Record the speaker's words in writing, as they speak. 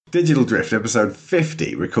Digital Drift, episode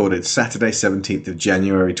 50, recorded Saturday, 17th of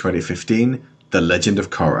January 2015, The Legend of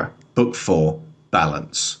Korra, Book 4,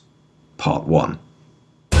 Balance, Part 1.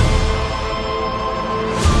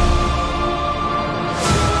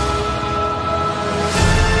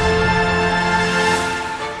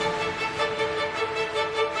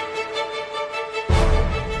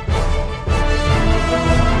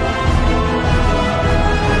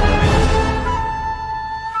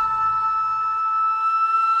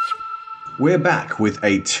 We're back with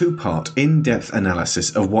a two-part in-depth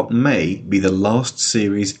analysis of what may be the last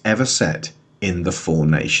series ever set in the Four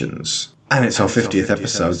Nations. And it's our 50th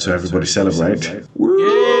episode, so everybody celebrate. Woo!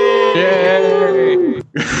 Yay!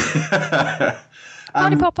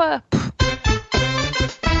 Party popper!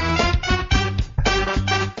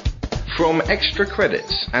 From Extra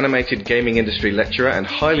Credits, animated gaming industry lecturer and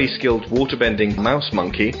highly skilled waterbending mouse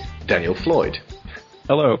monkey, Daniel Floyd.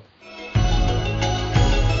 Hello.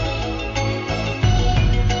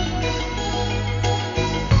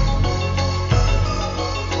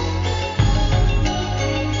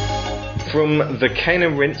 From the Cane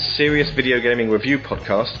and Rinse Serious Video Gaming Review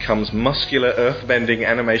podcast comes muscular earthbending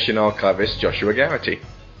animation archivist Joshua Garrity.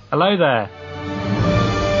 Hello there.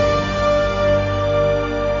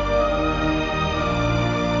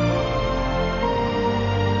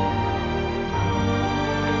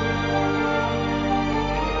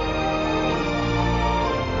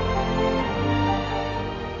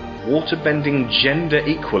 Waterbending gender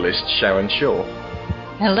equalist Sharon Shaw.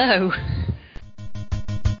 Hello.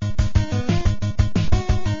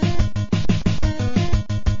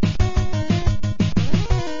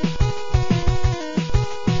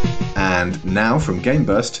 And now from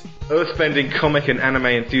GameBurst, Earthbending comic and anime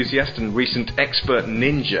enthusiast and recent expert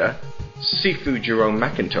ninja, Sifu Jerome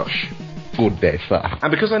McIntosh. Good day, sir.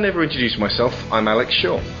 And because I never introduced myself, I'm Alex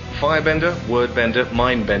Shaw. Firebender, wordbender,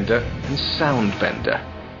 mindbender, and soundbender.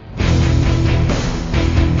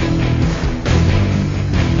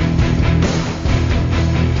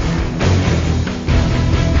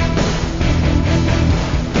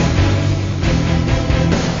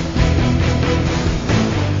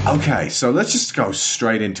 Okay, so let's just go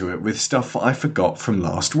straight into it with stuff I forgot from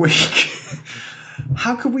last week.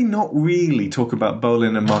 How could we not really talk about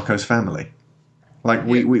Bolin and Marco's family? Like,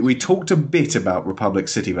 we talked a bit about Republic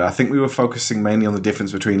City, but I think we were focusing mainly on the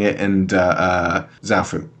difference between it and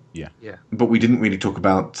Zaofu. Yeah. But we didn't really talk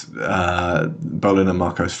about Bolin and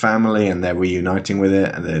Marco's family and their reuniting with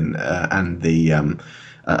it, and then and the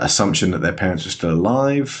assumption that their parents were still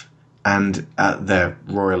alive, and their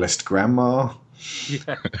royalist grandma.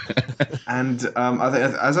 Yeah. And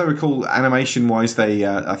as I recall, animation-wise, they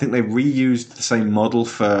I think they reused the same model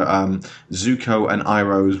for Zuko and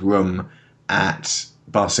Iroh's room at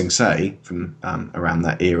Ba Sing Se from around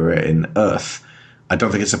that era in Earth. I don't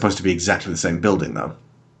think it's supposed to be exactly the same building, though.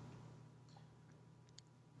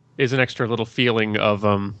 Is an extra little feeling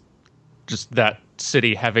of just that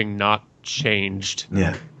city having not changed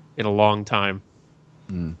in a long time.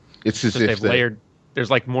 It's as if they've layered. There's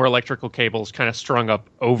like more electrical cables kind of strung up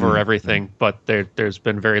over everything, but there's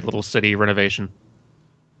been very little city renovation.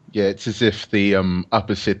 Yeah, it's as if the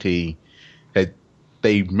upper city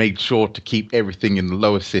they made sure to keep everything in the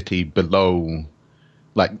lower city below,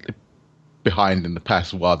 like behind in the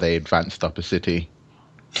past, while they advanced upper city.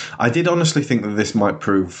 I did honestly think that this might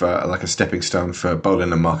prove like a stepping stone for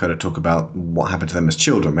Bolin and Marco to talk about what happened to them as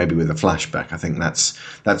children, maybe with a flashback. I think that's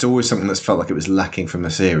always something that's felt like it was lacking from the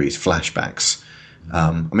series, flashbacks.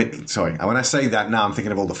 I mean, sorry, when I say that now, I'm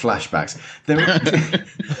thinking of all the flashbacks. They're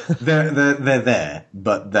there,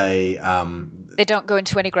 but they don't go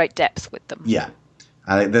into any great depth with them. Yeah.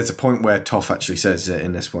 There's a point where Toph actually says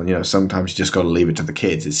in this one, sometimes you just got to leave it to the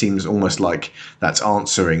kids. It seems almost like that's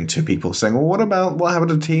answering to people saying, well, what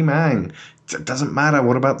happened to Team Aang? It doesn't matter.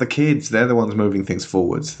 What about the kids? They're the ones moving things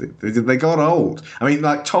forwards. They got old. I mean,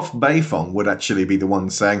 like Toph Beifong would actually be the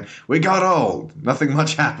one saying, we got old. Nothing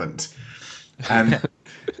much happened.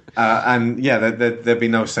 And yeah, there'd be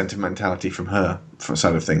no sentimentality from her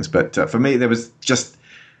side of things. But for me, there was just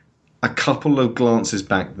a couple of glances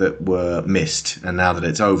back that were missed. And now that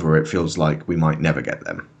it's over, it feels like we might never get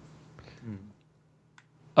them.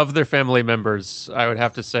 Of their family members, I would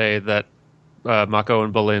have to say that Mako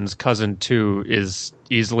and Bolin's cousin 2 is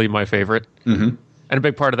easily my favorite. Mm-hmm. And a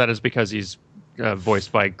big part of that is because he's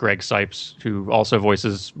voiced by Greg Sipes, who also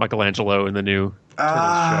voices Michelangelo in the new Turtles show.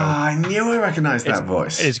 I knew I recognized that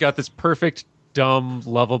voice. And he's got this perfect, dumb,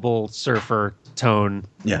 lovable surfer tone.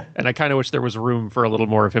 Yeah. And I kind of wish there was room for a little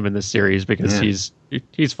more of him in this series because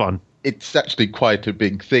he's fun. It's actually quite a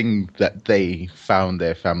big thing that they found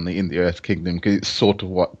their family in the Earth Kingdom, because it's sort of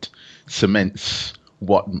what cements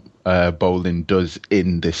what Bolin does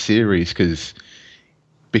in this series,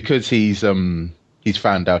 because he's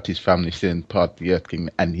found out his family's still part of the Earth King,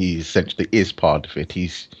 and he essentially is part of it.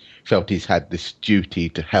 He's felt he's had this duty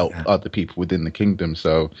to help other people within the kingdom.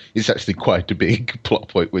 So it's actually quite a big plot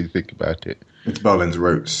point when you think about it. It's Bolin's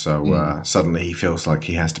roots, so suddenly he feels like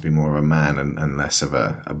he has to be more of a man and less of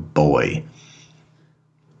a boy.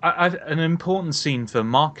 An important scene for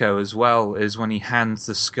Marco as well is when he hands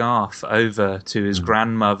the scarf over to his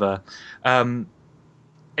grandmother.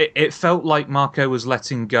 It felt like Marco was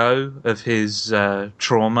letting go of his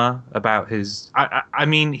trauma about his... I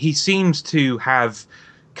mean, he seems to have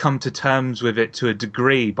come to terms with it to a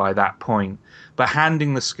degree by that point, but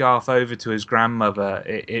handing the scarf over to his grandmother,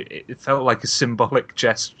 it felt like a symbolic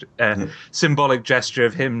gesture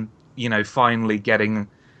of him, finally getting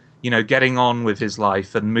on with his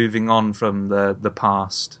life and moving on from the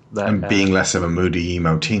past. And being less of a moody,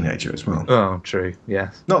 emo teenager as well. Oh, true,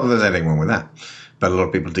 yeah. Not that there's anything wrong with that, but a lot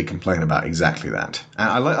of people did complain about exactly that. And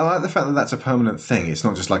I like the fact that that's a permanent thing. It's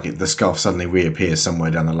not just like the scarf suddenly reappears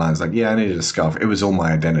somewhere down the line. It's like, yeah, I needed a scarf. It was all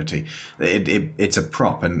my identity. It's a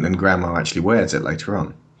prop, and Grandma actually wears it later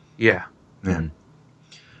on. Yeah. Yeah.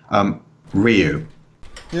 Ryu.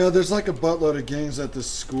 There's like a buttload of games at this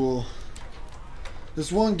school. This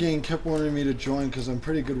one game kept wanting me to join because I'm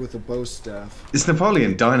pretty good with the bow staff. It's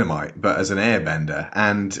Napoleon Dynamite, but as an airbender,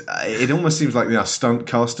 and it almost seems like stunt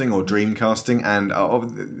casting or dream casting. And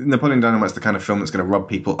Napoleon Dynamite's the kind of film that's going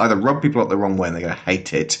to either rub people up the wrong way and they're going to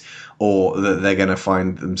hate it, or that they're going to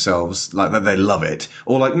find themselves like that they love it,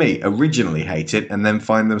 or like me, originally hate it and then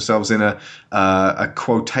find themselves in a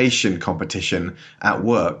quotation competition at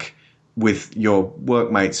work with your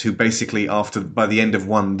workmates who basically by the end of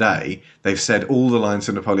one day, they've said all the lines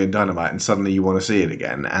from Napoleon Dynamite and suddenly you want to see it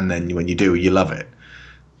again. And then when you do, you love it.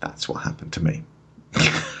 That's what happened to me.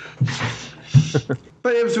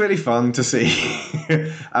 But it was really fun to see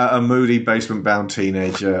a moody basement-bound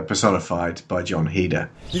teenager personified by John Heder.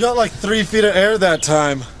 You got like 3 feet of air that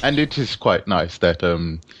time. And it is quite nice that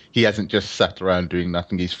he hasn't just sat around doing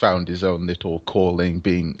nothing. He's found his own little calling,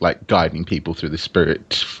 being like guiding people through the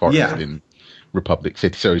spirit forest in Republic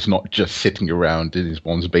City. So he's not just sitting around in his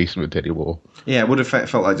mom's basement anymore. Yeah, it would have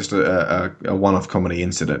felt like just a one-off comedy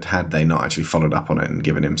incident had they not actually followed up on it and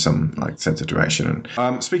given him some sense of direction.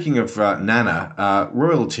 And speaking of Nana,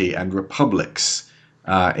 royalty and republics.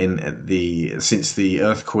 Since the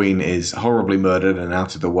Earth Queen is horribly murdered and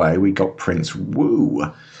out of the way, we got Prince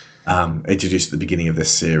Wu introduced at the beginning of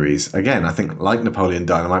this series. Again, I think like Napoleon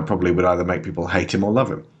Dynamite, probably would either make people hate him or love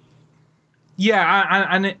him. Yeah,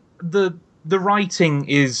 and the writing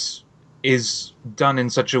is done in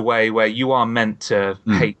such a way where you are meant to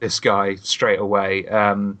hate this guy straight away.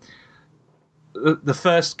 The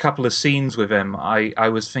first couple of scenes with him, I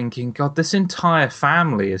was thinking, God, this entire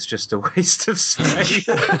family is just a waste of space.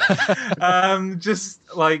 Just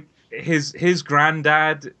like his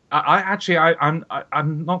granddad.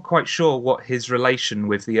 I'm not quite sure what his relation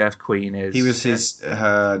with the Earth Queen is. He was his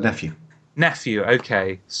nephew. Nephew,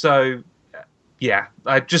 okay. So yeah,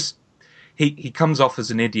 he comes off as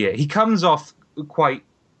an idiot. He comes off quite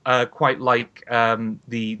like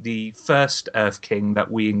the first Earth King that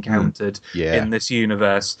we encountered in this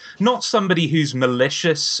universe. Not somebody who's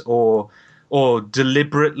malicious or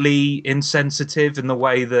deliberately insensitive in the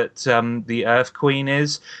way that the Earth Queen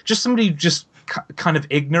is. Just somebody who just kind of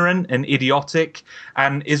ignorant and idiotic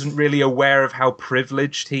and isn't really aware of how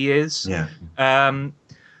privileged he is. Yeah.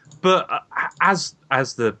 But as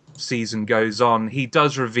the season goes on, he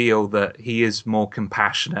does reveal that he is more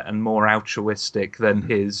compassionate and more altruistic than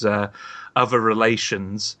his other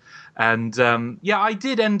relations. And I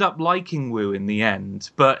did end up liking Wu in the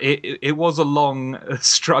end, but it was a long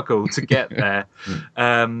struggle to get there.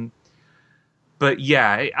 But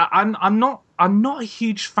yeah, I'm not a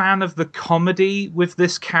huge fan of the comedy with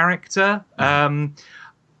this character.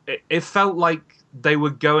 It felt like they were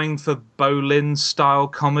going for Bolin's style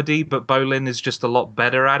comedy, but Bolin is just a lot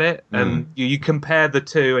better at it. And you compare the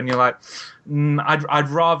two, and you're like, I'd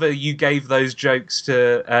rather you gave those jokes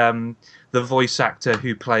to the voice actor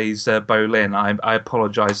who plays Bolin. I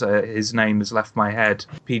apologize, his name has left my head.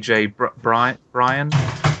 PJ Brian?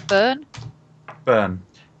 Burn.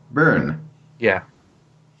 Yeah.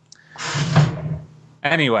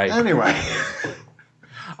 Anyway.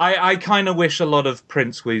 I kind of wish a lot of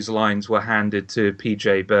Prince Wu's lines were handed to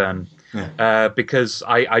PJ Byrne, because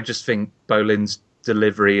I just think Bolin's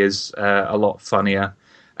delivery is a lot funnier,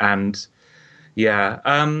 and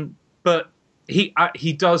but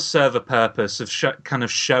he does serve a purpose of kind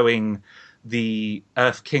of showing the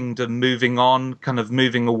Earth Kingdom moving on, kind of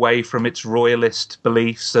moving away from its royalist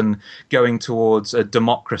beliefs and going towards a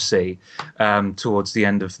democracy towards the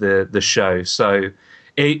end of the show. So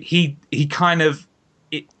he's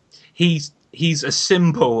a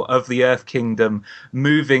symbol of the Earth Kingdom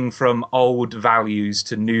moving from old values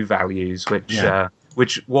to new values,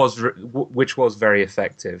 which was very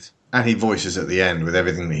effective. And he voices at the end, with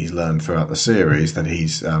everything that he's learned throughout the series, that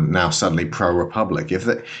he's now suddenly pro-Republic. If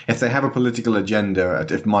they have a political agenda,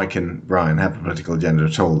 if Mike and Brian have a political agenda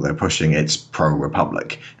at all they're pushing, it's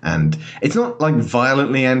pro-Republic. And it's not like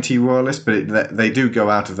violently anti-royalist, but they do go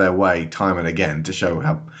out of their way time and again to show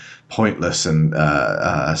how pointless and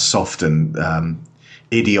soft and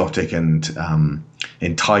idiotic and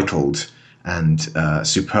entitled and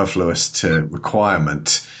superfluous to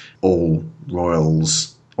requirement all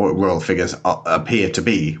royals or royal figures appear to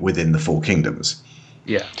be within the Four Kingdoms.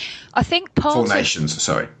 Yeah. I think Four Nations.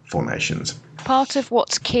 Part of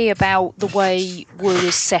what's key about the way Wu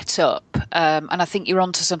is set up, and I think you're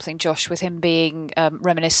onto something, Josh, with him being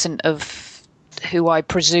reminiscent of who I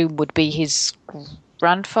presume would be his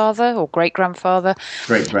grandfather or great-grandfather.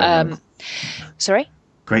 Great-granduncle. Sorry?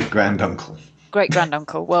 Great-granduncle.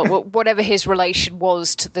 Great-granduncle. Well, whatever his relation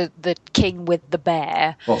was to the king with the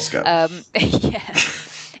bear. Bosco. Yeah.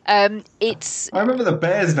 I remember the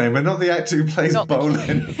bear's name, but not the actor who plays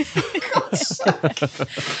Bolin.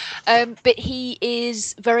 But he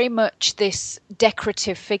is very much this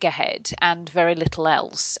decorative figurehead and very little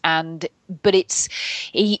else. But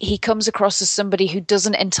he comes across as somebody who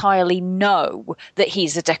doesn't entirely know that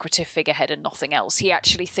he's a decorative figurehead and nothing else. He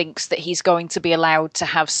actually thinks that he's going to be allowed to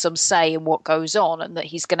have some say in what goes on and that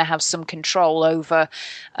he's going to have some control over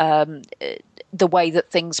the way that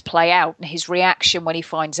things play out. And his reaction when he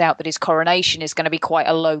finds out that his coronation is going to be quite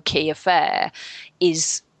a low-key affair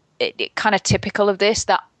is kind of typical of this,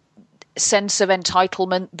 that sense of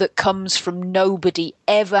entitlement that comes from nobody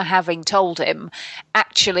ever having told him,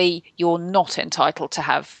 actually, you're not entitled to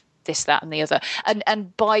have this, that, and the other.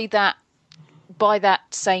 And by that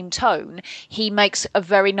same tone, he makes a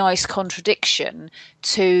very nice contradiction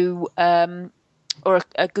to, or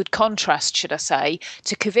a good contrast, should I say,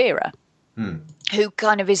 to Kuvira. Who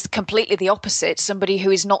kind of is completely the opposite, somebody who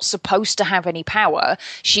is not supposed to have any power.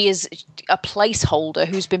 She is a placeholder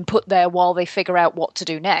who's been put there while they figure out what to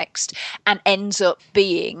do next and ends up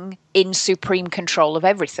being in supreme control of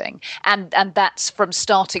everything. And that's from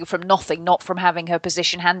starting from nothing, not from having her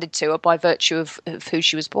position handed to her by virtue of who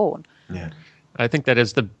she was born. Yeah, I think that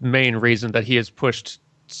is the main reason that he is pushed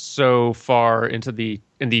so far into the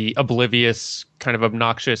oblivious, kind of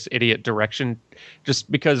obnoxious idiot direction, just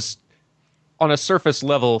because on a surface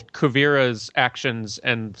level, Kuvira's actions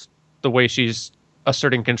and the way she's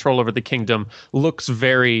asserting control over the kingdom looks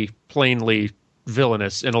very plainly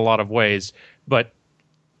villainous in a lot of ways. But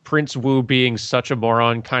Prince Wu being such a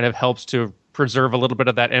moron kind of helps to preserve a little bit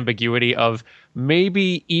of that ambiguity of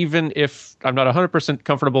maybe, even if I'm not 100%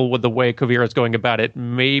 comfortable with the way Kuvira's going about it,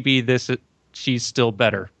 maybe she's still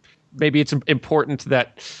better. Maybe it's important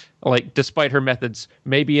that, like, despite her methods,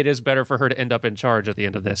 maybe it is better for her to end up in charge at the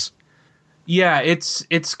end of this. Yeah, it's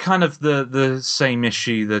kind of the same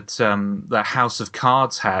issue that that House of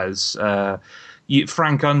Cards has.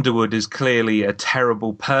 Frank Underwood is clearly a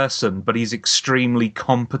terrible person, but he's extremely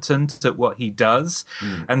competent at what he does.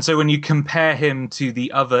 And so when you compare him to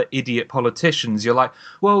the other idiot politicians, you're like,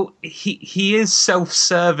 well, he is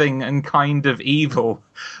self-serving and kind of evil,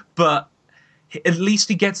 but at least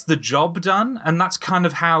he gets the job done. And that's kind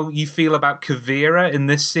of how you feel about Kuvira in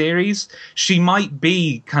this series. She might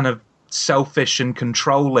be kind of selfish and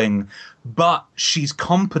controlling, but she's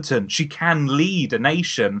competent. She can lead a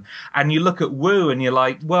nation. And you look at Wu and you're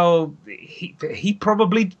like, well, he'd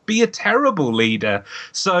probably be a terrible leader.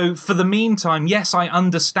 So for the meantime, yes, I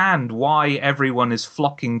understand why everyone is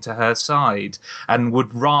flocking to her side and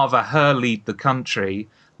would rather her lead the country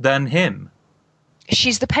than him.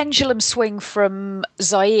 She's the pendulum swing from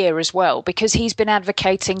Zaire as well, because he's been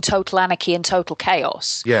advocating total anarchy and total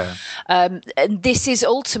chaos. Yeah. And this is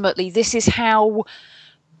how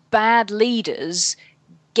bad leaders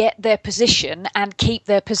get their position and keep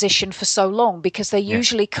their position for so long, because they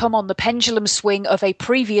usually come on the pendulum swing of a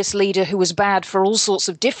previous leader who was bad for all sorts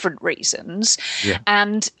of different reasons. Yeah.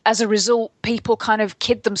 And as a result, people kind of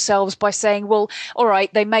kid themselves by saying, well, all right,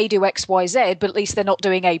 they may do X, Y, Z, but at least they're not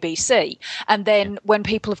doing A, B, C. And then when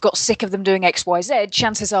people have got sick of them doing X, Y, Z,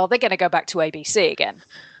 chances are they're going to go back to A, B, C again.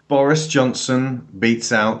 Boris Johnson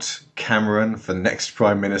beats out Cameron for next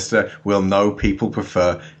Prime Minister. We'll know people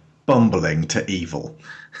prefer bumbling to evil.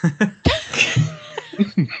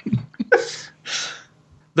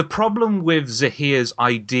 The the problem with Zahir's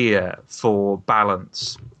idea for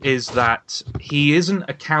balance is that he isn't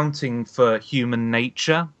accounting for human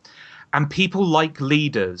nature, and people like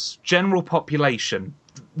leaders, general population.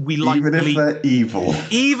 We like even if they're evil.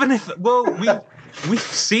 Even if, well, we've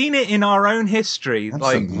seen it in our own history,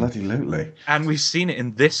 Absolutely. And we've seen it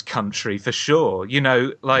in this country for sure. You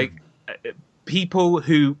know, like people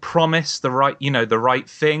who promise the right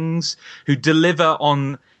things, who deliver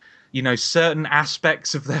on, certain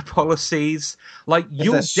aspects of their policies. Like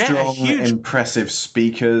you'll they're get strong, a huge, impressive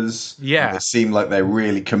speakers. Yeah, they seem like they're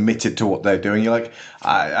really committed to what they're doing. You're like,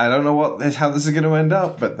 I don't know how this is going to end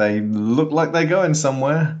up, but they look like they're going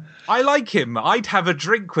somewhere. I like him. I'd have a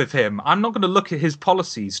drink with him. I'm not going to look at his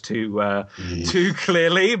policies too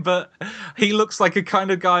clearly, but he looks like a kind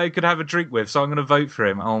of guy I could have a drink with, so I'm going to vote for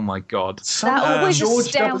him. Oh, my God. That always George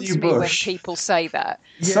astounds W. me when Bush. people say that.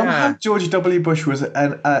 Yeah. Somehow George W. Bush was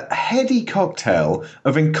a heady cocktail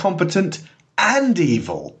of incompetent and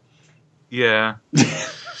evil. Yeah.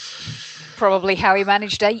 Probably how he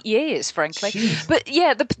managed 8 years, frankly. Jeez. But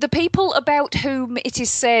yeah, the people about whom it is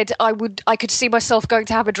said I could see myself going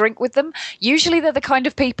to have a drink with them, usually they're the kind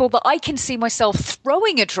of people that I can see myself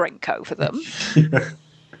throwing a drink over them.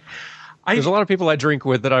 There's a lot of people I drink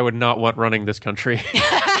with that I would not want running this country.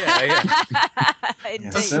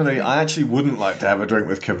 Indeed. Certainly, I actually wouldn't like to have a drink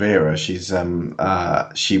with Kuvira.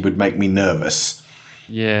 She would make me nervous.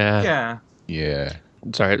 Yeah. Yeah.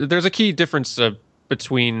 Sorry, there's a key difference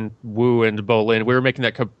between Wu and Bolin. We were making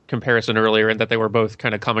that comparison earlier, and that they were both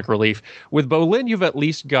kind of comic relief. With Bolin, you've at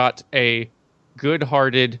least got a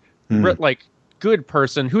good-hearted, good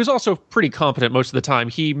person who's also pretty competent most of the time.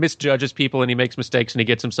 He misjudges people and he makes mistakes and he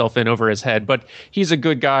gets himself in over his head, but he's a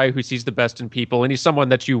good guy who sees the best in people, and he's someone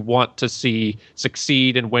that you want to see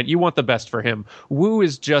succeed, and when you want the best for him. Wu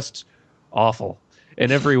is just awful in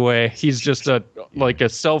every way. He's just a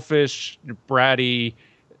selfish, bratty,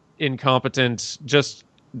 incompetent,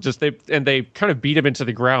 they kind of beat him into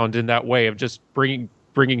the ground in that way of just bringing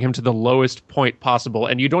him to the lowest point possible,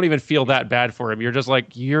 and you don't even feel that bad for him. You're just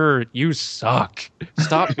like, you suck.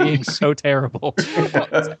 Stop being so terrible.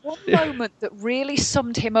 One moment that really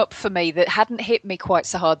summed him up for me that hadn't hit me quite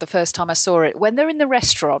so hard the first time I saw it, when they're in the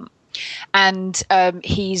restaurant and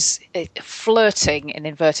he's flirting in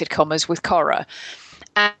inverted commas with Korra.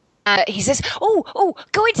 He says, oh,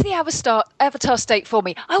 go into the avatar state for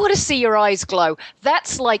me. I want to see your eyes glow.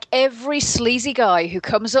 That's like every sleazy guy who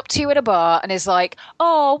comes up to you at a bar and is like,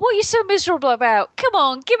 oh, what are you so miserable about? Come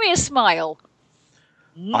on, give me a smile.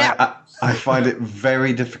 No. I find it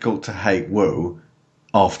very difficult to hate Wu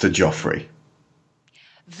after Joffrey.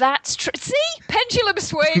 That's true. See? Pendulum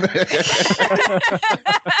swing.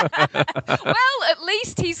 Well, at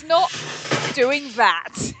least he's not doing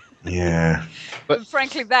that. Yeah. But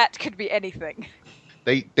frankly, that could be anything.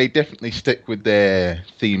 They definitely stick with their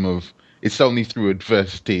theme of it's only through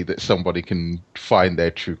adversity that somebody can find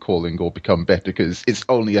their true calling or become better, because it's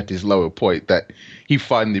only at his lower point that he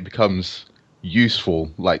finally becomes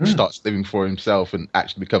useful, starts living for himself and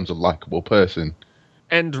actually becomes a likable person.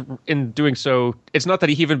 And in doing so, it's not that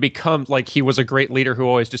he even becomes he was a great leader who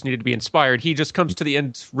always just needed to be inspired. He just comes to the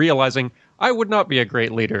end realizing, I would not be a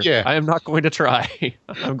great leader. Yeah. I am not going to try.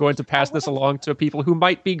 I'm going to pass this along to people who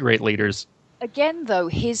might be great leaders. Again, though,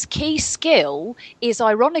 his key skill is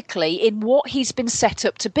ironically in what he's been set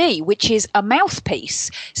up to be, which is a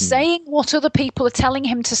mouthpiece, saying what other people are telling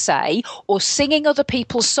him to say, or singing other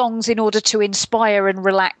people's songs in order to inspire and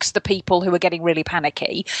relax the people who are getting really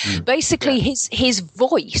panicky. Basically, his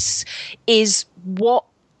voice is what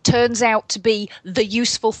turns out to be the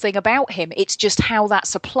useful thing about him. It's just how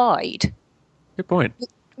that's applied. Good point.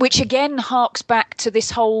 Which again harks back to this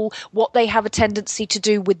whole what they have a tendency to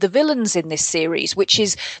do with the villains in this series, which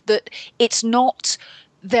is that it's not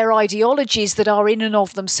their ideologies that are in and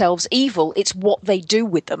of themselves evil, it's what they do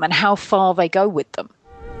with them and how far they go with them.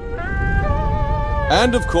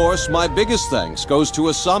 And of course, my biggest thanks goes to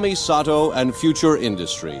Asami Sato and Future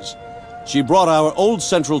Industries. She brought our old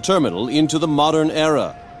central terminal into the modern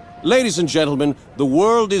era. Ladies and gentlemen, the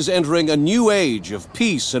world is entering a new age of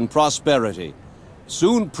peace and prosperity.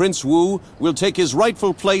 Soon Prince Wu will take his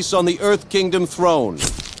rightful place on the Earth Kingdom throne.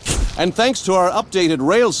 And thanks to our updated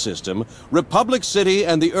rail system, Republic City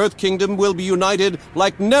and the Earth Kingdom will be united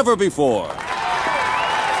like never before.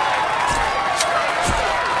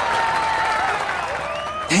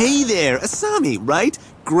 Hey there, Asami, right?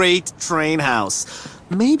 Great train house.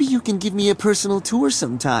 Maybe you can give me a personal tour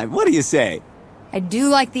sometime. What do you say? I do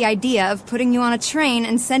like the idea of putting you on a train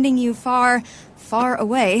and sending you far, far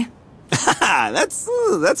away.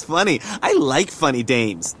 That's funny. I like funny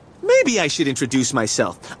dames. Maybe I should introduce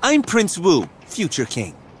myself. I'm Prince Wu, future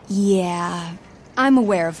king. Yeah, I'm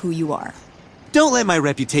aware of who you are. Don't let my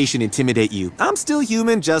reputation intimidate you. I'm still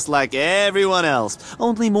human just like everyone else.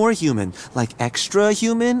 Only more human. Like extra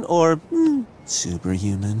human or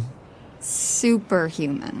superhuman.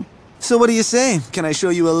 Superhuman. So what do you say? Can I show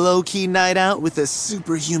you a low-key night out with a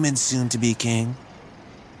superhuman soon-to-be king?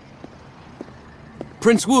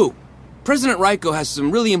 Prince Wu, President Raiko has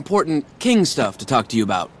some really important king stuff to talk to you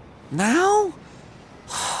about. Now?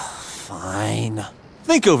 Fine.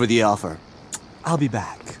 Think over the offer. I'll be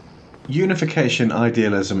back. Unification,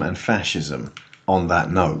 idealism, and fascism. On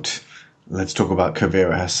that note, let's talk about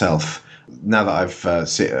Kuvira herself. Now that I've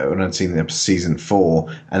seen the season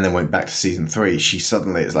 4 and then went back to season 3, she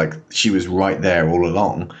suddenly is like she was right there all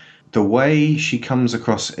along. The way she comes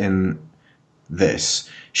across in this,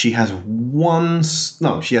 she has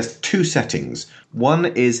two settings. One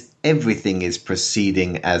is everything is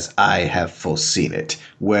proceeding as I have foreseen it,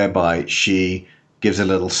 whereby she gives a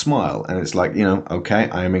little smile and it's like, okay,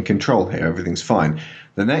 I am in control here, everything's fine.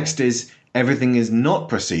 The next is everything is not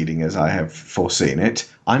proceeding as I have foreseen it.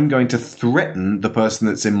 I'm going to threaten the person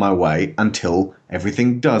that's in my way until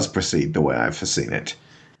everything does proceed the way I've foreseen it.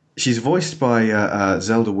 She's voiced by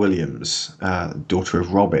Zelda Williams, daughter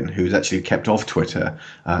of Robin, who's actually kept off Twitter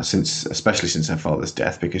especially since her father's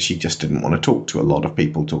death, because she just didn't want to talk to a lot of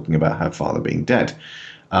people talking about her father being dead.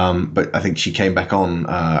 But I think she came back on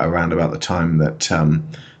around about the time that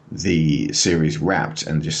the series wrapped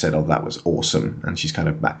and just said, "Oh, that was awesome," and she's kind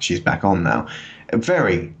of back. She's back on now. A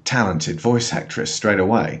very talented voice actress straight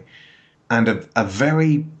away, and a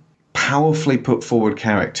very powerfully put forward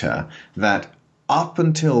character that, up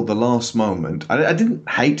until the last moment, I didn't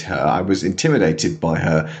hate her. I was intimidated by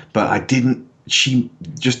her, but I didn't.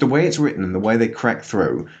 Just the way it's written and the way they crack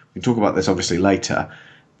through. We can talk about this obviously later.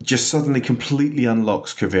 Just suddenly completely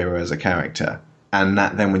unlocks Kuvira as a character, and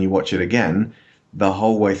that then when you watch it again, the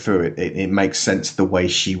whole way through it makes sense the way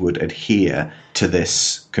she would adhere to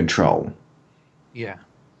this control. Yeah.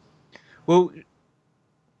 Well,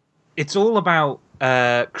 it's all about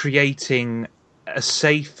creating a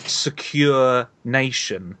safe, secure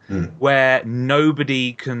nation where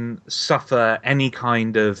nobody can suffer any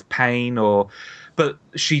kind of pain but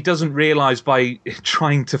she doesn't realize by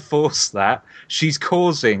trying to force that she's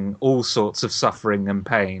causing all sorts of suffering and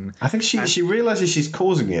pain. I think she realizes she's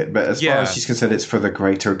causing it, but as far as she's concerned, it's for the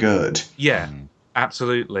greater good. Yeah,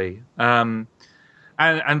 absolutely. And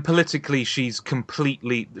politically, she's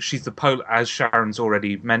the polar, as Sharon's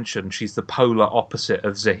already mentioned, she's the polar opposite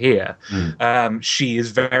of Zahir. She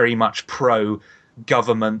is very much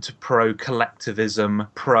pro-government, pro-collectivism,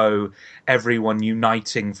 pro-everyone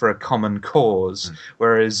uniting for a common cause,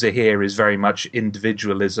 whereas Zahir is very much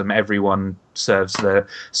individualism. Everyone serves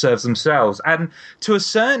themselves. And to a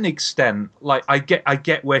certain extent, like I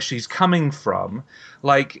get where she's coming from.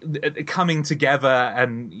 Like coming together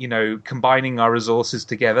and combining our resources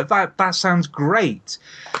together, that sounds great.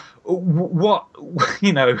 What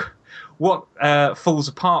falls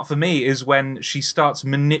apart for me is when she starts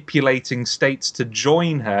manipulating states to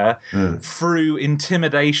join her through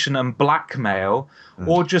intimidation and blackmail,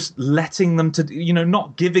 or just letting them to,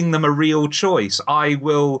 not giving them a real choice.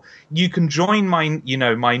 You can join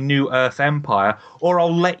my new Earth Empire, or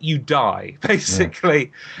I'll let you die,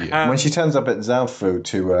 basically. Yeah. When she turns up at Zaofu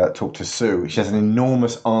to talk to Sue, she has an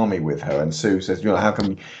enormous army with her, and Sue says, how can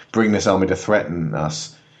we bring this army to threaten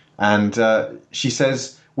us? And she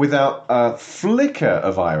says, without a flicker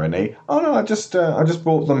of irony, "Oh no, I just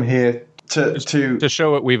brought them here to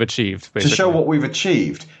show what we've achieved, basically. To show what we've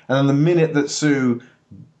achieved." And then the minute that Sue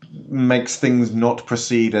makes things not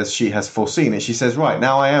proceed as she has foreseen it, she says, "Right,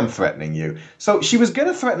 now I am threatening you." So she was going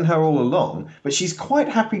to threaten her all along, but she's quite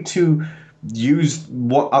happy to use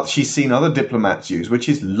what she's seen other diplomats use, which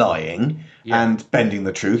is lying and bending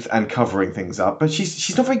the truth and covering things up. But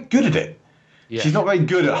she's not very good at it. Yeah. She's not very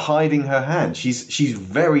good at hiding her hand. She's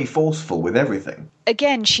very forceful with everything.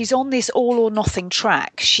 Again, she's on this all or nothing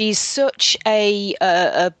track. She's such a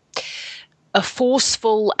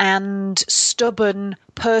forceful and stubborn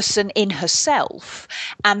person in herself,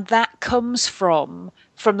 and that comes from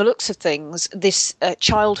the looks of things, this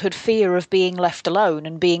childhood fear of being left alone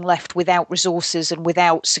and being left without resources and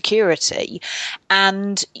without security.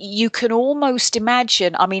 And you can almost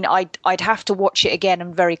imagine, I mean, I'd have to watch it again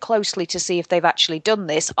and very closely to see if they've actually done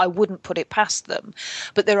this. I wouldn't put it past them.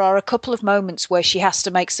 But there are a couple of moments where she has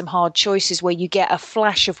to make some hard choices, where you get a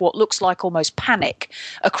flash of what looks like almost panic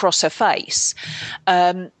across her face.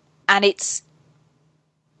 And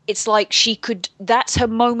it's like that's her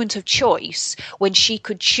moment of choice when she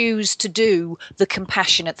could choose to do the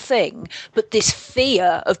compassionate thing. But this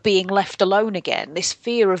fear of being left alone again, this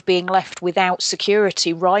fear of being left without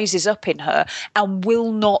security rises up in her and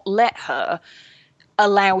will not let her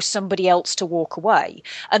allow somebody else to walk away.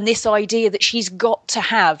 And this idea that she's got to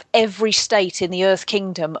have every state in the Earth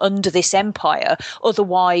Kingdom under this empire,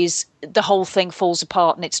 otherwise the whole thing falls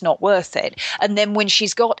apart and it's not worth it. And then when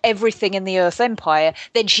she's got everything in the Earth Empire,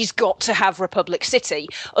 then she's got to have Republic City,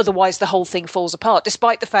 otherwise the whole thing falls apart,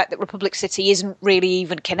 despite the fact that Republic City isn't really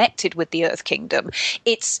even connected with the Earth Kingdom.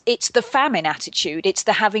 It's the famine attitude. It's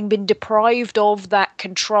the having been deprived of that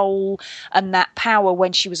control and that power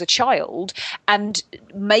when she was a child, and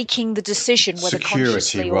making the decision whether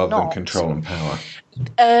security rather than control and power.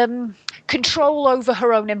 Control over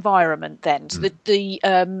her own environment, then. So the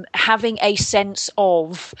having a sense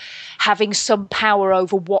of having some power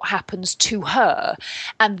over what happens to her,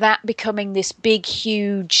 and that becoming this big,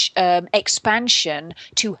 huge expansion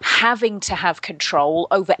to having to have control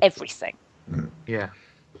over everything. Yeah.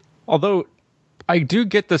 Although I do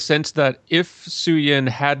get the sense that if Suyin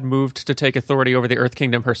had moved to take authority over the Earth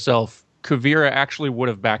Kingdom herself, Kuvira actually would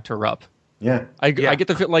have backed her up. Yeah. I get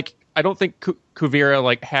the feel like I don't think Kuvira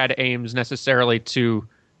like had aims necessarily to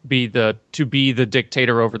be the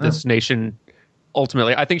dictator over this nation.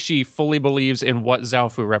 Ultimately, I think she fully believes in what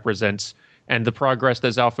Zaofu represents and the progress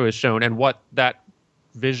that Zaofu has shown and what that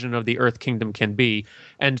vision of the Earth Kingdom can be.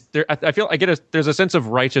 And I feel there's a sense of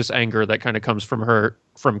righteous anger that kind of comes from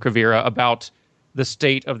Kuvira about the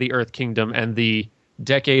state of the Earth Kingdom and the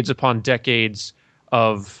decades upon decades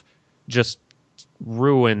of just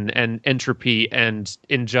ruin and entropy and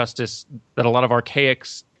injustice that a lot of archaic,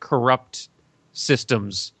 corrupt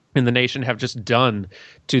systems in the nation have just done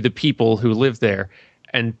to the people who live there.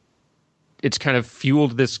 And it's kind of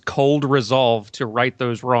fueled this cold resolve to right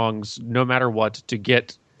those wrongs no matter what, to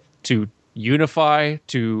get to unify,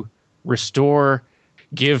 to restore,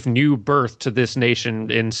 give new birth to this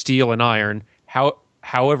nation in steel and iron,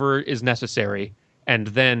 however is necessary. And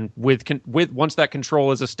then with once that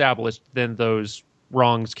control is established, then those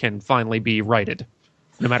wrongs can finally be righted,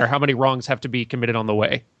 no matter how many wrongs have to be committed on the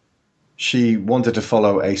way. She wanted to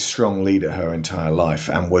follow a strong leader her entire life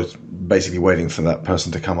and was basically waiting for that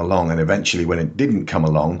person to come along. And eventually, when it didn't come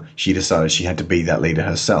along, she decided she had to be that leader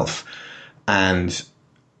herself. And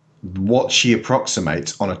what she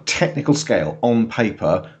approximates on a technical scale, on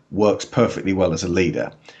paper, works perfectly well as a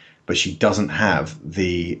leader. But she doesn't have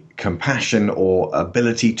the compassion or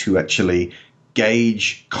ability to actually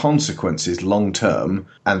gauge consequences long term,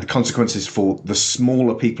 and the consequences for the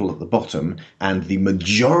smaller people at the bottom and the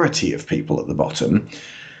majority of people at the bottom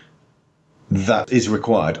that is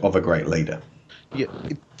required of a great leader. Yeah,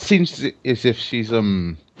 it seems as if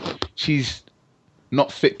she's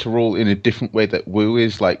not fit to rule in a different way that Wu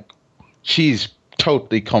is. Like, she's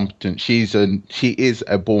totally competent. She's a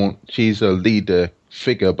leader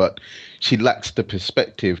figure, but she lacks the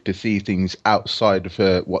perspective to see things outside of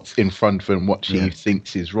her, what's in front of her and what she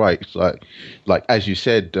thinks is right. Like as you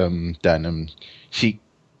said, Dan, she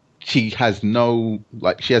has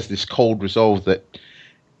she has this cold resolve that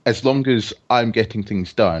as long as I'm getting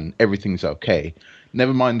things done, everything's okay.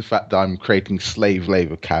 Never mind the fact that I'm creating slave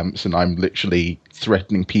labor camps and I'm literally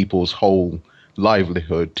threatening people's whole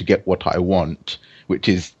livelihood to get what I want, which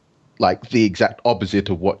is like the exact opposite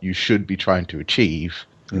of what you should be trying to achieve.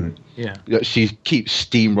 Yeah, she keeps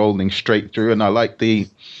steamrolling straight through, and I like this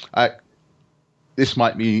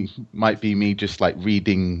might be me just like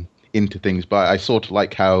reading into things, but I sort of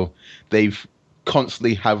like how they've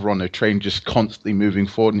constantly have her on a train, just constantly moving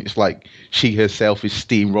forward, and it's like she herself is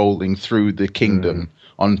steamrolling through the kingdom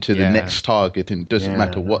onto the next target, and it doesn't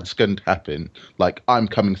matter what's going to happen. Like, I'm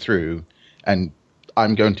coming through, and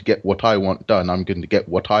I'm going to get what I want done. I'm going to get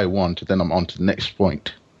what I want, and then I'm on to the next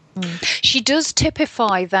point. She does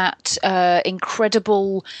typify that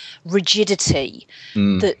incredible rigidity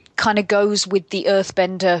that kind of goes with the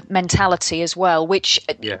earthbender mentality as well, which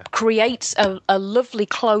creates a lovely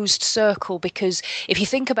closed circle, because if you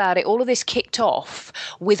think about it, all of this kicked off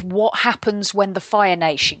with what happens when the Fire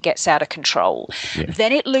Nation gets out of control.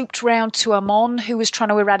 Then it looped round to Amon, who was trying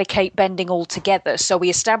to eradicate bending altogether, so we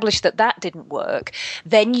established that didn't work.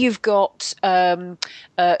 Then you've got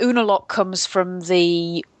Unalaq comes from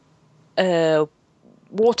the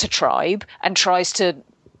water tribe and tries to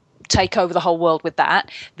take over the whole world with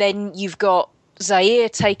that. Then you've got Zaire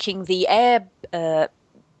taking the air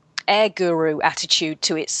guru attitude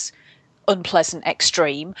to its unpleasant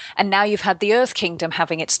extreme, and now you've had the Earth Kingdom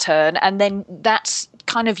having its turn, and then that's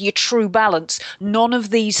kind of your true balance. None of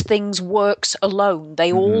these things works alone.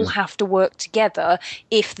 They all have to work together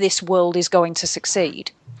if this world is going to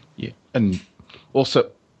succeed. Yeah, and also,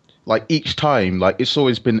 like, each time, like, it's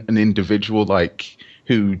always been an individual, like,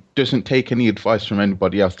 who doesn't take any advice from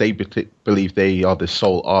anybody else. They believe they are the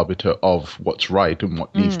sole arbiter of what's right and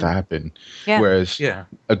what needs to happen. Yeah. Whereas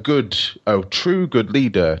a true good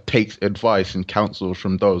leader takes advice and counsel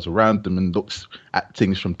from those around them and looks at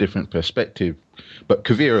things from different perspectives. But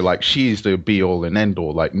Kuvira, like, she's the be-all and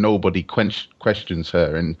end-all. Like, nobody questions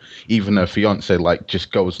her, and even her fiancé, like,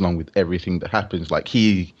 just goes along with everything that happens. Like,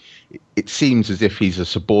 it seems as if he's a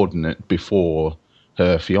subordinate before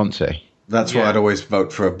her fiancé. That's why I'd always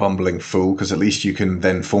vote for a bumbling fool, because at least you can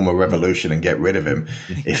then form a revolution and get rid of him.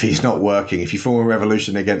 If he's not working, if you form a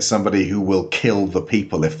revolution against somebody who will kill the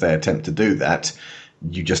people if they attempt to do that,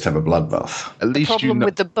 you just have a bloodbath. The problem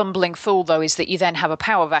with the bumbling fool, though, is that you then have a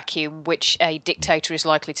power vacuum, which a dictator is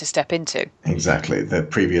likely to step into. Exactly, the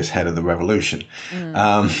previous head of the revolution.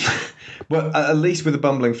 Well, at least with a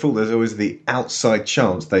bumbling fool, there's always the outside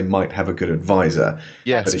chance they might have a good advisor.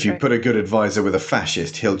 Yeah, but if you put a good advisor with a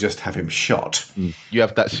fascist, he'll just have him shot. You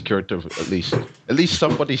have that security of at least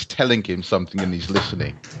somebody's telling him something and he's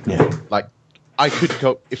listening. Yeah, like I could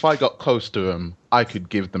go if I got close to them, I could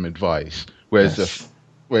give them advice. Whereas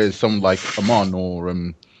someone like Amon or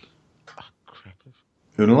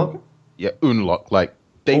Unlock? Yeah, Unlock, like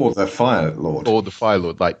or the Fire Lord. Or the Fire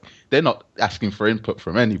Lord, like they're not asking for input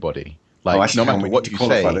from anybody. Like, actually, no matter what you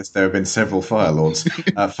say, this, there have been several Fire Lords.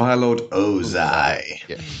 Fire Lord Ozai.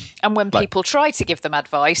 Yeah. And when people try to give them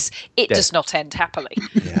advice, it does not end happily.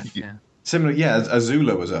 Yeah. Similar,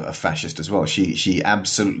 Azula was a fascist as well. She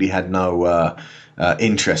absolutely had no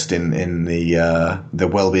interest in the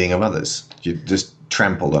well-being of others. She just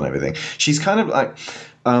trampled on everything. She's kind of like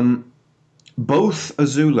both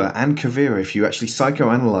Azula and Kuvira, if you actually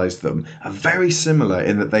psychoanalyze them, are very similar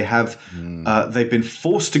in that they have they've been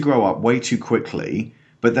forced to grow up way too quickly,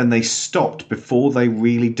 but then they stopped before they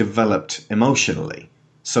really developed emotionally.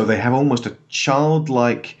 So they have almost a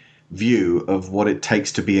childlike view of what it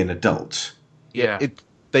takes to be an adult. Yeah,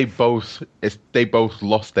 they both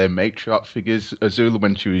lost their matriarch figures. Azula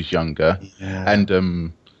when she was younger,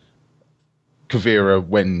 and Kuvira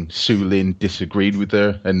when Su Lin disagreed with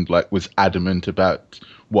her and like was adamant about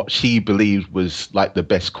what she believed was like the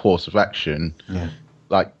best course of action. Yeah.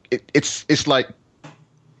 Like it's like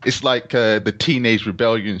the teenage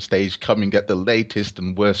rebellion stage coming at the latest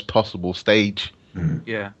and worst possible stage.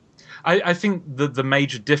 Yeah. I think the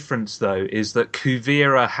major difference, though, is that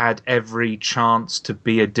Kuvira had every chance to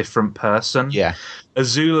be a different person. Yeah.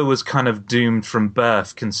 Azula was kind of doomed from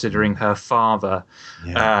birth, considering her father,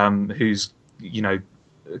 who's,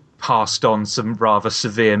 passed on some rather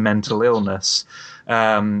severe mental illness.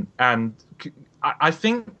 And I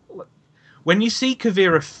think when you see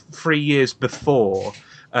Kuvira 3 years before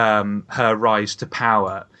her rise to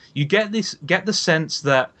power, you get the sense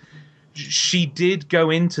that she did go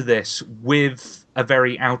into this with a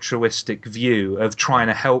very altruistic view of trying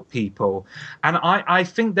to help people. And I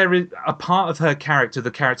think there is a part of her character,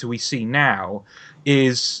 the character we see now,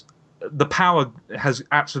 is the power has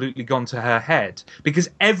absolutely gone to her head, because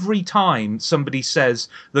every time somebody says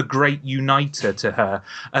the great uniter to her,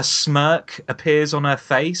 a smirk appears on her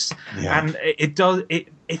face, and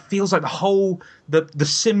it feels like the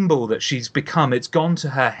symbol that she's become, it's gone to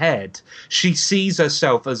her head. She sees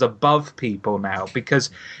herself as above people now, because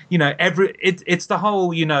it's the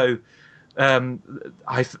whole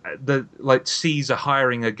Caesar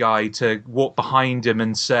hiring a guy to walk behind him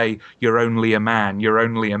and say, "You're only a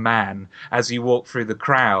man," as you walk through the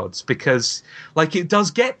crowds, because it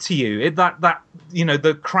does get to you.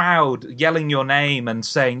 The crowd yelling your name and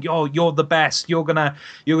saying, "Oh, you're the best. You're gonna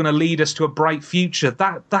lead us to a bright future."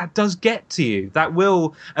 That does get to you. That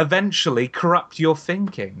will eventually corrupt your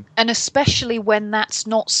thinking. And especially when that's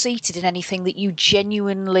not seated in anything that you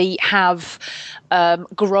genuinely have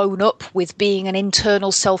grown up with being an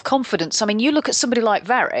internal self-confidence. I mean, you look at somebody like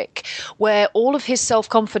Varric, where all of his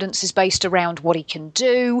self-confidence is based around what he can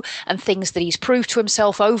do and things that he's proved to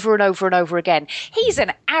himself over and over and over again. He's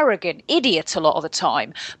an arrogant idiot a lot of the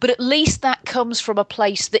time, but at least that comes from a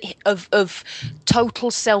place of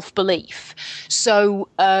total self-belief. So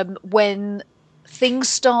when things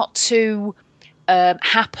start to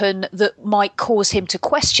happen that might cause him to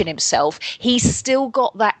question himself, he's still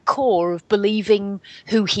got that core of believing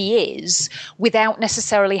who he is without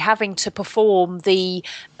necessarily having to perform the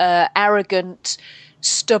arrogant,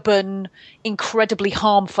 stubborn, incredibly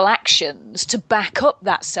harmful actions to back up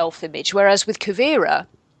that self-image. Whereas with Kuvira,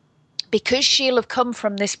 because she'll have come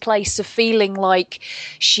from this place of feeling like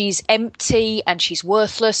she's empty and she's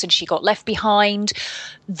worthless and she got left behind,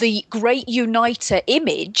 the great uniter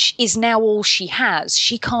image is now all she has.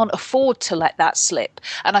 She can't afford to let that slip.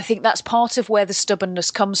 And I think that's part of where the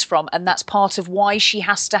stubbornness comes from, and that's part of why she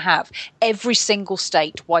has to have every single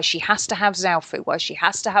state, why she has to have Zaofu, why she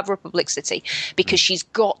has to have Republic City, because she's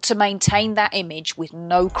got to maintain that image with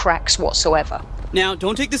no cracks whatsoever. Now,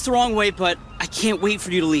 don't take this the wrong way, but I can't wait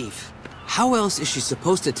for you to leave. How else is she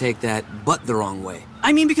supposed to take that but the wrong way?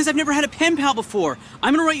 I mean, because I've never had a pen pal before.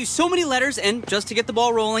 I'm gonna write you so many letters, and just to get the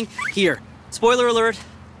ball rolling, here, spoiler alert,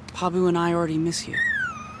 Pabu and I already miss you.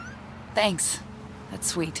 Thanks. That's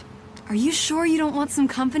sweet. Are you sure you don't want some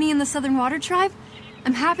company in the Southern Water Tribe?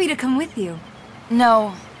 I'm happy to come with you.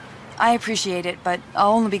 No, I appreciate it, but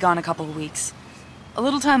I'll only be gone a couple of weeks. A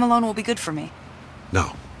little time alone will be good for me.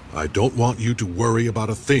 Now, I don't want you to worry about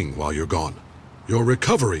a thing while you're gone. Your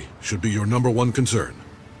recovery should be your #1 concern.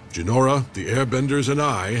 Jinora, the Airbenders, and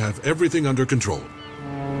I have everything under control.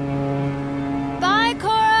 Bye,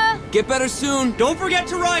 Korra! Get better soon. Don't forget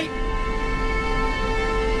to write!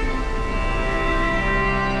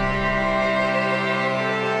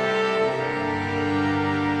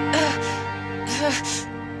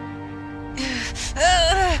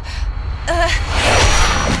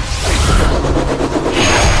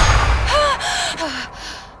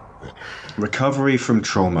 Recovery from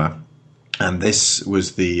trauma. And this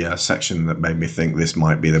was the section that made me think this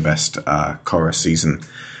might be the best Korra season,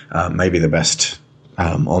 maybe the best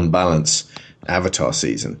on balance Avatar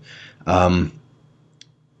season.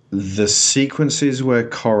 The sequences where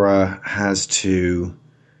Korra has to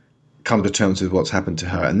come to terms with what's happened to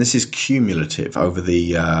her, and this is cumulative over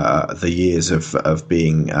the years of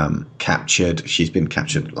being captured. She's been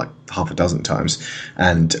captured like half a dozen times,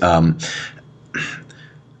 and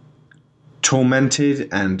tormented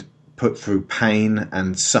and put through pain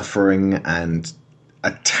and suffering and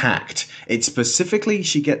attacked. It specifically,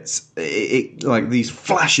 she gets it like these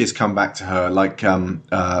flashes come back to her like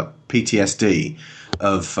PTSD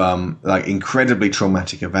of like incredibly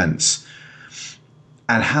traumatic events,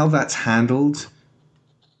 and how that's handled.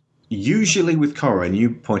 Usually with Korra, and you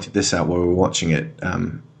pointed this out while we were watching it,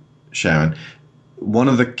 Sharon, one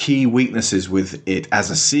of the key weaknesses with it as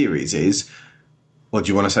a series is, well, do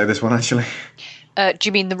you want to say this one actually? Do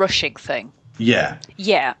you mean the rushing thing? Yeah.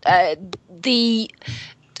 Yeah.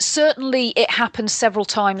 Certainly it happens several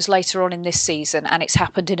times later on in this season, and it's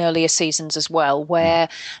happened in earlier seasons as well, where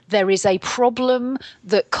there is a problem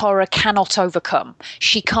that Korra cannot overcome.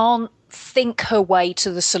 She can't think her way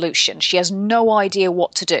to the solution. She has no idea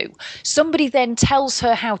what to do. Somebody then tells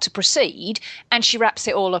her how to proceed, and she wraps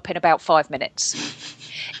it all up in about 5 minutes.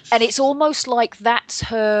 And it's almost like that's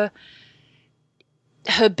her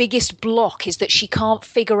biggest block, is that she can't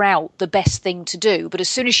figure out the best thing to do. But as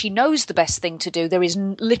soon as she knows the best thing to do, there is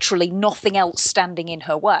literally nothing else standing in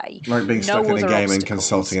her way. Like being stuck in a game and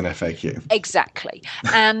consulting an FAQ. Exactly.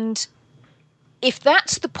 And if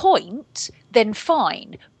that's the point, then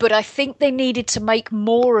fine. But I think they needed to make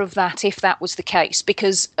more of that if that was the case,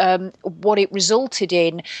 because what it resulted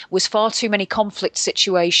in was far too many conflict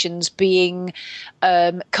situations being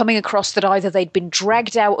coming across that either they'd been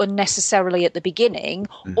dragged out unnecessarily at the beginning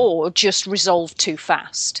or just resolved too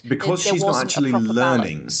fast. Because she's not actually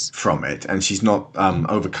learning from it, and she's not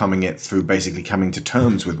overcoming it through basically coming to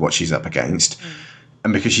terms with what she's up against,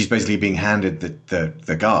 and because she's basically being handed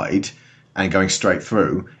the guide and going straight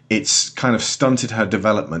through, it's kind of stunted her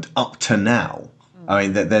development up to now. I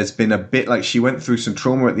mean, there's been a bit like she went through some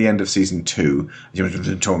trauma at the end of season 2, she went through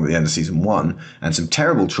some trauma at the end of season 1, and some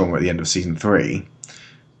terrible trauma at the end of season 3,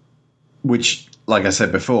 which, like I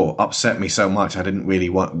said before, upset me so much I didn't really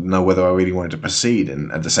know whether I really wanted to proceed,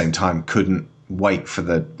 and at the same time couldn't wait for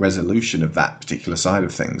the resolution of that particular side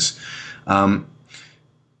of things. But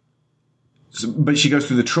she goes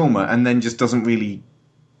through the trauma and then just doesn't really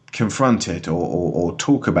confront it or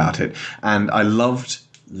talk about it. And I loved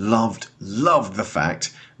the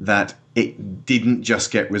fact that it didn't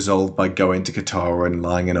just get resolved by going to Katara and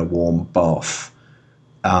lying in a warm bath,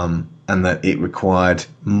 and that it required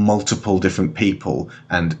multiple different people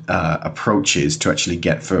and approaches to actually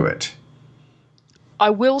get through it. I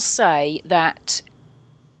will say that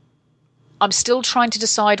I'm still trying to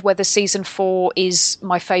decide whether season 4 is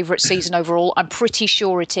my favourite season overall. I'm pretty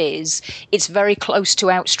sure it is. It's very close to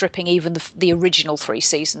outstripping even the original 3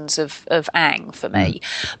 seasons of Aang for me.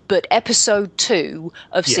 But episode 2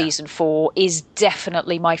 of season 4 is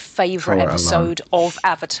definitely my favourite episode of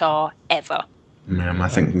Avatar ever. Yeah, I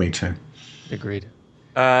think me too. Agreed.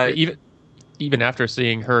 Even after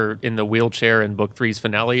seeing her in the wheelchair in Book 3's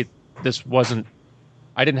finale, this wasn't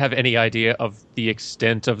I didn't have any idea of the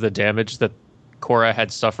extent of the damage that Korra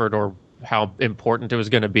had suffered or how important it was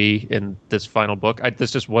going to be in this final book.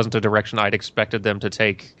 This just wasn't a direction I'd expected them to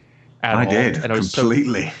take at all. I did, and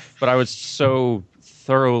completely. But I was so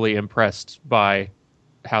thoroughly impressed by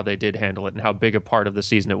how they did handle it and how big a part of the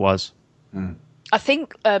season it was. I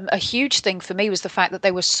think a huge thing for me was the fact that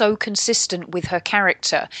they were so consistent with her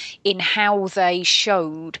character in how they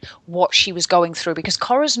showed what she was going through, because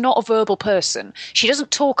Korra's not a verbal person. She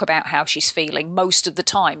doesn't talk about how she's feeling most of the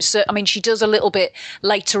time. So, I mean, she does a little bit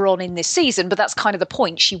later on in this season, but that's kind of the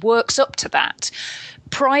point. She works up to that.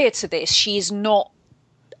 Prior to this, she is not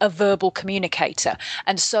a verbal communicator.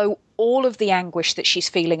 And so all of the anguish that she's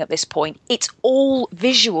feeling at this point, it's all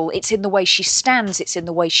visual. It's in the way she stands. It's in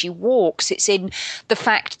the way she walks. It's in the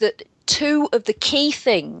fact that two of the key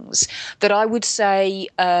things that I would say,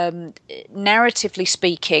 narratively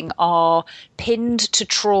speaking, are pinned to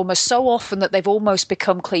trauma so often that they've almost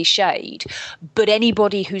become cliched. But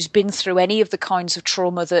anybody who's been through any of the kinds of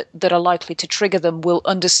trauma that are likely to trigger them will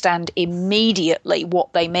understand immediately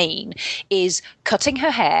what they mean, is cutting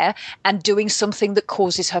her hair and doing something that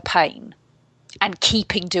causes her pain and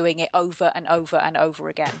keeping doing it over and over and over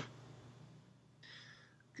again.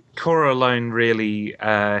 Korra alone really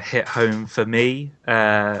hit home for me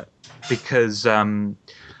because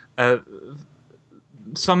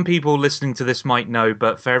some people listening to this might know,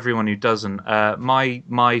 but for everyone who doesn't,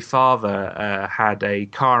 my father had a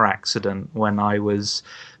car accident when I was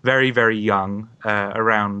very, very young,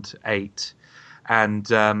 around 8.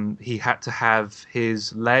 And he had to have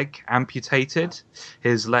his leg amputated,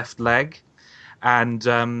 his left leg.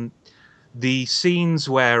 And the scenes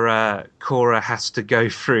where Korra has to go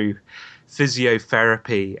through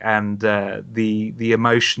physiotherapy and the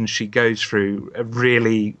emotions she goes through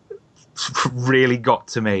really got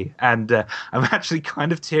to me. And I'm actually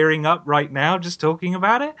kind of tearing up right now just talking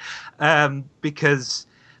about it, because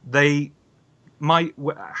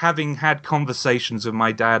having had conversations with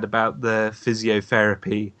my dad about the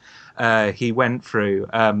physiotherapy he went through,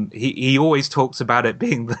 he always talks about it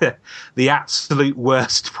being the absolute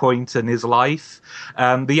worst point in his life.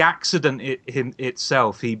 The accident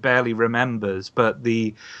itself he barely remembers, but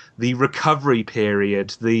the recovery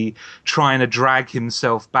period, the trying to drag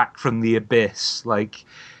himself back from the abyss, like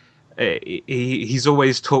he's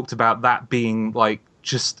always talked about that being like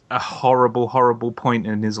just a horrible, horrible point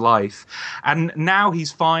in his life. And now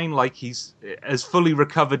he's fine, like he's as fully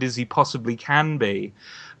recovered as he possibly can be.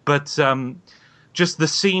 But just the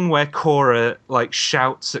scene where Korra like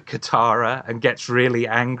shouts at Katara and gets really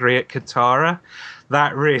angry at Katara,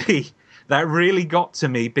 that really got to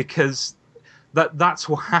me, because that's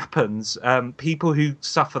what happens. People who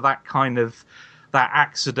suffer that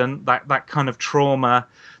accident, that kind of trauma,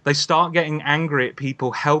 they start getting angry at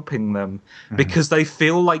people helping them because they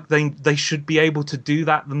feel like they should be able to do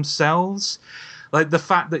that themselves. Like the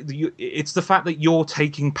fact that it's the fact that you're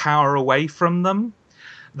taking power away from them,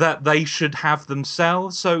 that they should have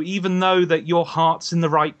themselves. So even though that your heart's in the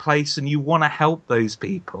right place and you want to help those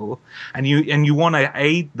people and you want to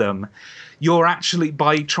aid them, you're actually,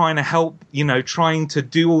 by trying to help, trying to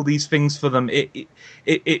do all these things for them,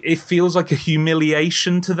 it feels like a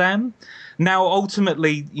humiliation to them. Now,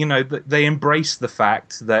 ultimately, they embrace the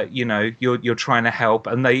fact that, you're trying to help,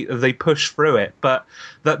 and they push through it. But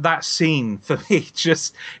that scene for me,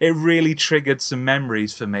 it really triggered some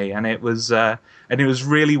memories for me, and it was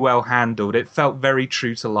really well handled. It felt very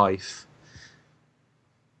true to life.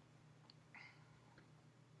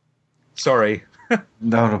 Sorry.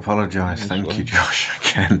 Don't apologise. Thank you, Josh.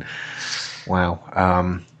 Again. Wow.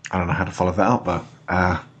 I don't know how to follow that up, but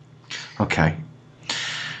okay.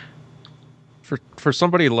 For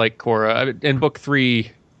somebody like Korra, in book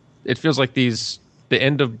 3, it feels like the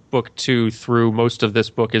end of book 2 through most of this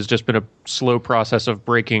book has just been a slow process of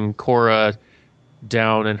breaking Korra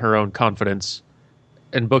down in her own confidence.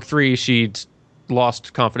 In book 3, she'd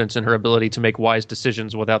lost confidence in her ability to make wise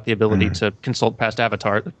decisions without the ability to consult past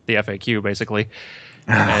Avatar, the FAQ, basically.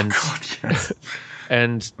 God, yes.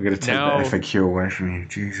 And we're going to take the FAQ away from you,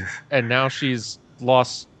 Jesus. And now she's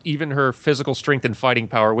lost even her physical strength and fighting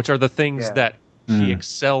power, which are the things that she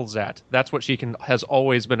excels at. That's what she has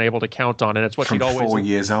always been able to count on, and it's what she'd always 4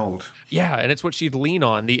 years old. Yeah, and it's what she'd lean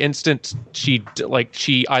on. The instant she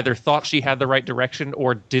either thought she had the right direction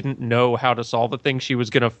or didn't know how to solve the thing, she was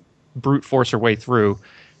going to brute force her way through.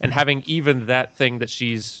 And having even that thing that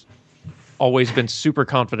she's always been super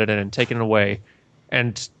confident in and taken away,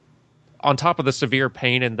 and on top of the severe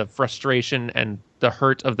pain and the frustration and the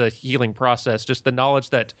hurt of the healing process, just the knowledge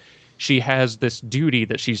that she has this duty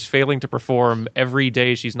that she's failing to perform every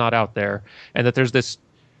day she's not out there, and that there's this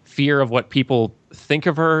fear of what people think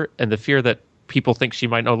of her and the fear that people think she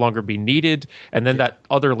might no longer be needed, and then that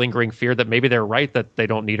other lingering fear that maybe they're right, that they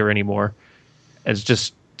don't need her anymore. It's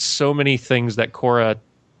just so many things that Korra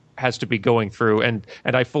has to be going through, and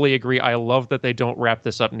I fully agree. I love that they don't wrap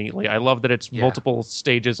this up neatly. I love that it's multiple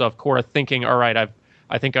stages of Korra thinking, all right,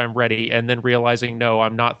 I think I'm ready, and then realizing, no,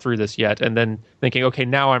 I'm not through this yet, and then thinking, okay,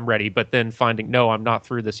 now I'm ready, but then finding, no, I'm not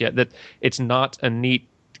through this yet. That it's not a neat,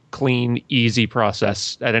 clean, easy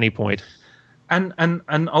process at any point.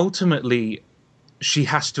 And ultimately, she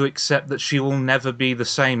has to accept that she will never be the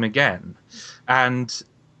same again. And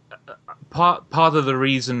part of the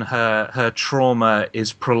reason her trauma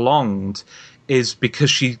is prolonged is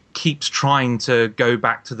because she keeps trying to go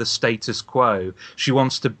back to the status quo. She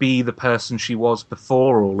wants to be the person she was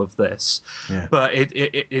before all of this. Yeah. But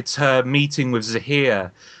it's her meeting with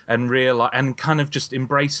Zahir and kind of just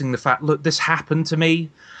embracing the fact, look, this happened to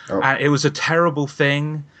me. And it was a terrible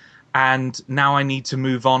thing. And now I need to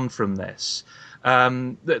move on from this.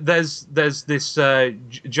 There's this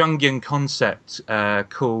Jungian concept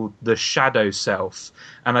called the shadow self,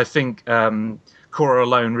 and I think Korra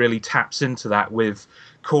alone really taps into that, with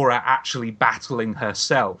Korra actually battling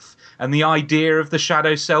herself. And the idea of the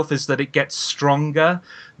shadow self is that it gets stronger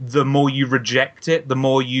the more you reject it, the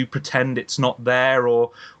more you pretend it's not there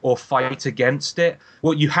or fight against it.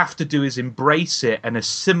 What you have to do is embrace it and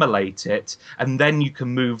assimilate it, and then you can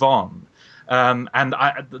move on.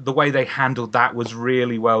 The way they handled that was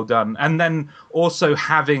really well done. And then also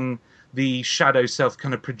having the shadow self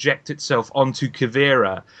kind of project itself onto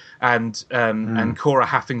Kuvira, and Korra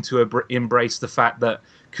having to embrace the fact that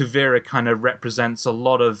Kuvira kind of represents a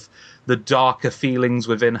lot of the darker feelings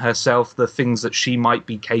within herself, the things that she might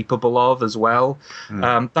be capable of as well.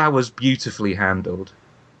 That was beautifully handled.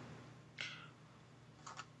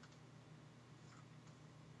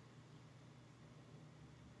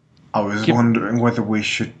 I was wondering whether we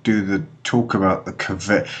should do the talk about the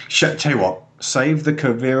Kuvira. Tell you what, save the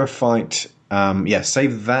Kuvira fight.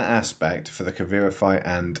 Save that aspect for the Kuvira fight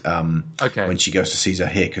and when she goes to Caesar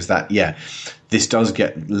here, because this does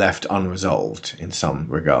get left unresolved in some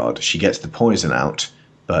regard. She gets the poison out,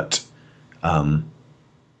 but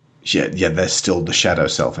there's still the shadow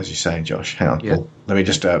self, as you say, Josh. Hang on, well, let me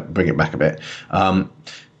just bring it back a bit.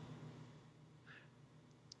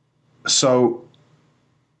 So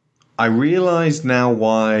I realize now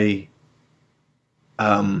why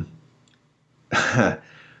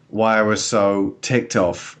why I was so ticked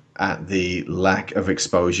off at the lack of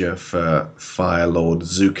exposure for Fire Lord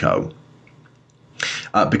Zuko.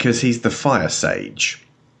 Because he's the fire sage.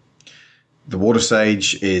 The water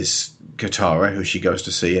sage is Katara, who she goes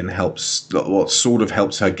to see and helps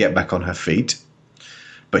her get back on her feet.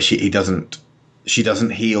 But she doesn't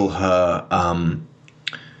heal her.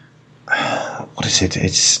 What is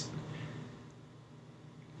it?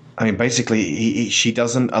 Basically, she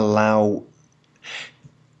doesn't allow.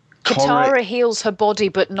 Katara heals her body,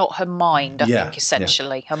 but not her mind. I think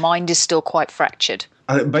essentially, her mind is still quite fractured.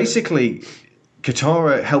 Basically,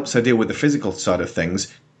 Katara helps her deal with the physical side of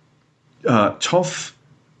things. Toph,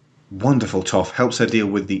 wonderful Toph, helps her deal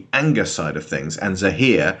with the anger side of things, and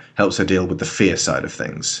Zahir helps her deal with the fear side of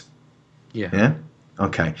things. Yeah?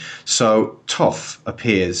 Okay. So Toph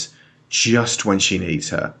appears just when she needs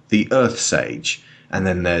her. The Earth Sage, and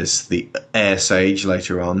then there's the Air Sage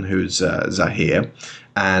later on, who's Zahir,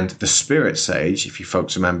 and the Spirit Sage, if you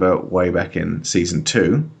folks remember, way back in Season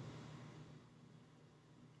 2.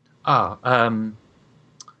 Iroh.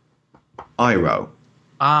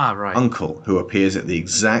 Right. Uncle, who appears at the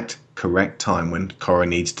exact correct time when Korra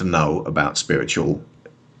needs to know about spiritual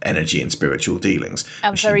energy and spiritual dealings.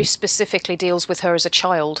 And very specifically deals with her as a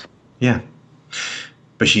child. Yeah.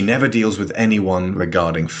 But she never deals with anyone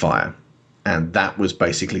regarding fire. And that was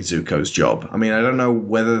basically Zuko's job. I don't know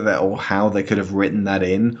whether or how they could have written that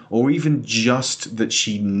in, or even just that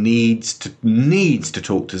she needs to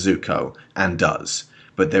talk to Zuko, and does.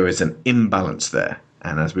 But there is an imbalance there.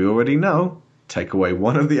 And as we already know, take away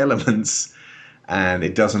one of the elements, and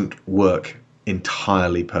it doesn't work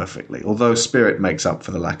entirely perfectly. Although spirit makes up for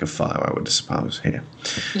the lack of fire, I would suppose, here.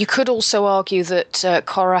 You could also argue that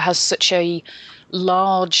Korra has such a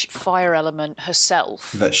large fire element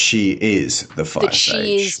herself that she is the fire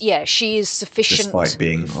sage. She is sufficient despite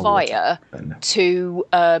being fire to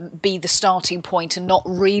be the starting point and not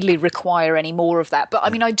really require any more of that. But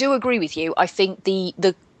I do agree with you. I think the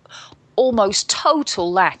almost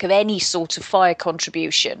total lack of any sort of fire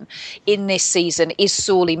contribution in this season is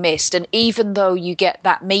sorely missed. And even though you get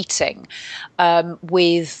that meeting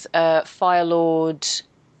with Fire Lord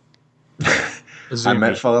I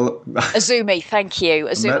met Azumi, thank you.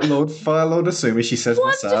 I met Fire Lord Azumi. She says,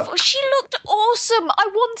 wonderful. What's up? She looked awesome. I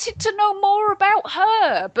wanted to know more about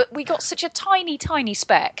her, but we got such a tiny, tiny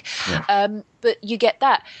speck. Yeah. But you get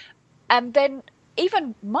that. And then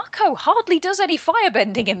even Mako hardly does any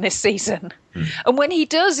firebending in this season. And when he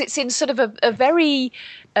does, it's in sort of a very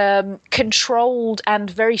controlled and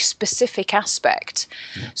very specific aspect.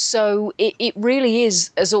 So it really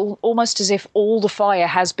is almost as if all the fire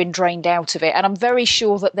has been drained out of it. And I'm very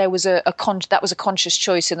sure that there was that was a conscious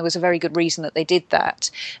choice, and there was a very good reason that they did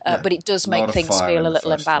that. But it does make things feel a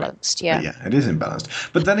little imbalanced. Yeah, it is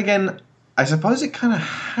imbalanced. But then again, I suppose it kind of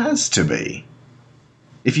has to be.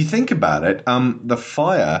 If you think about it, the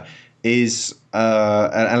fire is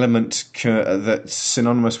an element that's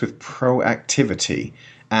synonymous with proactivity.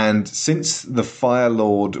 And since the Fire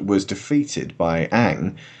Lord was defeated by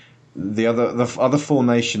Aang, the other four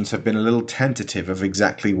nations have been a little tentative of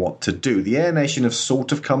exactly what to do. The Air Nation have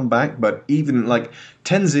sort of come back, but even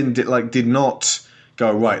Tenzin did not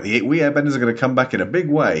go, right, we Airbenders are going to come back in a big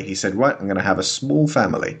way. He said, right, I'm going to have a small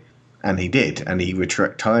family. And he did. And he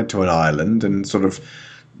retired to an island and sort of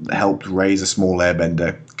helped raise a small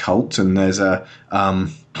airbender cult. And there's a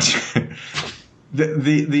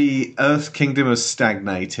the Earth Kingdom has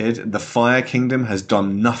stagnated. The Fire Kingdom has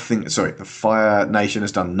done nothing. Sorry, the Fire Nation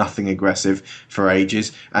has done nothing aggressive for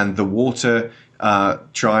ages, and the Water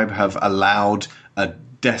tribe have allowed a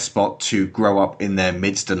despot to grow up in their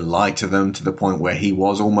midst and lie to them to the point where he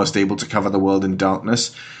was almost able to cover the world in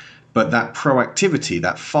darkness. But that proactivity,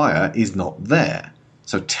 that fire, is not there.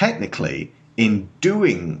 So technically, in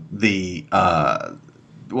doing the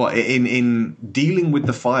in dealing with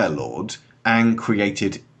the Fire Lord, Aang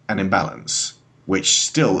created an imbalance, which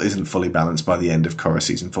still isn't fully balanced by the end of Korra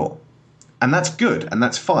Season 4. And that's good, and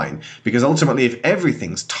that's fine, because ultimately if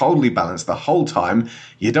everything's totally balanced the whole time,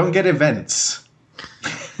 you don't get events.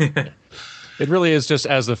 It really is just,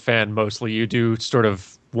 as a fan mostly, you do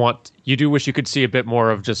wish you could see a bit more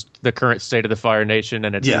of just the current state of the Fire Nation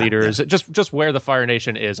and its leaders, just where the Fire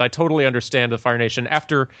Nation is. I totally understand the Fire Nation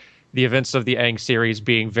after the events of the Aang series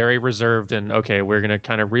being very reserved and, okay, we're going to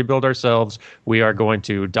kind of rebuild ourselves. We are going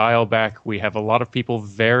to dial back. We have a lot of people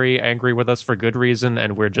very angry with us for good reason,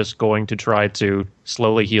 and we're just going to try to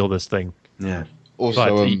slowly heal this thing. Yeah.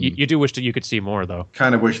 Also, but you do wish that you could see more, though.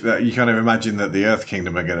 Kind of wish that you kind of imagine that the Earth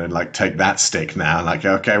Kingdom are going to take that stick now.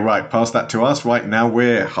 Okay, right, pass that to us. Right now,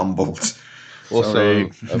 we're humbled. Also,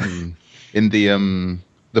 in the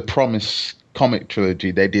Promise comic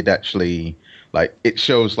trilogy, they did actually it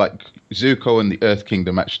shows Zuko and the Earth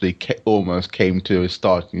Kingdom actually almost came to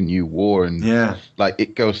start a new war, and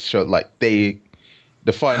it goes to show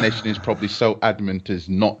the Fire Nation is probably so adamant as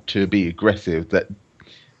not to be aggressive that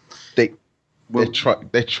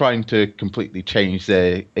they're trying to completely change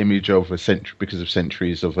their image over because of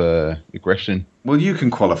centuries of aggression. Well, you can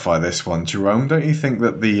qualify this one, Jerome. Don't you think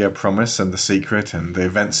that the Promise and the Secret and the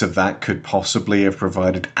events of that could possibly have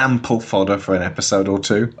provided ample fodder for an episode or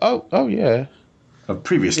two? Oh yeah.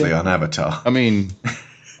 Previously on Avatar. I mean,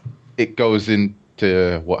 it goes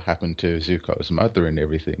into what happened to Zuko's mother and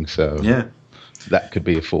everything, so that could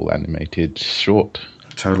be a full animated short.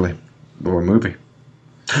 Totally. Or a movie.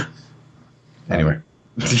 Anyway.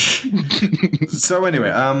 So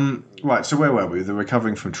right, so where were we? They're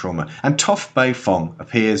recovering from trauma. And Toph Beifong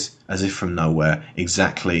appears as if from nowhere,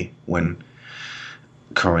 exactly when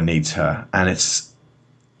Korra needs her. And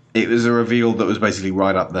it was a reveal that was basically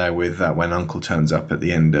right up there with when Uncle turns up at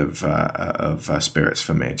the end of Spirits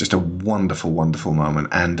for me. Just a wonderful, wonderful moment.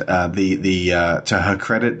 And to her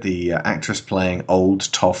credit, the actress playing old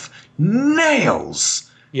Toph nails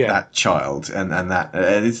that child, and that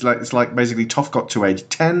it's like basically Toph got to age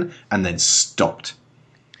 10 and then stopped.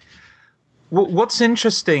 What's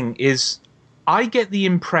interesting is I get the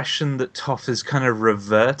impression that Toph has kind of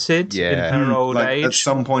reverted in her old age. At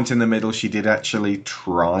some point in the middle, she did actually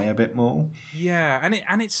try a bit more. Yeah,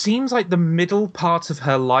 and it seems like the middle part of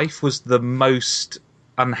her life was the most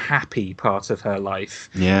unhappy part of her life.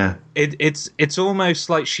 Yeah, it's almost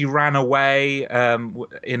like she ran away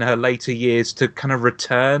in her later years to kind of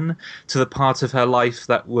return to the part of her life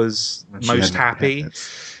that was most happy.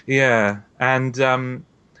 Yeah, and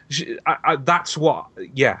that's what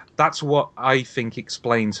I think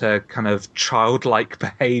explains her kind of childlike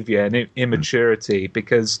behavior and immaturity,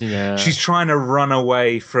 because she's trying to run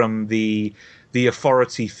away from the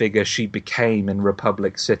authority figure she became in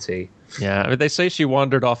Republic City. Yeah, I mean, they say she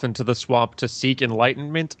wandered off into the swamp to seek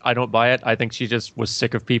enlightenment. I don't buy it. I think she just was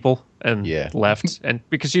sick of people and left. And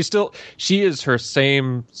because she is her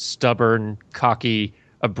same stubborn, cocky,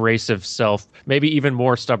 abrasive self, maybe even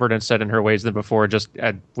more stubborn and set in her ways than before,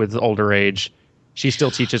 with older age. She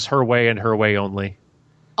still teaches her way and her way only.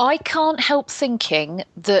 I can't help thinking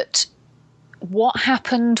that what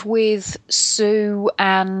happened with Sue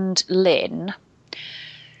and Lynn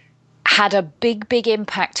had a big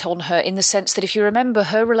impact on her, in the sense that, if you remember,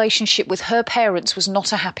 her relationship with her parents was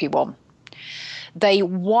not a happy one. They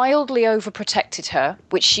wildly overprotected her,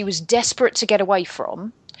 which she was desperate to get away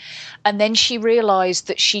from. And then she realised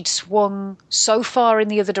that she'd swung so far in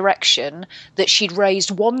the other direction that she'd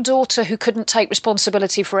raised one daughter who couldn't take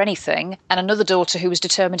responsibility for anything, and another daughter who was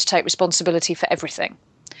determined to take responsibility for everything.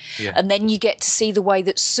 Yeah. And then you get to see the way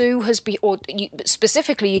that Sue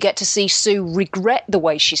specifically you get to see Sue regret the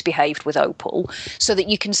way she's behaved with Opal, so that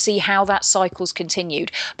you can see how that cycle's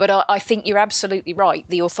continued. But I think you're absolutely right.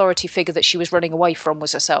 The authority figure that she was running away from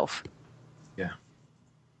was herself. Yeah.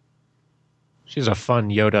 She's a fun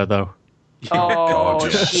Yoda, though. Oh,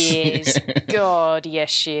 she is. God, yes,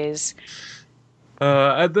 she is.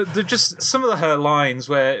 Just some of her lines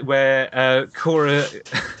where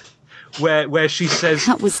Korra... Where she says...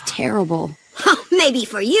 That was terrible. Oh, maybe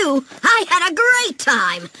for you, I had a great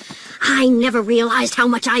time. I never realized how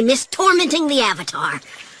much I missed tormenting the Avatar.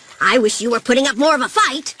 I wish you were putting up more of a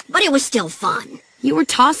fight, but it was still fun. You were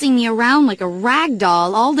tossing me around like a rag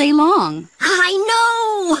doll all day long. I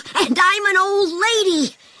know! And I'm an old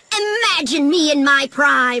lady. Imagine me in my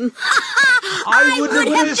prime. I would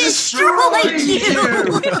have destroyed you. Do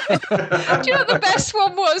you know what the best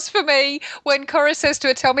one was for me? When Korra says to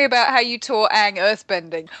her, "Tell me about how you taught Aang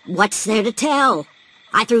earthbending." What's there to tell?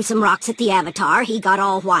 I threw some rocks at the Avatar, he got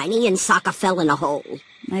all whiny, and Sokka fell in a hole.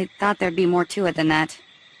 I thought there'd be more to it than that.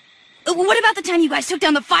 What about the time you guys took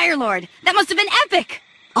down the Fire Lord? That must have been epic!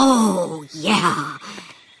 Oh, yeah.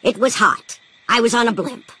 It was hot. I was on a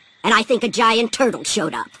blimp, and I think a giant turtle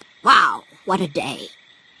showed up. Wow, what a day.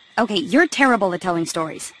 Okay, you're terrible at telling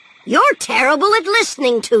stories. You're terrible at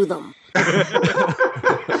listening to them.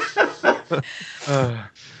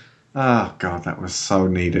 Oh, God, that was so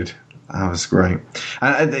needed. That was great.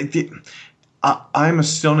 And I'm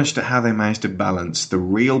astonished at how they managed to balance the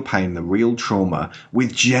real pain, the real trauma,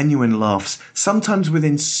 with genuine laughs, sometimes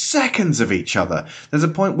within seconds of each other. There's a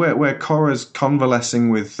point where Korra's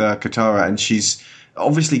convalescing with Katara, and she's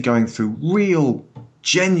obviously going through real,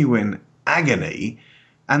 genuine agony.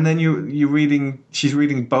 And then she's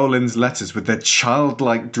reading Bolin's letters with their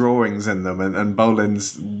childlike drawings in them, and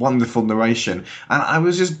Bolin's wonderful narration. And I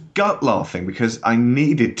was just gut laughing because I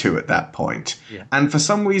needed to at that point. Yeah. And for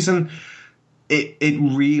some reason, it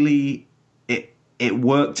really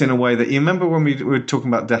worked in a way that, you remember when we were talking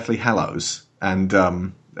about Deathly Hallows, and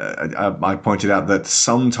I pointed out that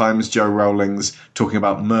sometimes Joe Rowling's talking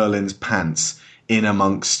about Merlin's pants in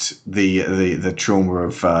amongst the trauma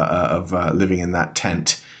of living in that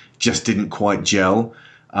tent just didn't quite gel.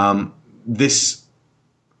 This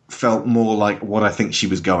felt more like what I think she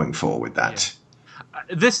was going for with that. Yeah.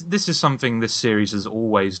 This is something this series has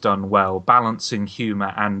always done well, balancing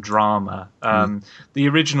humour and drama. The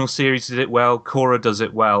original series did it well, Korra does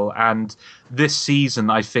it well, and this season,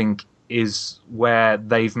 I think, is where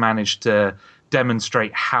they've managed to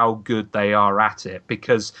demonstrate how good they are at it,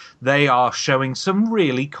 because they are showing some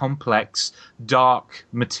really complex, dark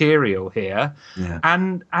material here,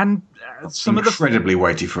 and some incredibly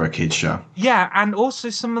weighty for a kids show. Yeah, and also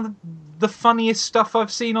some of the funniest stuff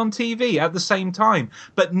I've seen on TV at the same time,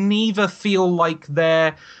 but neither feel like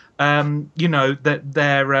they're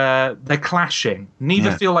that they're clashing.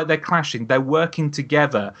 Neither feel like they're clashing. They're working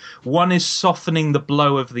together. One is softening the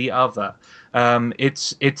blow of the other.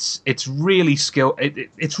 It's really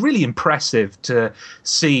it's really impressive to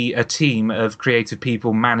see a team of creative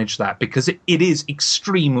people manage that, because it is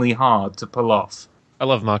extremely hard to pull off. I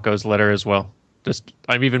love Mako's letter as well.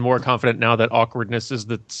 I'm even more confident now that awkwardness is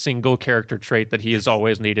the single character trait that he has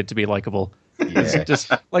always needed to be likable. Yeah.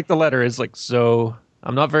 Just like the letter is like, so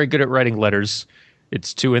I'm not very good at writing letters.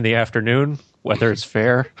 It's 2 p.m. Weather's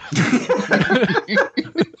fair.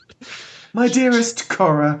 My dearest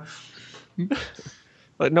Korra.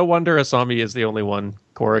 Like, no wonder Asami is the only one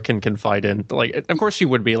Korra can confide in. Like, of course she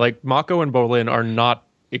would be. Like, Mako and Bolin are not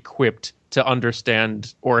equipped to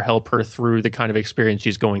understand or help her through the kind of experience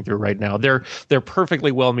she's going through right now. They're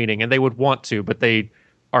perfectly well-meaning, and they would want to, but they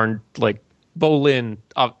aren't. Like, Bolin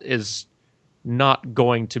is not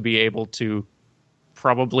going to be able to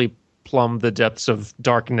probably plumb the depths of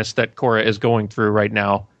darkness that Korra is going through right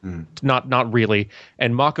now. Not really.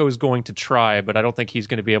 And Mako is going to try, but I don't think he's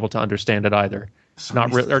going to be able to understand it either.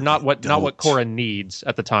 Not what Korra needs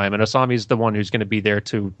at the time. And Asami's the one who's going to be there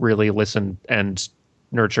to really listen and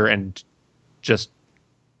nurture and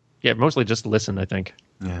mostly just listen, I think.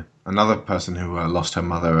 Yeah. Another person who lost her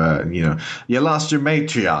mother, you lost your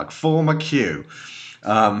matriarch, former Q.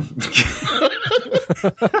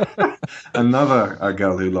 Another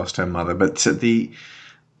girl who lost her mother. But the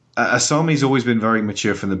Asami's always been very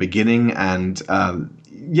mature from the beginning, and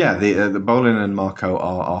the Bolin and Marco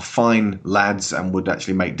are fine lads and would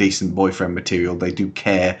actually make decent boyfriend material. They do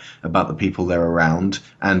care about the people they're around,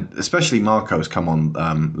 and especially Marco's come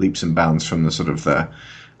on leaps and bounds from the sort of the.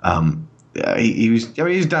 He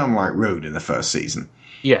was downright rude in the first season.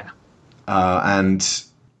 Yeah, and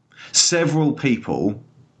several people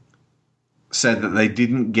said that they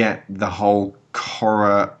didn't get the whole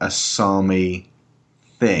Korra Asami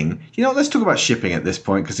thing. Let's talk about shipping at this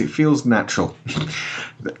point because it feels natural.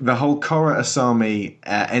 The whole Korra Asami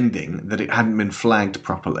ending, that it hadn't been flagged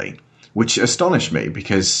properly, which astonished me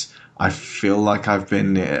because I feel like I've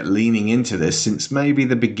been leaning into this since maybe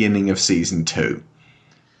the beginning of season 2.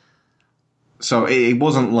 So it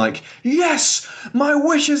wasn't like, yes, my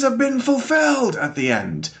wishes have been fulfilled at the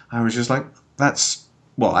end. I was just like, I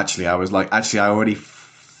already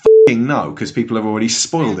f***ing know because people have already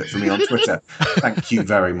spoiled it for me on Twitter. Thank you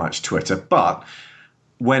very much, Twitter. But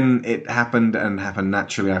when it happened and happened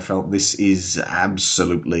naturally, I felt this is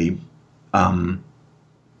absolutely...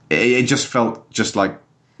 it just felt just like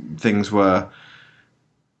things were...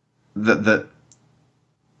 That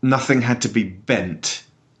nothing had to be bent,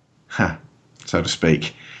 so to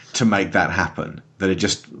speak, to make that happen. That it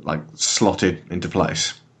just slotted into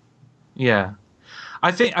place. Yeah.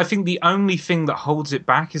 I think the only thing that holds it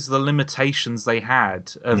back is the limitations they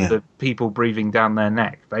had of the people breathing down their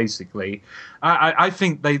neck, basically. I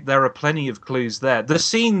think there are plenty of clues there. The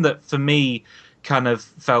scene that, for me, kind of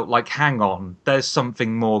felt like, hang on, there's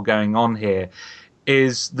something more going on here,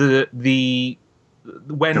 is when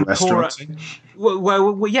Korra...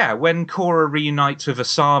 when Korra reunites with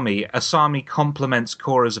Asami compliments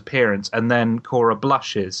Korra's appearance, and then Korra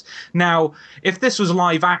blushes. Now, if this was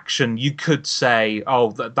live action, you could say,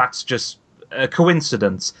 oh, that's just a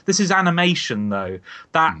coincidence. This is animation, though.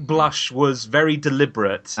 That blush was very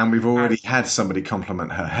deliberate. And we've already had somebody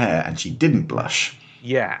compliment her hair, and she didn't blush.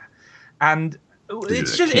 Yeah. And...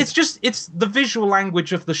 It's the visual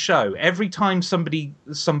language of the show. Every time somebody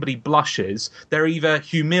blushes, they're either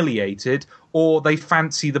humiliated or they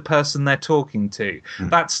fancy the person they're talking to.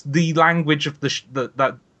 That's the language of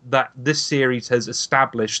that this series has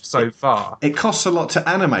established so far. It costs a lot to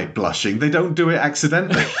animate blushing. They don't do it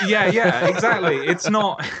accidentally. Yeah, exactly. It's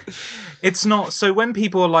not. So when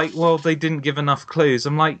people are like, well, they didn't give enough clues,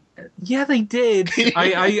 I'm like, yeah, they did.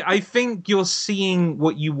 I think you're seeing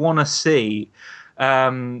what you want to see.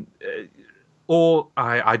 Or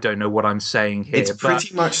I don't know what I'm saying here. It's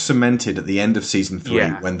pretty much cemented at the end of season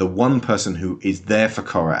 3 when the one person who is there for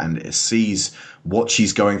Korra and sees what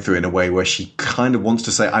she's going through in a way where she kind of wants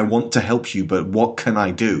to say, I want to help you, but what can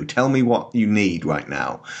I do? Tell me what you need right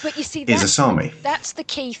now. But you see, is Asami. That's the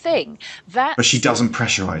key thing. But she doesn't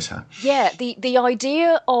pressurize her. Yeah, the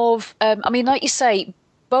idea of, like you say,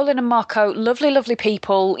 Bolin and Marco, lovely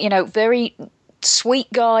people, very...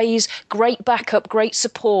 sweet guys, great backup, great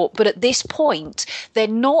support, but at this point they're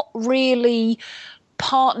not really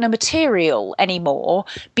partner material anymore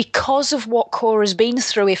because of what Korra's been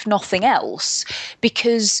through, if nothing else,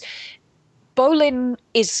 because Bolin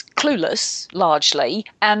is clueless largely,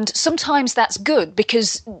 and sometimes that's good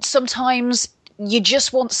because sometimes you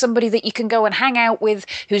just want somebody that you can go and hang out with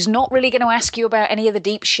who's not really going to ask you about any of the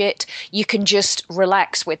deep shit. You can just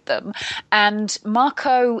relax with them. And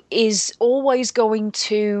Marco is always going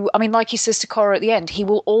to, like he says to Korra at the end, he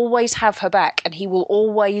will always have her back and he will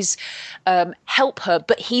always help her,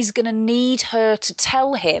 but he's going to need her to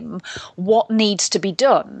tell him what needs to be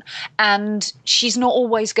done. And she's not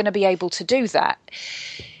always going to be able to do that.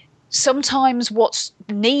 Sometimes what's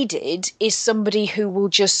needed is somebody who will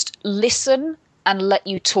just listen and let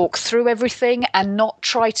you talk through everything and not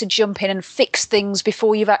try to jump in and fix things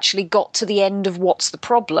before you've actually got to the end of what's the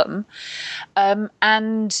problem. For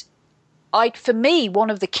me, one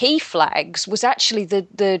of the key flags was actually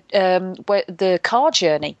the car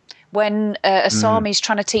journey when Asami's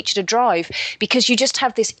trying to teach her to drive, because you just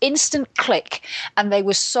have this instant click and they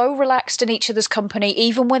were so relaxed in each other's company,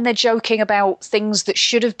 even when they're joking about things that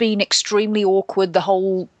should have been extremely awkward, the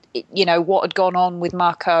whole, what had gone on with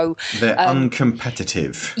Marco. They're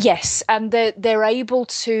uncompetitive. Yes, and they're able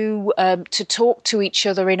to talk to each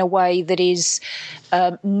other in a way that is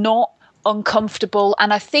not uncomfortable.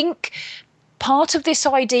 And I think part of this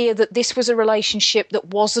idea that this was a relationship that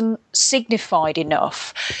wasn't signified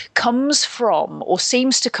enough comes from, or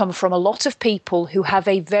seems to come from, a lot of people who have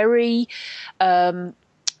a very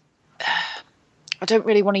I don't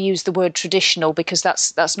really want to use the word traditional because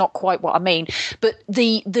that's not quite what I mean, but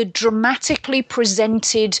the dramatically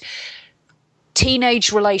presented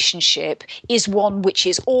teenage relationship is one which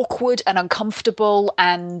is awkward and uncomfortable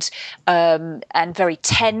and very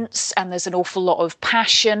tense, and there's an awful lot of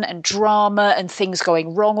passion and drama and things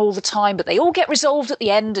going wrong all the time, but they all get resolved at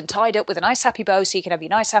the end and tied up with a nice happy bow so you can have your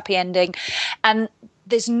nice happy ending. And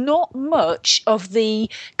there's not much of the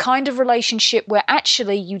kind of relationship where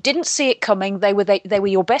actually you didn't see it coming. They were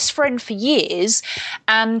your best friend for years,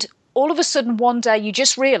 and all of a sudden one day you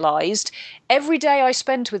just realised, every day I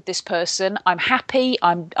spend with this person, I'm happy,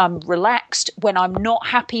 I'm relaxed. When I'm not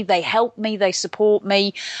happy, they help me, they support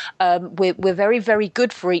me. We're very, very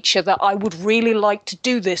good for each other. I would really like to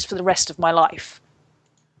do this for the rest of my life.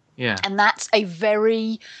 Yeah. And that's a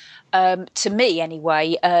very, to me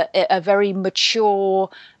anyway, a very mature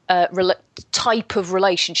type of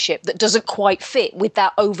relationship that doesn't quite fit with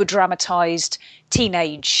that over-dramatised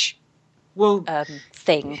teenage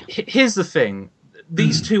thing. Here's the thing.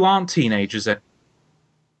 These two aren't teenagers.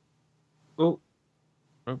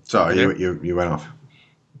 Sorry, you went off.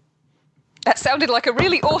 That sounded like a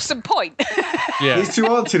really awesome point. Yeah. These two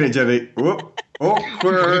aren't teenagers.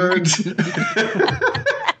 Awkward.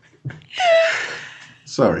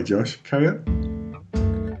 Sorry, Josh. Carry on.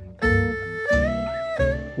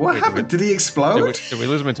 What happened? Did he explode? Did we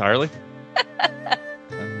lose him entirely?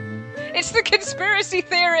 It's the conspiracy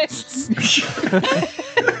theorists.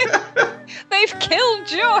 They've killed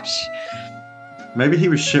Josh. Maybe he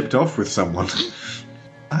was shipped off with someone.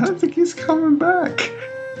 I don't think he's coming back.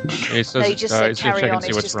 He says, They just said he's gonna carry check on. and see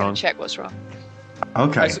He's what's just going wrong. to check what's wrong.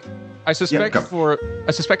 Okay. I suspect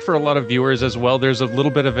for a lot of viewers as well, there's a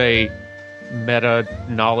little bit of a meta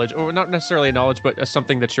knowledge, or not necessarily a knowledge, but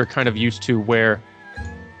something that you're kind of used to, where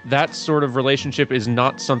that sort of relationship is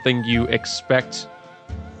not something you expect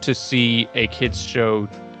to see a kids show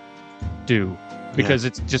do, because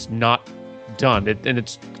it's just not done, and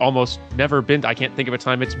it's almost never been. I can't think of a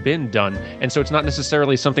time it's been done, and so it's not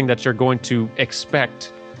necessarily something that you're going to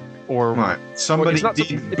expect. Or right, somebody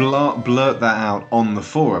did blurt that out on the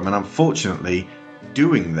forum, and unfortunately,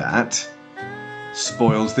 doing that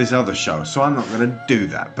spoils this other show. So I'm not going to do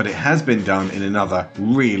that. But it has been done in another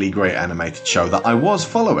really great animated show that I was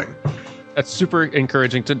following. That's super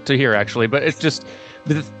encouraging to hear, actually. But it's just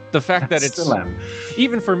the fact that it's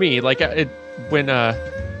even for me, like it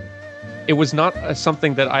was not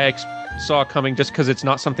something that I saw coming, just because it's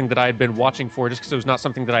not something that I had been watching for, just because it was not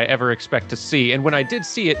something that I ever expect to see. And when I did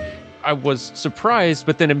see it, I was surprised,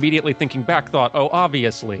 but then immediately thinking back, thought, oh,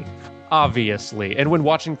 obviously. And when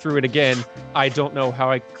watching through it again, I don't know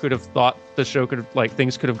how I could have thought the show could have,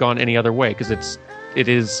 things could have gone any other way, because it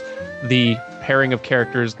is the pairing of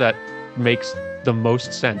characters that makes the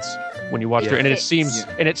most sense when you watch through it.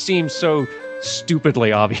 And it seems so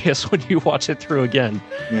stupidly obvious when you watch it through again.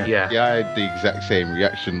 Yeah, I had the exact same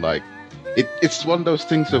reaction. Like, it's one of those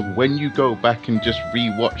things of when you go back and just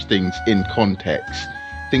rewatch things in context,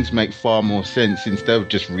 things make far more sense instead of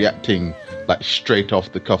just reacting like straight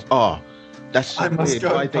off the cuff. That's so weird.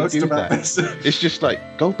 Why they do that? It's just like,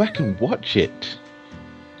 go back and watch it.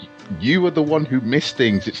 You are the one who missed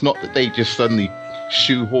things. It's not that they just suddenly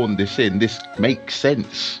shoehorn this in. This makes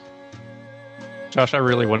sense. Josh, I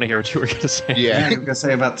really want to hear what you were going to say. Yeah, you were going to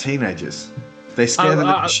say about teenagers. They scare the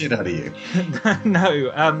living shit out of you.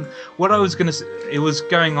 No, what I was going to say, it was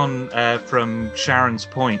going on from Sharon's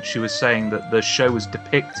point. She was saying that the show was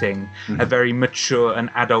depicting a very mature and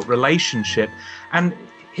adult relationship. And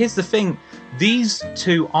here's the thing. These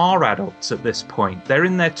two are adults at this point. They're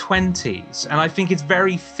in their 20s. And I think it's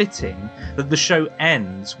very fitting that the show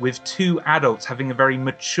ends with two adults having a very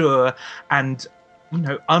mature and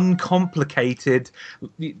uncomplicated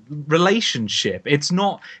relationship. It's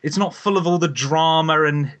not full of all the drama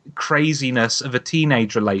and craziness of a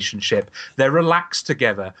teenage relationship. They're relaxed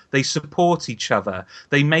together. They support each other.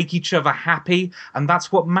 They make each other happy, and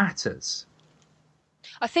that's what matters.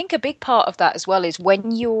 I think a big part of that as well is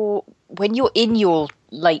when you're in your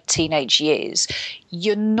late teenage years,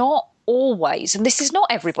 you're not always, and this is not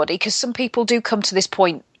everybody, because some people do come to this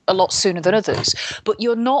point a lot sooner than others, but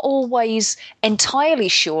you're not always entirely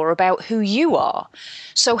sure about who you are.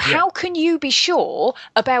 So how can you be sure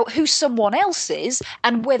about who someone else is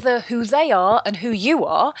and whether who they are and who you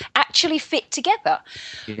are actually fit together?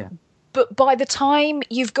 Yeah. But by the time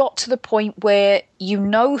you've got to the point where you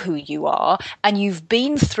know who you are and you've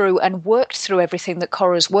been through and worked through everything that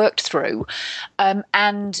Korra's worked through,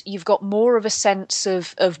 and you've got more of a sense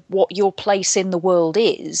of what your place in the world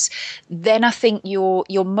is, then I think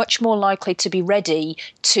you're much more likely to be ready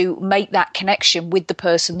to make that connection with the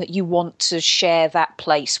person that you want to share that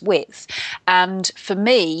place with. And for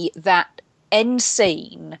me, that end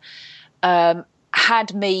scene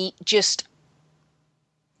had me just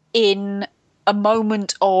in a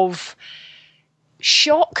moment of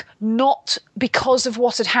shock, not because of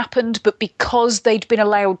what had happened, but because they'd been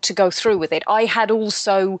allowed to go through with it. I had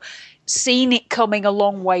also seen it coming a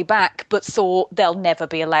long way back, but thought they'll never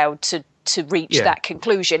be allowed to reach that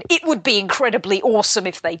conclusion. It would be incredibly awesome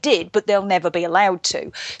if they did, but they'll never be allowed to.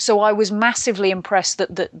 So I was massively impressed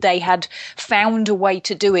that they had found a way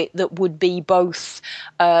to do it that would be both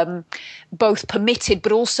permitted,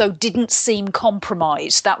 but also didn't seem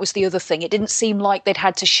compromised. That was the other thing. It didn't seem like they'd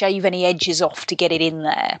had to shave any edges off to get it in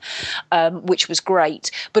there, which was great.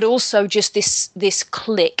 But also just this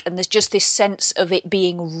click, and there's just this sense of it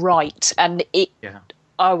being right. And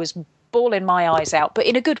I was bawling my eyes out, but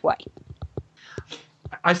in a good way.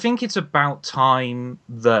 I think it's about time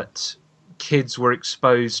that kids were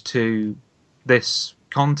exposed to this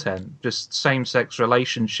content, just same-sex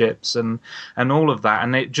relationships and all of that,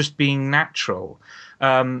 and it just being natural.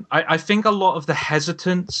 I think a lot of the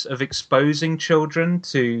hesitance of exposing children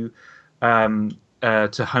to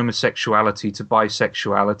homosexuality, to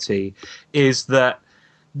bisexuality, is that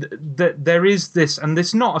there is this, and this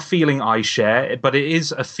is not a feeling I share, but it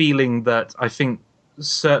is a feeling that I think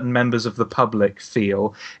certain members of the public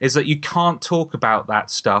feel, is that you can't talk about that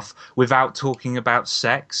stuff without talking about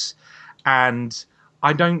sex. And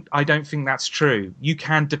I don't think that's true. You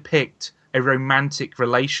can depict a romantic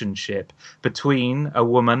relationship between a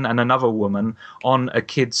woman and another woman on a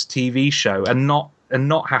kids' TV show and not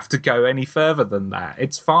have to go any further than that.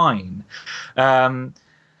 It's fine. And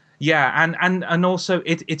also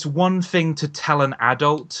it's one thing to tell an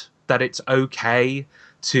adult that it's okay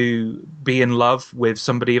to be in love with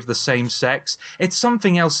somebody of the same sex. It's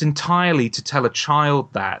something else entirely to tell a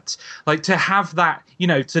child that. Like, to have that,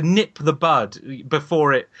 to nip the bud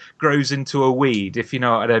before it grows into a weed, if you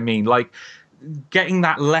know what I mean. Like, getting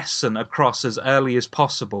that lesson across as early as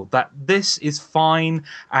possible, that this is fine,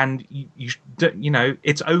 and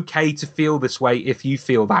it's okay to feel this way if you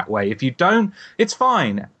feel that way. If you don't, it's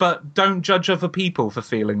fine, but don't judge other people for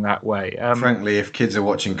feeling that way. Frankly, if kids are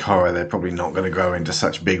watching Korra, they're probably not going to grow into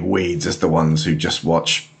such big weeds as the ones who just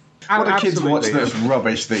watch. What do kids watch that's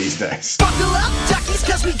rubbish these days? Buckle up, duckies,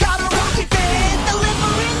 cause we got a rocket band.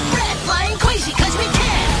 Delivering bread, flying crazy cause we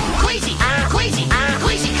can. Crazy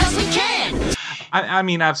cause we can. I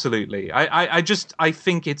mean, absolutely. I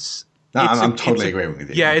think it's. I'm totally agreeing with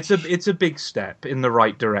you. Yeah, it's a big step in the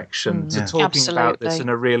right direction to talking about this in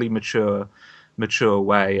a really mature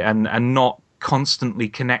way, and not constantly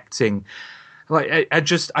connecting. Like,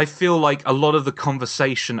 I feel like a lot of the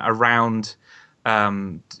conversation around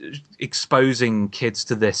exposing kids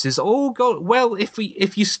to this is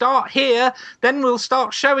if you start here, then we'll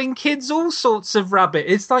start showing kids all sorts of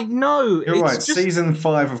rabbit. It's like, no, you're right. Season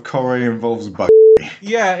 5 of Korra involves bug.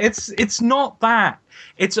 Yeah, it's not that.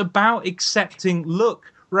 It's about accepting,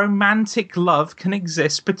 look, romantic love can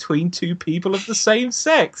exist between two people of the same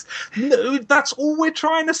sex. No, that's all we're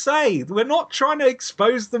trying to say. We're not trying to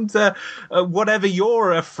expose them to whatever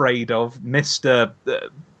you're afraid of, Mr.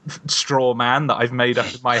 Straw man that I've made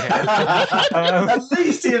up in my head. At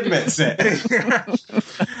least he admits it.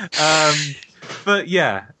 But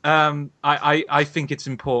yeah, I think it's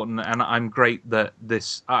important, and I'm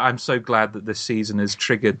so glad that this season has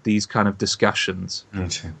triggered these kind of discussions. Me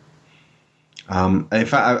too. In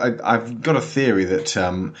fact, I've got a theory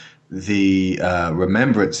that the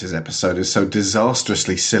Remembrances episode is so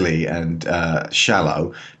disastrously silly and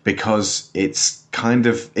shallow because it's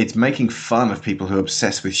making fun of people who are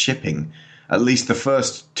obsessed with shipping. At least the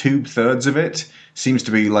first 2/3 of it seems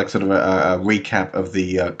to be like sort of a recap of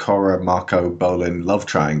the Korra, Mako, Bolin love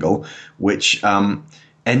triangle, which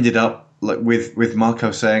ended up like with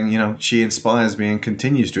Mako saying, she inspires me and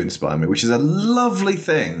continues to inspire me, which is a lovely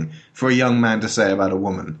thing for a young man to say about a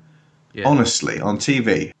woman. Yeah. Honestly, on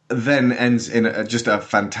TV. Then ends in just a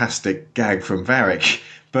fantastic gag from Varric.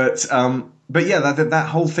 But yeah, that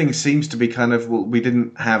whole thing seems to be kind of, we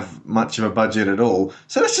didn't have much of a budget at all.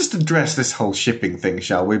 So let's just address this whole shipping thing,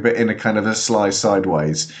 shall we? But in a kind of a sly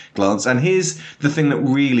sideways glance. And here's the thing that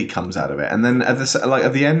really comes out of it. And then at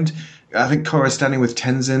the end, I think Korra's standing with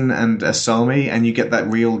Tenzin and Asami, and you get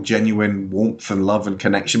that real genuine warmth and love and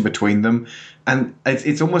connection between them. And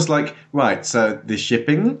it's almost like, right, so the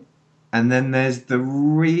shipping, and then there's the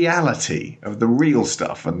reality of the real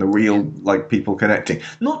stuff and the real, like, people connecting.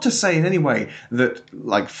 Not to say in any way that,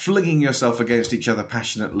 like, flinging yourself against each other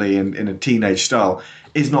passionately and in a teenage style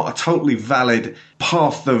is not a totally valid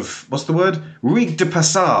path of, what's the word? Rite de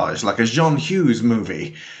passage, like a Jean Hughes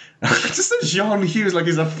movie. Just a Jean Hughes, like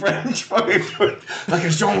he's a French fucking, like a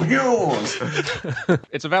Jean Hughes.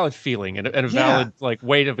 It's a valid feeling and a valid like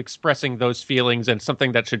way of expressing those feelings, and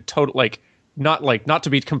something that should not to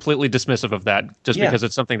be completely dismissive of that just because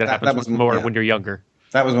it's something that happens more when you're younger.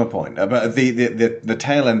 That was my point. But the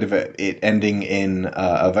tail end of it ending in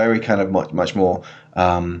a very kind of much more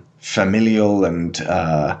familial and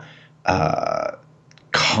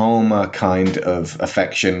calmer kind of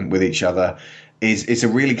affection with each other is a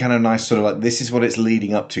really kind of nice sort of like, this is what it's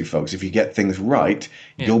leading up to, folks. If you get things right,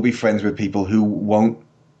 you'll be friends with people who won't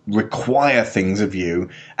require things of you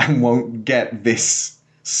and won't get this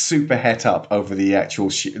super het up over the actual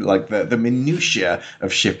like the minutiae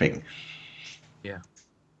of shipping. Yeah.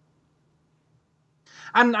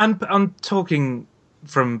 And I'm talking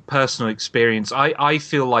from personal experience. I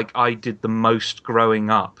feel like I did the most growing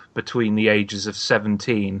up between the ages of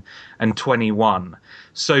 17 and 21.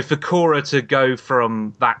 So for Korra to go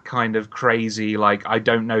from that kind of crazy, like, I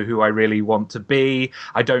don't know who I really want to be,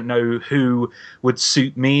 I don't know who would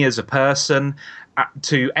suit me as a person,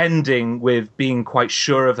 to ending with being quite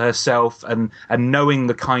sure of herself and knowing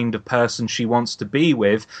the kind of person she wants to be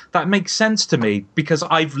with, that makes sense to me because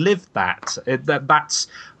I've lived that. That's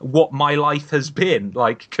what my life has been,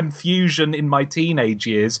 like confusion in my teenage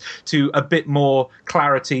years to a bit more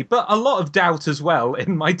clarity, but a lot of doubt as well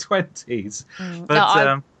in my 20s.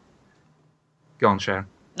 But go on, Sharon.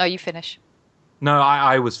 No, you finish. No,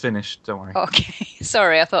 I was finished. Don't worry. Okay.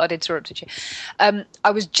 Sorry, I thought I'd interrupted you. I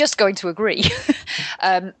was just going to agree.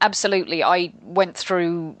 Absolutely. I went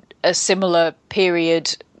through a similar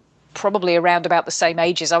period, probably around about the same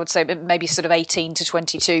ages. I would say maybe sort of 18 to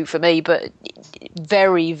 22 for me, but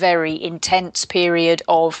very, very intense period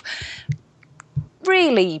of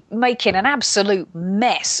really making an absolute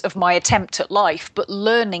mess of my attempt at life, but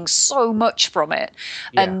learning so much from it,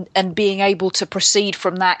 and being able to proceed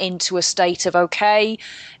from that into a state of, okay,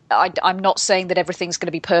 I'm not saying that everything's going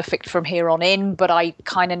to be perfect from here on in, but I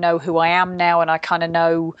kind of know who I am now, and I kind of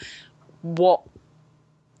know what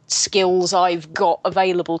skills I've got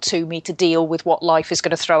available to me to deal with what life is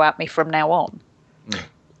going to throw at me from now on.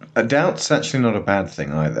 A doubt's actually not a bad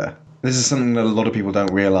thing either. This is something that a lot of people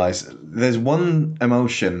don't realise. There's one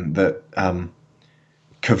emotion that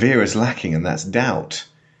Kuvira is lacking, and that's doubt.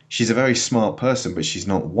 She's a very smart person, but she's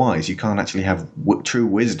not wise. You can't actually have true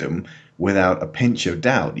wisdom without a pinch of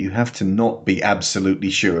doubt. You have to not be absolutely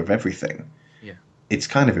sure of everything. Yeah. It's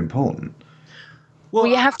kind of important. Well,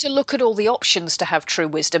 you have to look at all the options to have true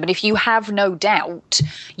wisdom. And if you have no doubt,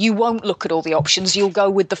 you won't look at all the options. You'll go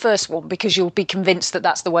with the first one because you'll be convinced that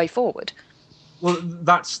that's the way forward. Well,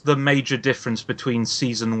 that's the major difference between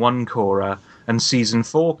Season 1 Korra and Season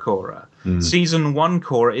 4 Korra. Season 1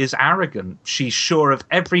 Korra is arrogant. She's sure of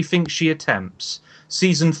everything she attempts.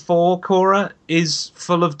 Season 4 Korra is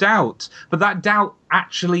full of doubt. But that doubt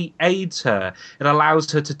actually aids her. It allows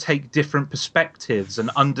her to take different perspectives and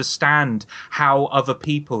understand how other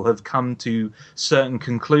people have come to certain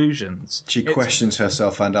conclusions. She questions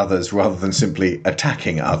herself and others rather than simply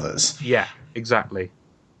attacking others. Yeah, exactly.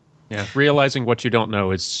 Yeah, realizing what you don't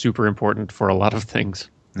know is super important for a lot of things.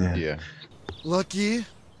 Yeah. Lucky.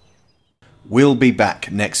 We'll be back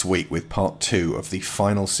next week with part 2 of the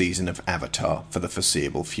final season of Avatar for the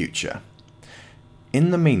foreseeable future.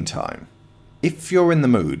 In the meantime, if you're in the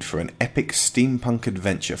mood for an epic steampunk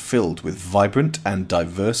adventure filled with vibrant and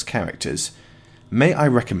diverse characters, may I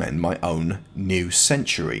recommend my own New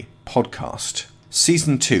Century podcast.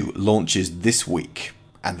 Season 2 launches this week,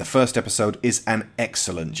 and the first episode is an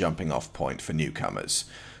excellent jumping off point for newcomers.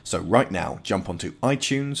 So right now, jump onto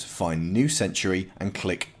iTunes, find New Century, and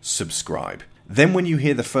click subscribe. Then when you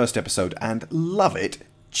hear the first episode and love it,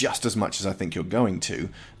 just as much as I think you're going to,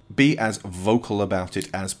 be as vocal about it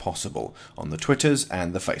as possible on the Twitters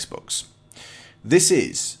and the Facebooks. This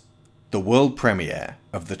is the world premiere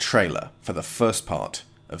of the trailer for the first part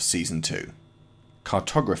of Season 2.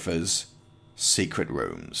 Cartographer's Secret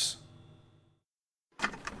Rooms.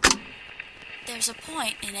 There's a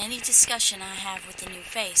point in any discussion I have with a new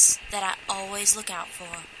face that I always look out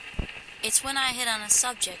for. It's when I hit on a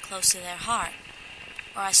subject close to their heart,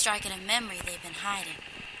 or I strike at a memory they've been hiding.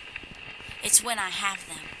 It's when I have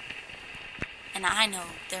them, and I know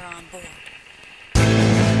they're on board.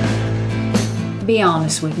 Be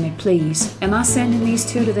honest with me, please. Am I sending these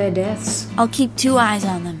two to their deaths? I'll keep 2 eyes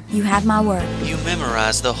on them. You have my word. You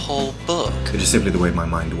memorized the whole book. It is simply the way my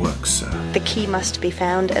mind works, sir. The key must be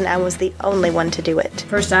found, and I was the only one to do it.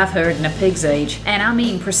 First I've heard in a pig's age, and I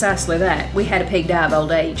mean precisely that. We had a pig die of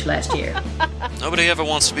old age last year. Nobody ever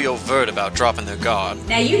wants to be overt about dropping their guard.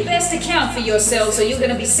 Now you best account for yourselves, or you're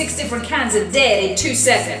gonna be 6 different kinds of dead in 2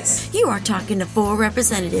 seconds. You are talking to 4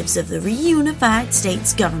 representatives of the reunified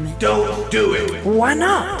states government. Don't do it. Why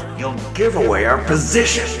not? You'll give away our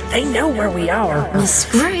position. They know where we are. Miss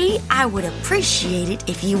Gray, I would appreciate it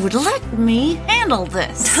if you would let me handle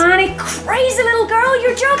this. Tiny, crazy little girl,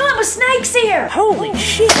 you're juggling with snakes here. Holy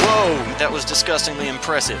shit. Whoa, that was disgustingly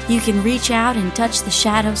impressive. You can reach out and touch the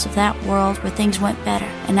shadows of that world where things went better.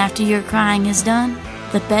 And after your crying is done,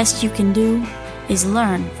 the best you can do is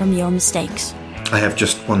learn from your mistakes. I have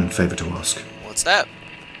just one favor to ask. What's that?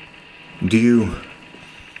 Do you,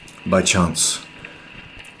 by chance,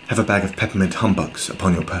 have a bag of peppermint humbugs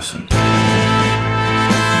upon your person?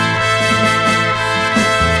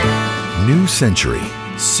 New Century.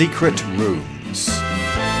 Secret Rooms.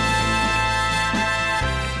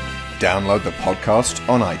 Download the podcast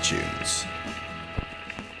on iTunes.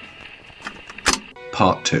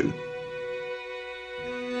 Part 2.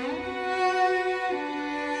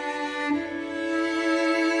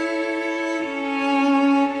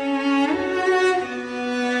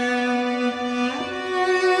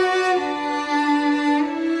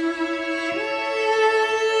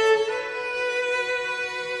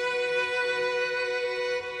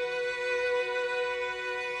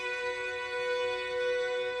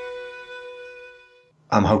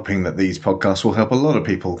 I'm hoping that these podcasts will help a lot of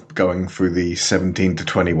people going through the 17 to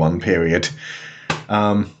 21 period.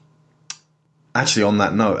 Actually, on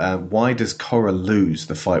that note, why does Korra lose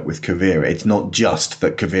the fight with Kuvira? It's not just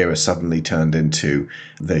that Kuvira suddenly turned into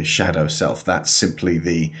the shadow self. That's simply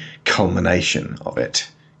the culmination of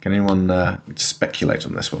it. Can anyone speculate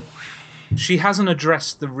on this one? She hasn't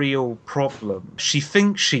addressed the real problem. She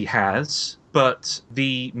thinks she has, but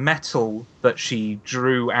the metal that she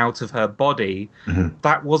drew out of her body,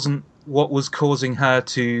 that wasn't what was causing her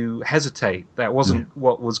to hesitate. That wasn't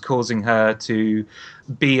what was causing her to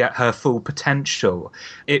be at her full potential.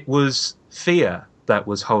 It was fear that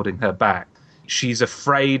was holding her back. She's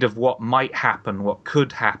afraid of what might happen, what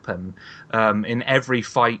could happen in every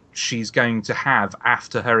fight she's going to have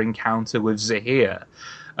after her encounter with Zahir.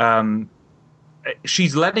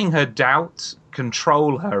 She's letting her doubt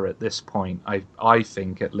control her at this point, I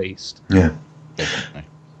think, at least. Yeah.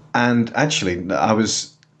 And actually, I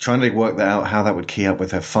was trying to work that out, how that would key up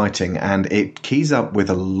with her fighting, and it keys up with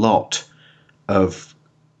a lot of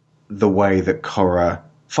the way that Korra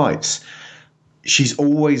fights. She's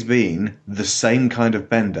always been the same kind of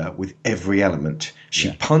bender with every element.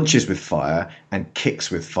 She punches with fire and kicks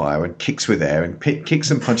with fire and kicks with air and kicks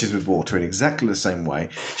and punches with water in exactly the same way.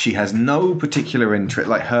 She has no particular interest.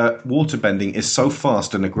 Like, her water bending is so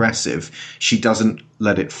fast and aggressive, she doesn't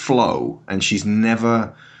let it flow, and she's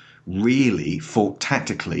never really fought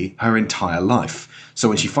tactically her entire life. So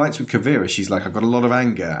when she fights with Kuvira, she's like, I've got a lot of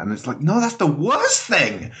anger. And it's like, no, that's the worst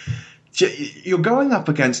thing. You're going up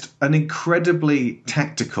against an incredibly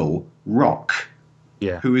tactical rock,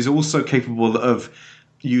 who is also capable of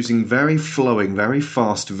using very flowing, very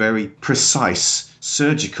fast, very precise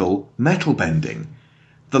surgical metal bending.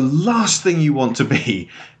 The last thing you want to be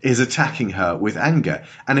is attacking her with anger.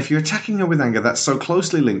 And if you're attacking her with anger, that's so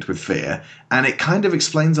closely linked with fear, and it kind of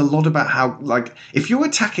explains a lot about how, like, if you're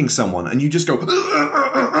attacking someone and you just go,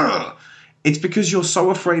 it's because you're so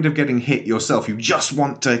afraid of getting hit yourself. You just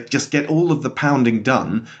want to just get all of the pounding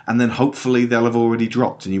done, and then hopefully they'll have already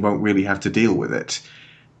dropped and you won't really have to deal with it.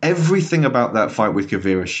 Everything about that fight with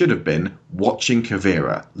Kuvira should have been watching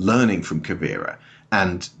Kuvira, learning from Kuvira,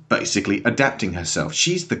 and basically adapting herself.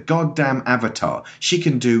 She's the goddamn avatar. She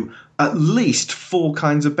can do at least 4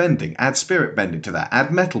 kinds of bending. Add spirit bending to that.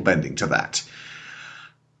 Add metal bending to that.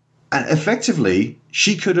 And effectively,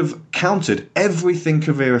 she could have countered everything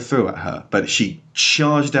Kuvira threw at her, but she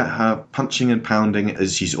charged at her, punching and pounding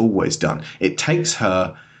as she's always done. It takes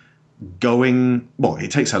her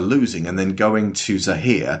losing and then going to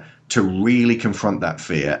Zahir to really confront that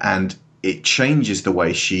fear, and it changes the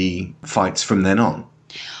way she fights from then on.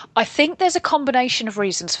 I think there's a combination of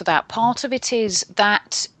reasons for that. Part of it is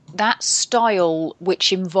that style,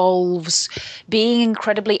 which involves being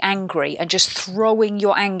incredibly angry and just throwing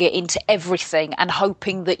your anger into everything and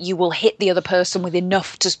hoping that you will hit the other person with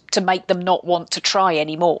enough to make them not want to try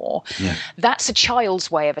anymore. That's a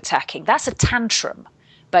child's way of attacking. That's a tantrum.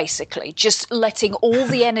 basically. Just letting all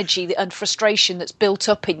the energy and frustration that's built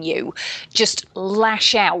up in you just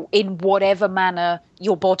lash out in whatever manner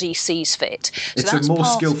your body sees fit. So it's a more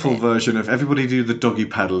skillful version of everybody do the doggy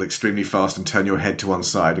paddle extremely fast and turn your head to one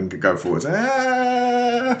side and go forwards.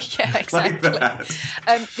 Yeah, exactly. Like that.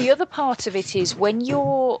 The other part of it is when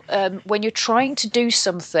you're trying to do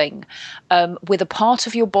something with a part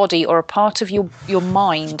of your body or a part of your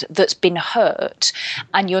mind that's been hurt,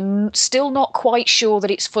 and you're still not quite sure that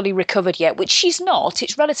it's fully recovered yet, which she's not.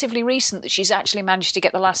 It's relatively recent that she's actually managed to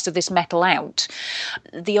get the last of this metal out.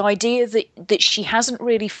 The idea that she hasn't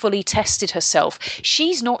really fully tested herself,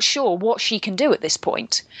 she's not sure what she can do at this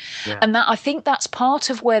point. Yeah. And that, I think that's part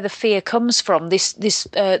of where the fear comes from.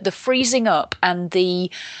 The freezing up and the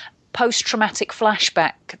post-traumatic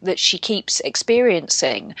flashback that she keeps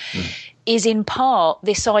experiencing is in part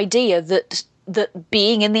this idea that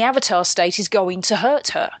being in the avatar state is going to hurt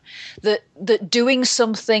her, that doing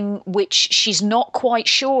something which she's not quite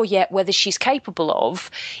sure yet whether she's capable of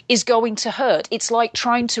is going to hurt. It's like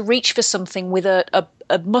trying to reach for something with a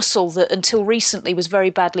muscle that until recently was very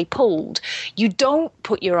badly pulled. You don't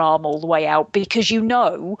put your arm all the way out because you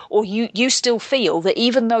know, or you still feel that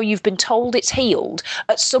even though you've been told it's healed,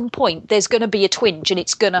 at some point there's going to be a twinge and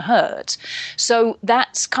it's going to hurt. So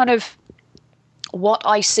that's kind of what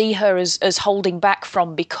I see her as holding back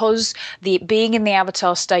from, because the being in the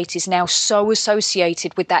avatar state is now so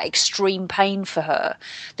associated with that extreme pain for her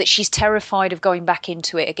that she's terrified of going back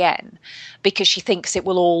into it again, because she thinks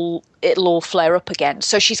it'll all flare up again.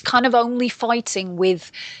 So she's kind of only fighting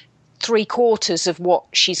with 3/4 of what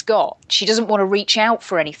she's got. She doesn't want to reach out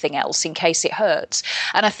for anything else in case it hurts.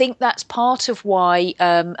 And I think that's part of why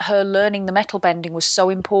her learning the metal bending was so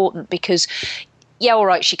important, because yeah, all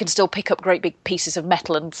right, she can still pick up great big pieces of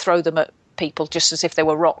metal and throw them at people just as if they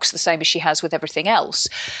were rocks, the same as she has with everything else.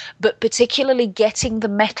 But particularly getting the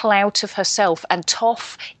metal out of herself and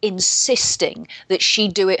Toph insisting that she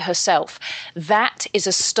do it herself. That is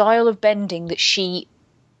a style of bending that she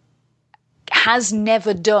has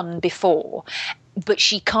never done before, but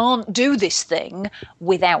she can't do this thing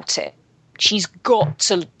without it. She's got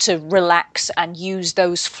to relax and use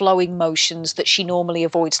those flowing motions that she normally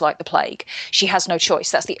avoids like the plague. She has no choice.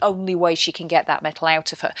 That's the only way she can get that metal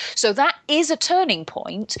out of her. So that is a turning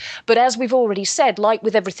point. But as we've already said, like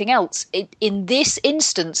with everything else, in this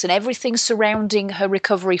instance and everything surrounding her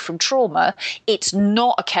recovery from trauma, it's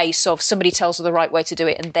not a case of somebody tells her the right way to do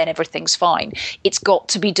it and then everything's fine. It's got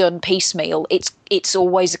to be done piecemeal. It's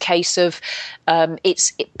always a case of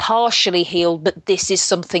it's partially healed, but this is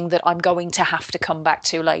something that I'm going to have to come back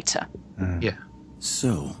to later. Yeah.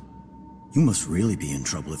 So, you must really be in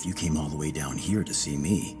trouble if you came all the way down here to see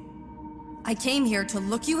me. I came here to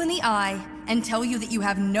look you in the eye and tell you that you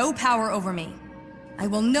have no power over me. I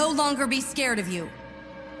will no longer be scared of you.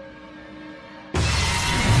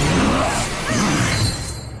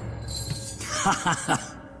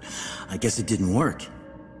 I guess it didn't work.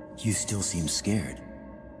 You still seem scared.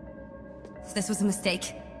 This was a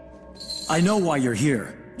mistake. I know why you're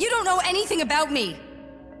here. You don't know anything about me!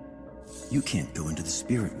 You can't go into the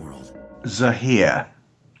spirit world. Zahir.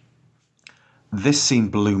 This scene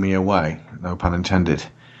blew me away, no pun intended.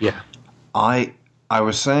 Yeah. I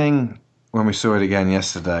was saying when we saw it again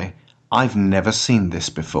yesterday, I've never seen this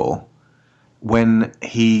before. When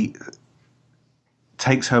he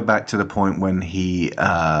takes her back to the point when he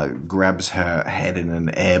grabs her head in an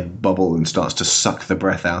air bubble and starts to suck the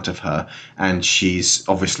breath out of her, and she's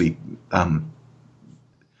obviously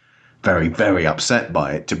very, very upset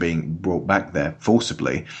by it, to being brought back there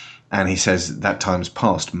forcibly. And he says, that time's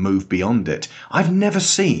past, move beyond it. I've never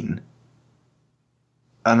seen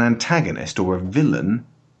an antagonist or a villain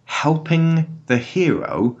helping the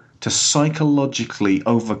hero to psychologically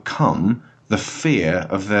overcome the fear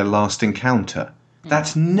of their last encounter.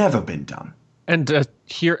 That's never been done. And a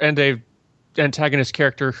antagonist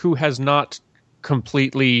character who has not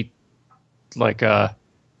completely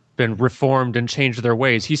been reformed and changed their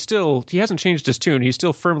ways. He hasn't changed his tune. He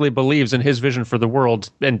still firmly believes in his vision for the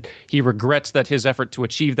world, and he regrets that his effort to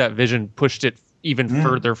achieve that vision pushed it even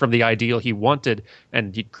further from the ideal he wanted,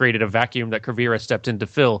 and he created a vacuum that Kuvira stepped in to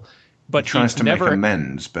fill. But he tries to make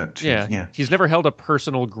amends, but he's never held a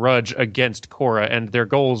personal grudge against Korra, and their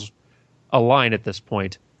goals align at this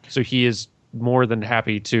point. So he is more than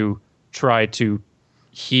happy to try to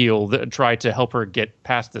heal, try to help her get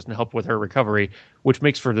past this and help with her recovery, which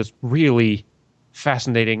makes for this really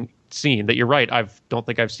fascinating scene that, you're right, I don't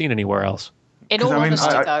think I've seen anywhere else. In all honesty,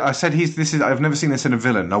 though, I said I've never seen this in a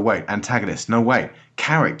villain. No way. Antagonist. No way.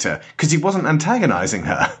 Character. Because he wasn't antagonizing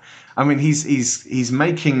her. I mean, he's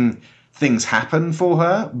making things happen for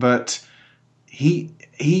her, but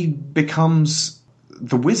he becomes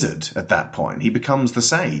the wizard at that point. He becomes the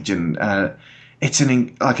sage, and it's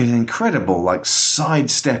an incredible like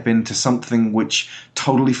sidestep into something which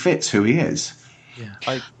totally fits who he is. Yeah,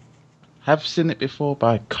 I have seen it before, but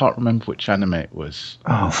I can't remember which anime it was.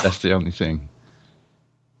 Oh, that's the only thing.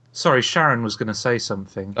 Sorry, Sharon was going to say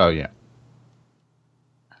something. Oh yeah.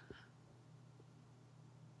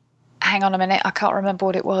 Hang on a minute, I can't remember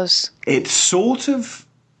what it was. It's sort of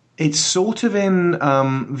in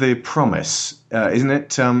The Promise, isn't it,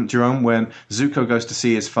 Jerome? When Zuko goes to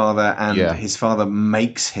see his father, and his father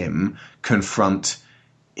makes him confront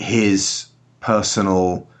his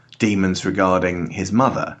personal demons regarding his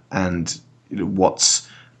mother, and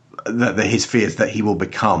his fears that he will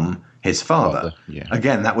become his father. Yeah.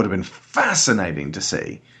 Again, that would have been fascinating to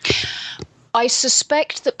see. I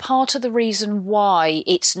suspect that part of the reason why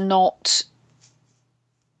it's not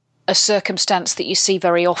a circumstance that you see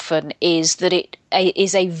very often is that it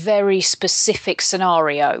is a very specific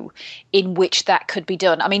scenario in which that could be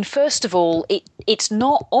done. I mean, first of all, it's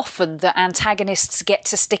not often that antagonists get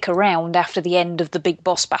to stick around after the end of the big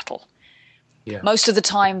boss battle. Yeah. Most of the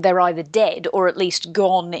time they're either dead or at least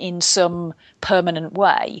gone in some permanent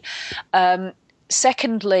way.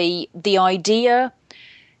 Secondly, the idea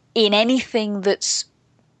in anything that's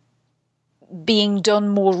being done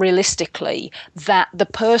more realistically, that the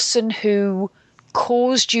person who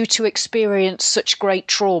caused you to experience such great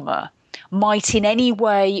trauma might in any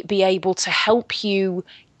way be able to help you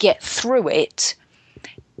get through it,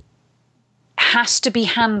 has to be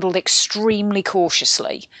handled extremely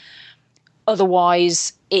cautiously.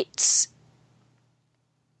 Otherwise, it's,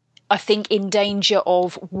 I think, in danger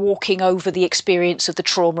of walking over the experience of the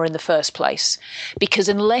trauma in the first place. Because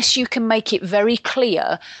unless you can make it very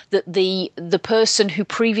clear that the person who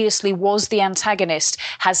previously was the antagonist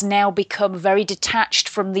has now become very detached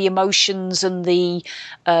from the emotions and the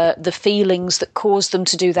feelings that caused them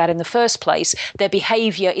to do that in the first place, their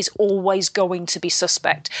behaviour is always going to be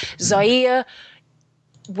suspect. Zaire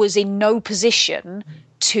was in no position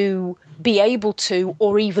to be able to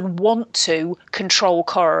or even want to control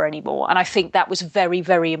Korra anymore. And I think that was very,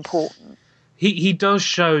 very important. He does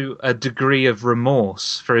show a degree of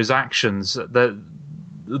remorse for his actions.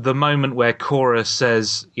 The moment where Korra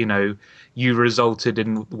says, you resulted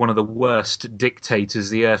in one of the worst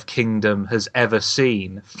dictators the Earth Kingdom has ever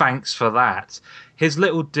seen. Thanks for that. His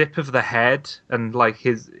little dip of the head and like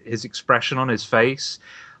his expression on his face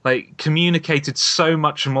communicated so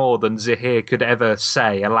much more than Zahir could ever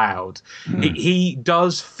say aloud. He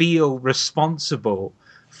does feel responsible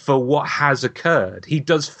for what has occurred. He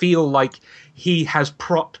does feel like he has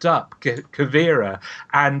propped up Kuvira,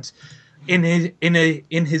 and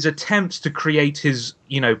in his attempts to create his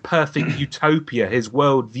perfect utopia, his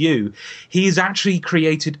worldview, he's actually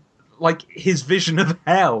created his vision of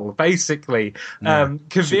hell, basically.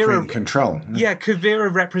 Kuvira Supreme control. Yeah,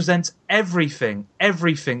 Kuvira represents everything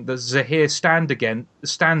that Zahir stands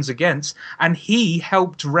against, and he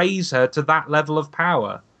helped raise her to that level of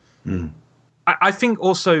power. I think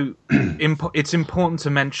also it's important to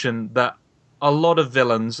mention that a lot of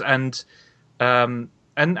villains and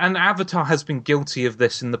Avatar has been guilty of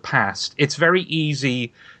this in the past. It's very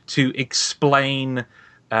easy to explain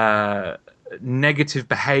negative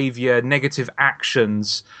behavior, negative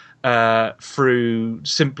actions through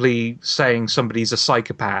simply saying somebody's a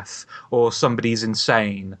psychopath or somebody's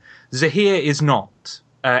insane. Zahir is not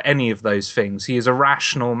any of those things. He is a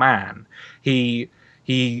rational man. He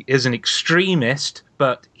is an extremist,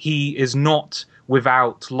 but he is not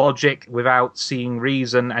without logic, without seeing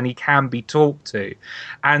reason, and he can be talked to.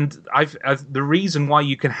 And the reason why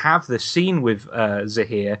you can have this scene with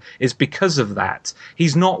Zahir is because of that.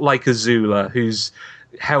 He's not like Azula, who's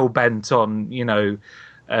hell-bent on,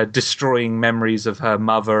 destroying memories of her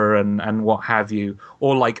mother and what have you,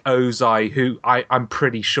 or like Ozai, who I'm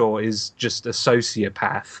pretty sure is just a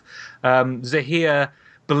sociopath. Zahir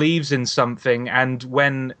believes in something, and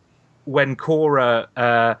when Korra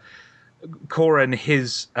and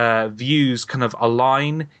his views kind of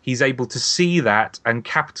align, he's able to see that and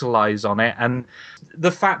capitalize on it. And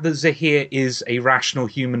the fact that Zahir is a rational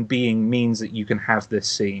human being means that you can have this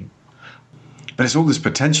scene. But it's all this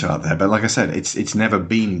potential out there. But like I said, it's never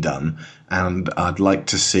been done, and I'd like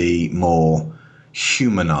to see more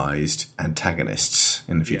humanized antagonists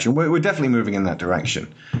in the future. Yeah. We're definitely moving in that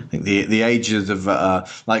direction. I think the ages of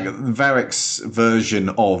Varric's version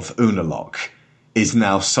of Unalaq is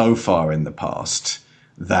now so far in the past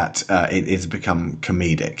that it has become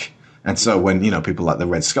comedic. And so when, people like the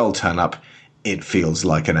Red Skull turn up, it feels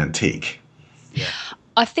like an antique. Yeah.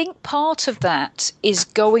 I think part of that is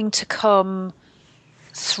going to come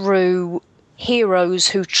through heroes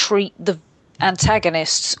who treat the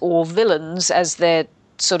antagonists or villains, as they're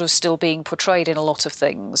sort of still being portrayed in a lot of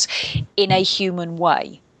things, in a human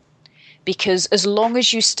way. Because as long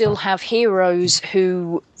as you still have heroes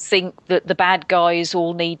who think that the bad guys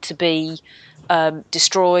all need to be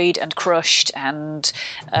destroyed and crushed and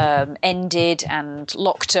ended and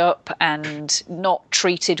locked up and not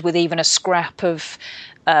treated with even a scrap of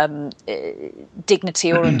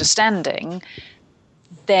dignity or understanding,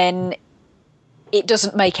 then it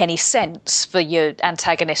doesn't make any sense for your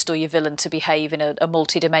antagonist or your villain to behave in a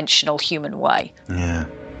multidimensional human way. Yeah.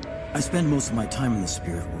 I spend most of my time in the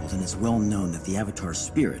spirit world, and it's well known that the Avatar's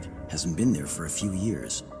spirit hasn't been there for a few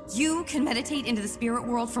years. You can meditate into the spirit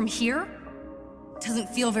world from here? Doesn't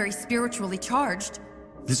feel very spiritually charged.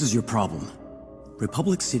 This is your problem.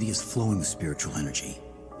 Republic City is flowing with spiritual energy,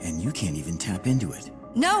 and you can't even tap into it.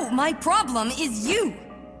 No, my problem is you.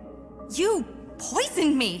 You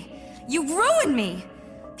poisoned me. You ruined me.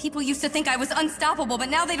 People used to think I was unstoppable, but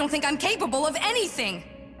now they don't think I'm capable of anything.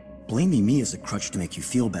 Blaming me is a crutch to make you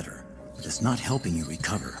feel better, but it's not helping you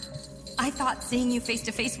recover. I thought seeing you face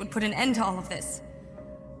to face would put an end to all of this.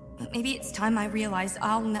 But maybe it's time I realize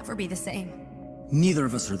I'll never be the same. Neither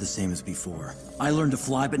of us are the same as before. I learned to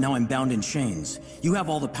fly, but now I'm bound in chains. You have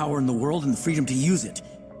all the power in the world and the freedom to use it,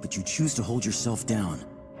 but you choose to hold yourself down.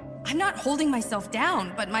 I'm not holding myself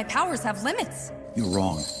down, but my powers have limits. You're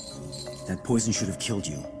wrong. That poison should have killed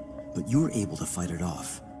you, but you were able to fight it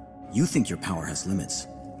off. You think your power has limits.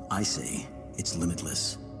 I say it's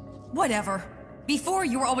limitless. Whatever. Before,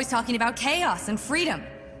 you were always talking about chaos and freedom.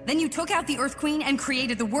 Then you took out the Earth Queen and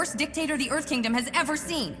created the worst dictator the Earth Kingdom has ever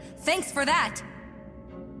seen. Thanks for that.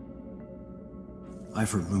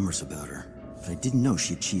 I've heard rumors about her, but I didn't know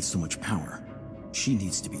she achieved so much power. She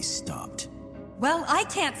needs to be stopped. Well, I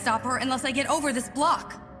can't stop her unless I get over this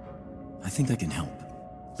block. I think I can help.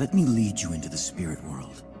 Let me lead you into the spirit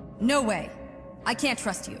world. No way. I can't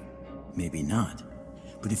trust you. Maybe not.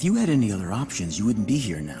 But if you had any other options, you wouldn't be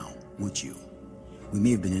here now, would you? We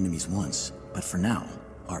may have been enemies once, but for now,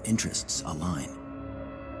 our interests align.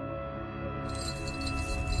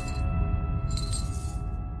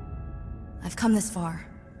 I've come this far.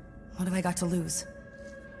 What have I got to lose?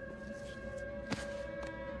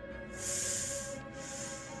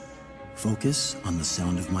 Focus on the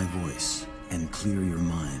sound of my voice and clear your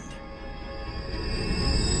mind.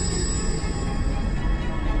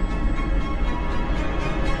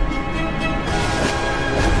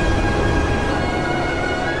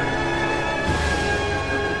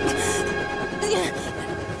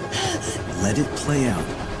 Let it play out.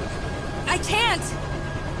 I can't!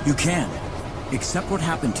 You can. Accept what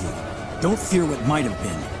happened to you. Don't fear what might have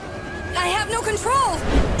been. I have no control!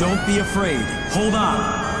 Don't be afraid. Hold on!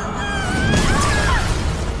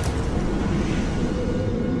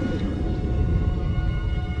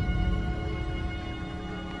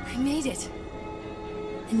 I made it.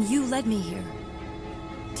 And you led me here.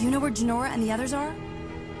 Do you know where Jinora and the others are?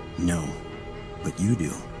 No, but you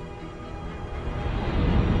do.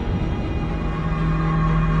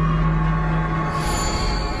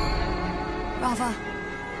 Rava,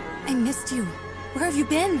 I missed you. Where have you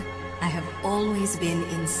been? I have always been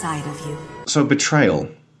inside of you. So betrayal.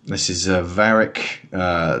 This is Varric.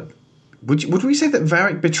 Would we say that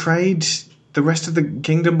Varric betrayed the rest of the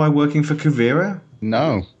kingdom by working for Kuvira?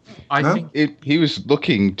 No. I think he was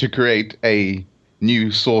looking to create a new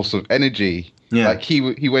source of energy. Yeah. Like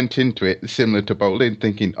he went into it similar to Bolin,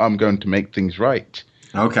 thinking, I'm going to make things right.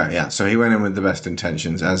 Okay, yeah. So he went in with the best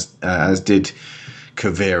intentions, as did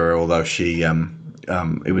Kuvira, although she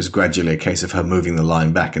it was gradually a case of her moving the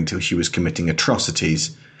line back until she was committing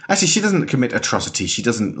atrocities. Actually, she doesn't commit atrocities. She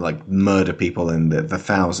doesn't murder people in the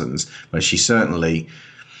thousands, but she certainly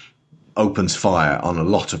opens fire on a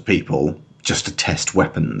lot of people just to test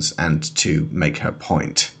weapons and to make her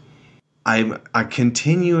point. I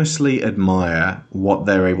continuously admire what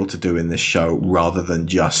they're able to do in this show rather than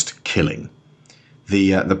just killing.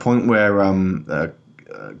 The point where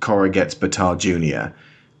Korra gets Batar Jr.,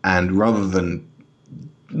 and rather than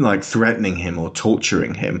threatening him or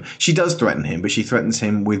torturing him, she does threaten him, but she threatens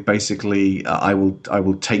him with basically, I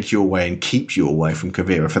will take you away and keep you away from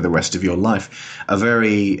Kuvira for the rest of your life. A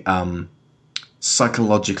very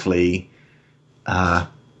psychologically, what's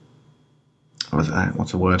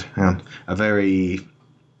the word? A very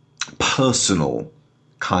personal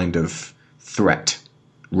kind of threat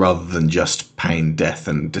rather than just pain, death,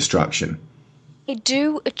 and destruction. They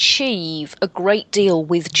do achieve a great deal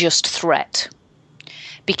with just threat,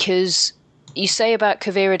 because you say about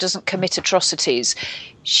Kuvira doesn't commit atrocities.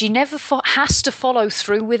 She never has to follow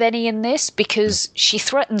through with any in this because she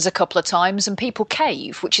threatens a couple of times and people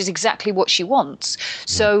cave, which is exactly what she wants.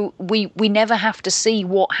 So we never have to see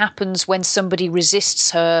what happens when somebody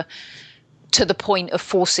resists her to the point of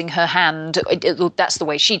forcing her hand. That's the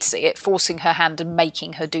way she'd see it, forcing her hand and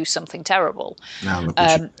making her do something terrible. Now look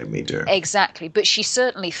what she made me do. Exactly, but she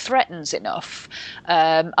certainly threatens enough.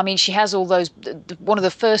 I mean, she has all those... One of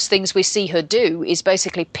the first things we see her do is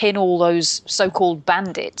basically pin all those so-called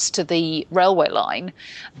bandits to the railway line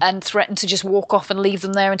and threaten to just walk off and leave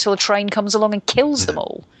them there until a train comes along and kills them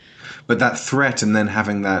all. But that threat and then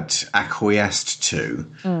having that acquiesced to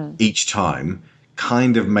each time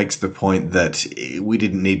kind of makes the point that we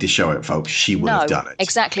didn't need to show it, folks. She would have done it.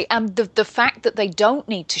 Exactly. And the fact that they don't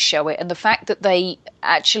need to show it and the fact that they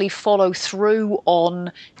actually follow through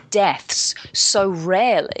on deaths so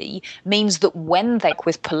rarely means that when they're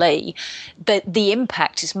with Pali, the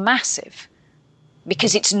impact is massive.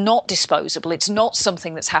 Because it's not disposable. It's not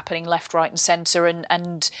something that's happening left, right, and centre,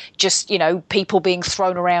 and just, people being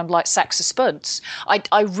thrown around like sacks of spuds.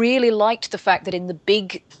 I really liked the fact that in the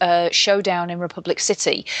big showdown in Republic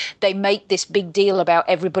City, they make this big deal about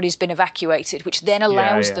everybody's been evacuated, which then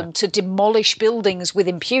allows them to demolish buildings with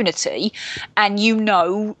impunity, and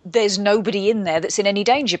there's nobody in there that's in any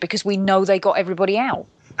danger because we know they got everybody out.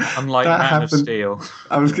 Unlike Man of Steel.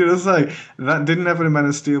 I was going to say, that didn't happen in Man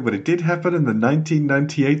of Steel, but it did happen in the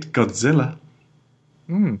 1998 Godzilla.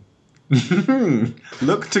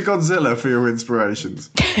 Look to Godzilla for your inspirations.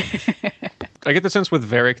 I get the sense with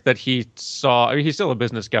Varric that he's still a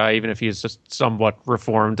business guy, even if he's just somewhat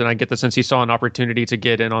reformed, and I get the sense he saw an opportunity to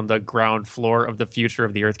get in on the ground floor of the future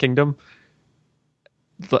of the Earth Kingdom.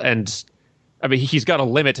 And I mean, he's got a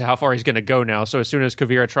limit to how far he's going to go now. So as soon as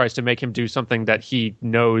Kuvira tries to make him do something that he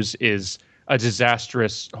knows is a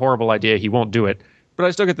disastrous, horrible idea, he won't do it. But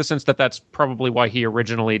I still get the sense that that's probably why he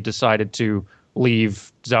originally decided to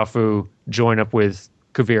leave Zaofu, join up with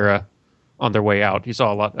Kuvira on their way out. He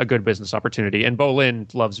saw a good business opportunity. And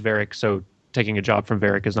Bolin loves Varric, so taking a job from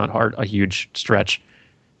Varric is not a huge stretch.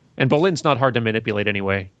 And Bolin's not hard to manipulate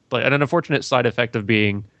anyway. But an unfortunate side effect of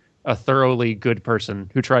being a thoroughly good person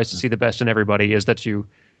who tries to see the best in everybody is that you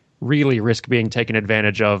really risk being taken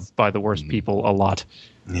advantage of by the worst people a lot.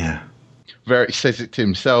 Yeah. Varric says it to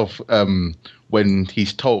himself when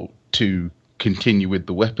he's told to continue with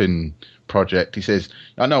the weapon project. He says,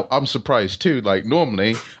 I know, I'm surprised too. Like,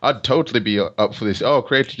 normally, I'd totally be up for this. Oh,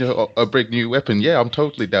 creating a big new weapon. Yeah, I'm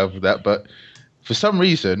totally down for that. But for some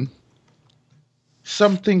reason,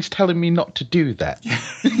 something's telling me not to do that.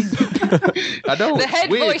 I know, the it's head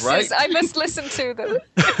weird, voices, right? I must listen to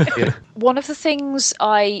them. One of the things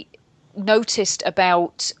I noticed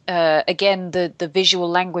about, again, the visual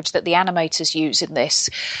language that the animators use in this,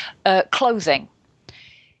 clothing.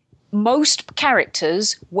 Most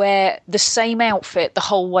characters wear the same outfit the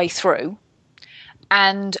whole way through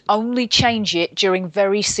and only change it during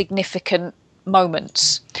very significant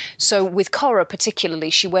moments. So with Korra particularly,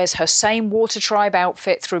 she wears her same Water Tribe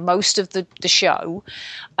outfit through most of the show.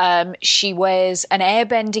 She wears an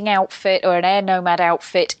airbending outfit or an air nomad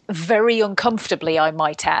outfit very uncomfortably, I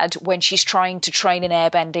might add, when she's trying to train in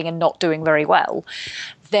airbending and not doing very well.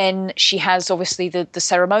 Then she has obviously the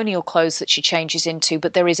ceremonial clothes that she changes into,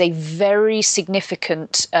 but there is a very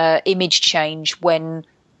significant image change when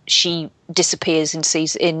she disappears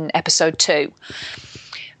in episode 2.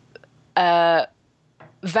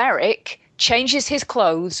 Varric changes his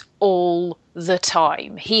clothes all the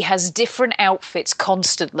time. He has different outfits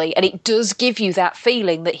constantly, and it does give you that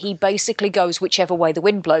feeling that he basically goes whichever way the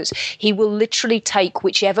wind blows. He will literally take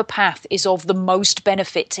whichever path is of the most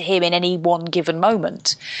benefit to him in any one given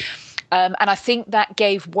moment. And I think that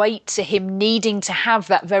gave weight to him needing to have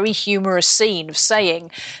that very humorous scene of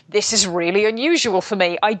saying, this is really unusual for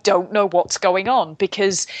me. I don't know what's going on,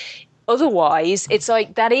 because otherwise, it's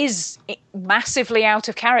like that is massively out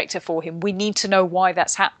of character for him. We need to know why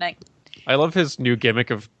that's happening. I love his new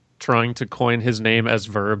gimmick of trying to coin his name as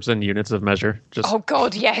verbs and units of measure. Oh,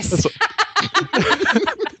 God, yes.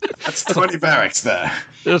 That's 20 Varrics there.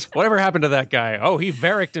 Just whatever happened to that guy? Oh, he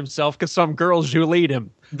Varric'd himself because some girl Julie'd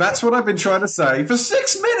him. That's what I've been trying to say for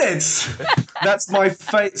 6 minutes. That's my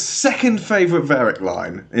second favourite Varric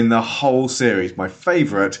line in the whole series. My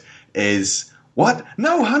favourite is... What?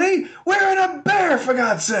 No, honey, we're in a bear, for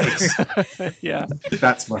God's sakes. Yeah.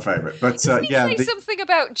 That's my favourite. But Did he say something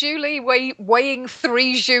about Julie weighing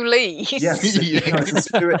 3 Julies? Yes, it's a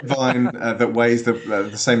spirit vine that weighs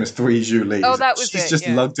the same as 3 Julies. Oh, that was She's just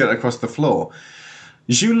lugged it across the floor.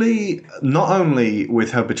 Julie, not only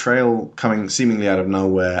with her betrayal coming seemingly out of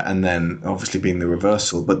nowhere and then obviously being the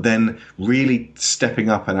reversal, but then really stepping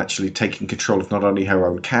up and actually taking control of not only her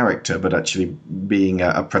own character, but actually being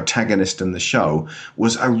a protagonist in the show,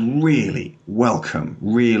 was a really welcome,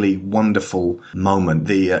 really wonderful moment.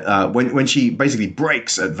 When she basically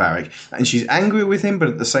breaks at Varric, and she's angry with him, but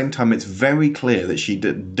at the same time it's very clear that she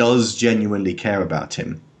does genuinely care about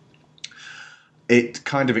him. It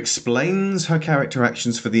kind of explains her character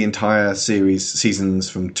actions for the entire series, seasons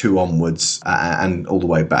from 2 onwards and all the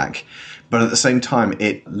way back. But at the same time,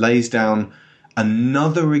 it lays down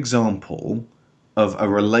another example of a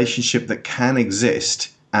relationship that can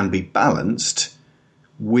exist and be balanced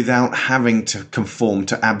without having to conform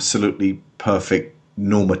to absolutely perfect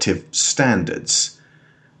normative standards.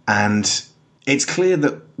 And it's clear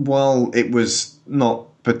that while it was not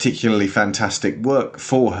particularly fantastic work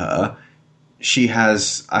for her, she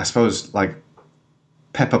has, I suppose, like,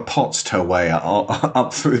 Pepper Potts'd her way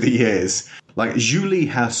up through the years. Like, Julie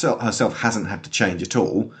herself hasn't had to change at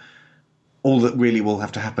all. All that really will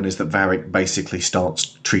have to happen is that Varric basically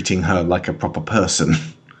starts treating her like a proper person.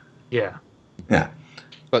 Yeah. Yeah.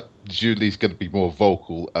 But Julie's going to be more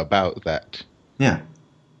vocal about that. Yeah.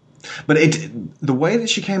 But the way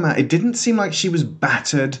that she came out, it didn't seem like she was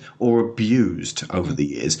battered or abused over the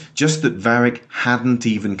years. Just that Varric hadn't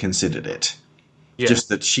even considered it. Yeah. Just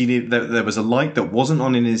that there was a light that wasn't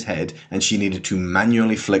on in his head, and she needed to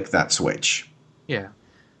manually flick that switch. Yeah.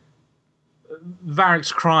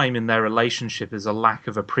 Varric's crime in their relationship is a lack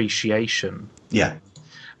of appreciation. Yeah.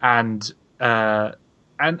 And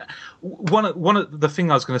one of the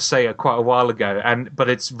thing I was going to say quite a while ago, but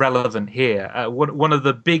it's relevant here. One of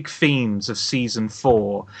the big themes of season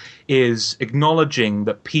 4 is acknowledging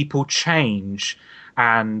that people change,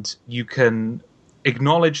 and you can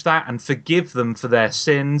acknowledge that and forgive them for their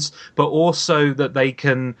sins, but also that they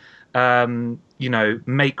can,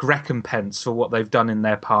 make recompense for what they've done in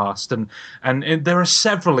their past. And there are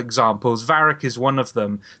several examples. Varric is one of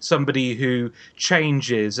them. Somebody who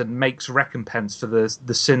changes and makes recompense for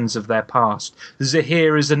the sins of their past.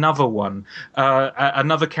 Zahir is another one.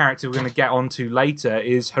 Another character we're going to get onto later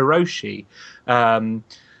is Hiroshi,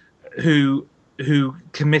 who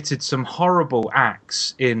committed some horrible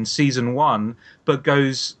acts in season 1, but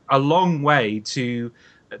goes a long way to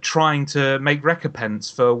trying to make recompense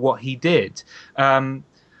for what he did. I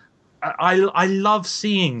love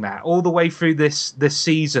seeing that all the way through this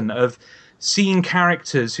season, of seeing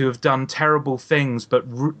characters who have done terrible things, but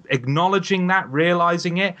acknowledging that,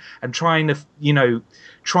 realizing it, and trying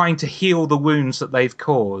to heal the wounds that they've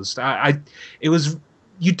caused.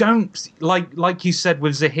 You don't, like you said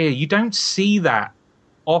with Zahir, you don't see that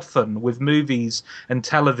often with movies and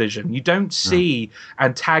television. You don't see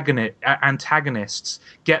antagonists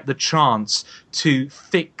get the chance to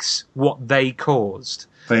fix what they caused.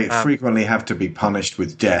 They frequently have to be punished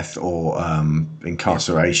with death or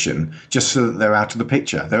incarceration just so that they're out of the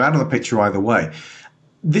picture. They're out of the picture either way.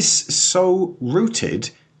 This is so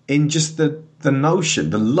rooted in just the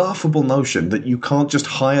notion, the laughable notion that you can't just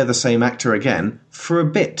hire the same actor again for a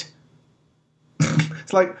bit.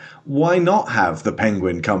 It's like, why not have the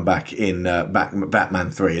Penguin come back in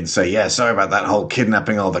Batman 3 and say, yeah, sorry about that whole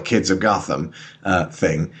kidnapping all the kids of Gotham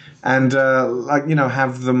thing. And,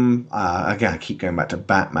 have them, again, I keep going back to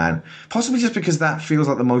Batman, possibly just because that feels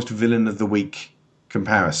like the most villain of the week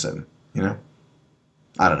comparison, I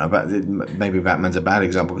don't know, but maybe Batman's a bad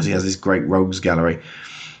example because he has this great rogues gallery.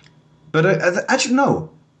 But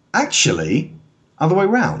actually, other way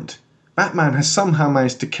round. Batman has somehow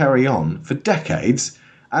managed to carry on for decades,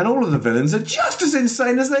 and all of the villains are just as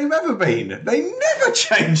insane as they've ever been. They never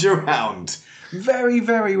change around. Very,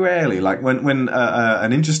 very rarely. Like when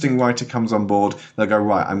an interesting writer comes on board, they'll go,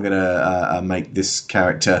 right, I'm going to make this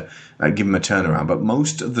character, give him a turnaround. But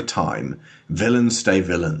most of the time, villains stay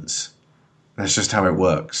villains. That's just how it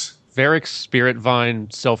works. Varric's Spirit Vine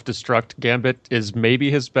self-destruct gambit is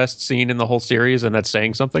maybe his best scene in the whole series, and that's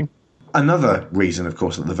saying something. Another reason, of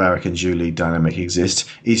course, that the Varric and Julie dynamic exists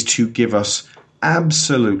is to give us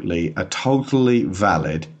absolutely a totally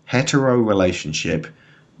valid hetero relationship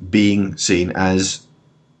being seen as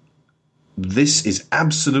this is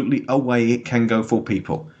absolutely a way it can go for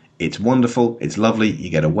people. It's wonderful, it's lovely, you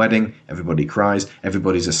get a wedding, everybody cries,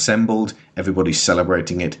 everybody's assembled, everybody's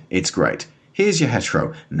celebrating it, it's great. Here's your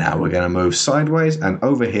hetero. Now we're going to move sideways, and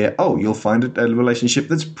over here, you'll find a relationship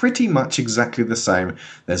that's pretty much exactly the same.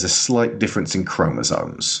 There's a slight difference in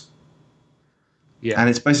chromosomes. Yeah. And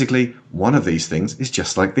it's basically one of these things is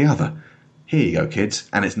just like the other. Here you go, kids.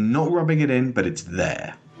 And it's not rubbing it in, but it's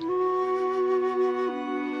there.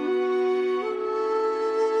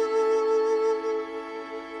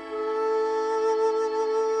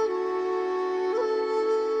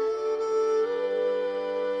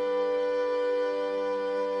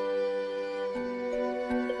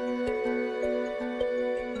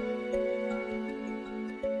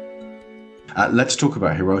 Let's talk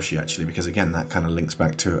about Hiroshi, actually, because, again, that kind of links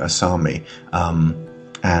back to Asami.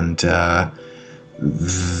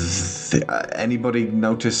 Anybody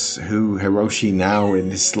notice who Hiroshi now,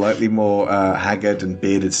 in his slightly more haggard and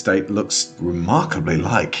bearded state, looks remarkably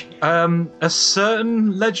like? A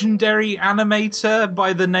certain legendary animator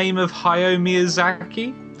by the name of Hayao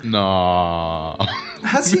Miyazaki? No.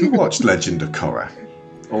 Has he watched Legend of Korra?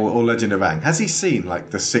 Or Legend of Aang? Has he seen, like,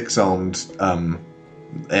 the six-armed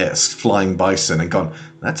flying bison and gone,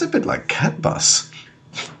 that's a bit like Catbus?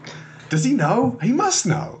 Does he know? He must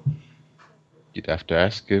know. You'd have to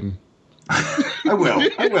ask him. I will,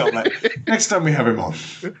 mate. Next time we have him on.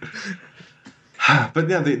 But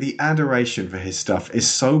yeah, the adoration for his stuff is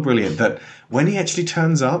so brilliant that when he actually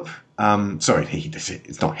turns up,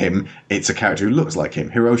 it's not him, it's a character who looks like him,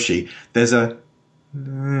 Hiroshi, there's a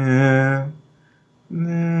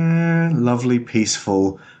lovely,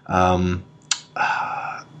 peaceful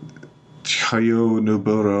Chayo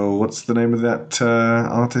Noburo, what's the name of that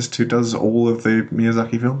artist who does all of the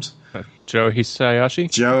Miyazaki films? Joe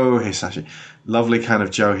Hisashi. Lovely kind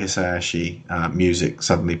of Joe Hisashi music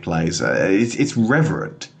suddenly plays. It's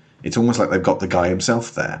reverent. It's almost like they've got the guy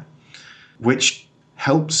himself there, which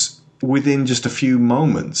helps within just a few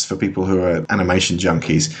moments for people who are animation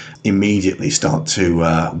junkies immediately start to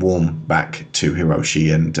warm back to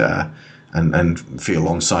Hiroshi and feel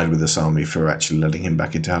on side with Asami for actually letting him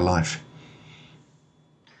back into her life.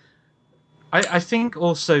 I think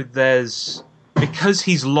also there's, because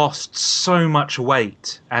he's lost so much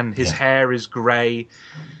weight and his hair is grey,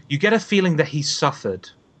 you get a feeling that he's suffered,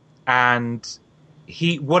 and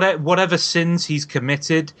he whatever sins he's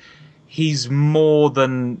committed, he's more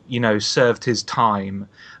than served his time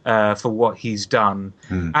for what he's done,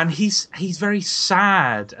 and he's very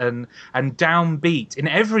sad and downbeat in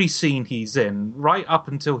every scene he's in, right up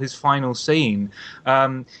until his final scene.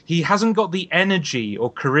 He hasn't got the energy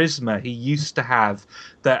or charisma he used to have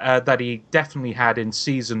that he definitely had in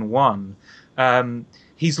season 1.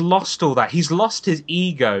 He's lost all that. He's lost his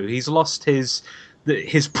ego. He's lost his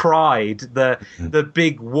pride, the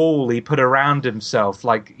big wall he put around himself,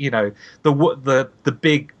 like the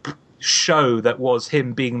big show that was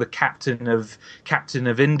him being the captain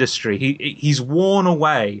of industry. He's worn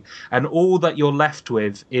away, and all that you're left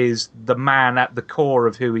with is the man at the core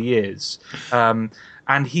of who he is.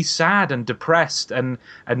 And he's sad and depressed and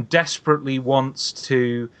desperately wants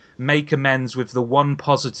to make amends with the one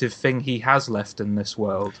positive thing he has left in this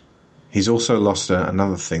world. He's also lost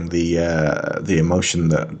another thing, the emotion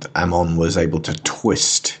that Amon was able to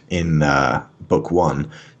twist in book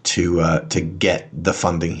 1 to get the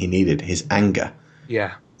funding he needed, his anger.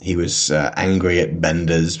 Yeah. He was angry at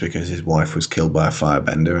Benders because his wife was killed by a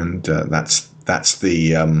firebender, and that's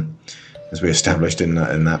the as we established in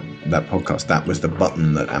that podcast, that was the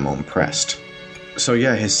button that Amon pressed. So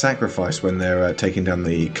yeah, his sacrifice when they're taking down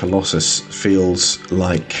the Colossus feels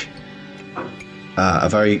like a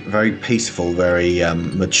very, very peaceful, very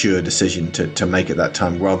mature decision to make at that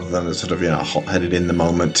time, rather than a sort of hot-headed in the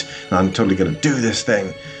moment. I'm totally going to do this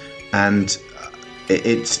thing, and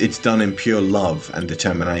it's done in pure love and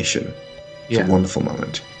determination. It's a wonderful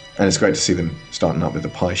moment, and it's great to see them starting up with the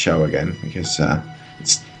pie show again, because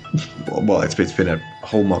it's been a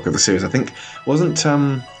hallmark of the series. I think wasn't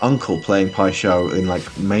Uncle playing pie show in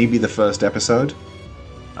maybe the first episode?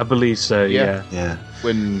 I believe so. Yeah.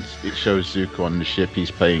 When it shows Zuko on the ship, he's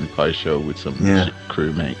playing pie show with some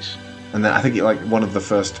crewmates. And then I think one of the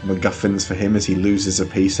first MacGuffins for him is he loses a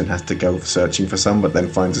piece and has to go searching for some, but then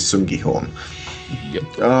finds a Sungi horn. Yep.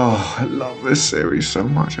 Oh, I love this series so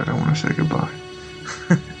much. I don't want to say goodbye.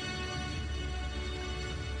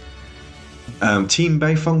 Team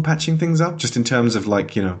Beifong patching things up, just in terms of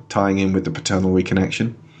tying in with the paternal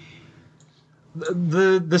reconnection.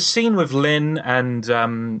 The scene with Lin and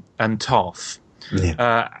Toph,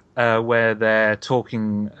 where they're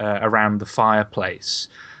talking around the fireplace.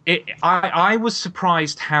 I was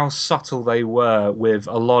surprised how subtle they were with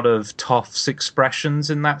a lot of Toph's expressions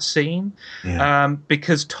in that scene,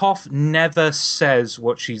 because Toph never says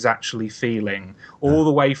what she's actually feeling all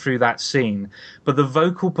the way through that scene. But the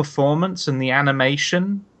vocal performance and the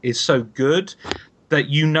animation is so good that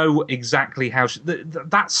you know exactly how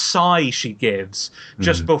that sigh she gives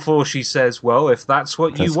just before she says, well, if that's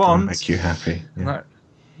what you want, make you happy. Yeah.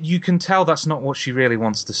 You can tell that's not what she really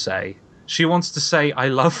wants to say. She wants to say, I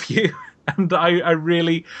love you. And I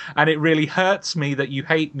really, and it really hurts me that you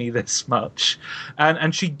hate me this much.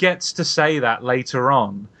 And she gets to say that later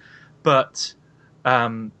on. But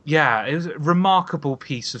it was a remarkable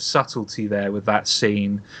piece of subtlety there with that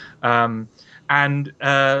scene. And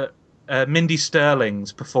Mindy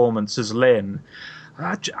Sterling's performance as Lynn,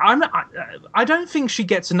 I don't think she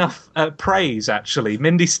gets enough praise, actually.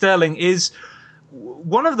 Mindy Sterling is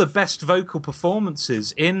one of the best vocal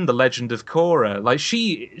performances in The Legend of Korra. Like,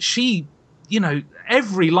 she you know,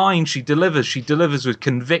 every line she delivers with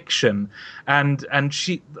conviction, and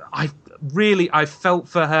I felt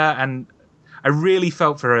for her, and I really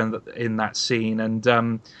felt for her in that scene, and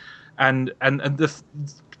the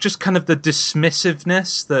just kind of the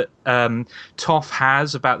dismissiveness that Toph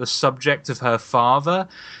has about the subject of her father.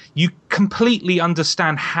 You completely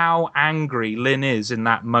understand how angry Lin is in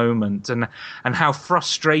that moment, and how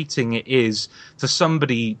frustrating it is for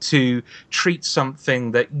somebody to treat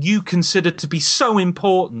something that you consider to be so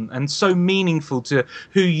important and so meaningful to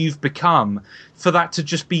who you've become, for that to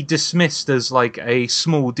just be dismissed as like a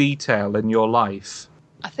small detail in your life.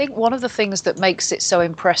 I think one of the things that makes it so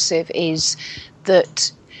impressive is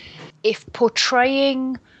that if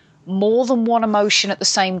portraying more than one emotion at the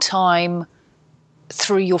same time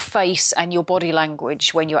through your face and your body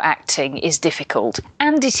language when you're acting is difficult,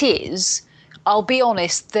 and it is, I'll be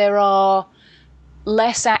honest, there are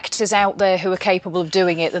less actors out there who are capable of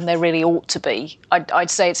doing it than there really ought to be. I'd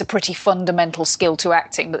say it's a pretty fundamental skill to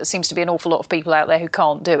acting, but there seems to be an awful lot of people out there who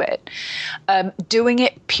can't do it. Doing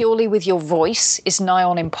it purely with your voice is nigh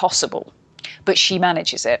on impossible, but she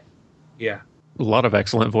manages it. Yeah. A lot of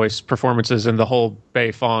excellent voice performances in the whole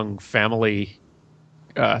Beifong family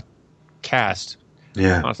cast.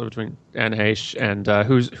 Yeah. Also between Anne Heche and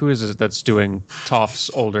who is it that's doing Toph's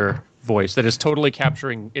older voice that is totally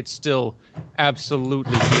capturing it, still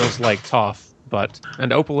absolutely feels like Toph,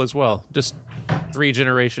 and Opal as well. Just 3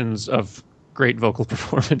 generations of great vocal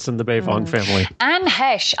performance in the Beifong family. Anne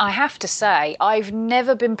Heche, I have to say, I've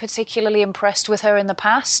never been particularly impressed with her in the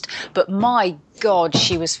past, but my God,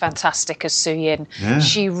 she was fantastic as Su-Yin. Yeah.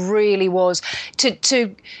 She really was.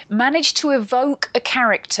 To manage to evoke a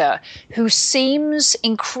character who seems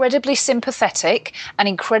incredibly sympathetic and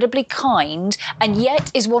incredibly kind, and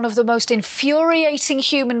yet is one of the most infuriating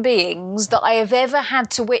human beings that I have ever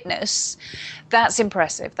had to witness, that's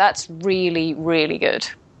impressive. That's really, really good.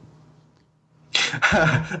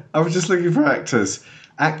 I was just looking for actors.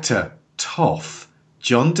 Actor Toph,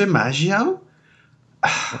 John DiMaggio?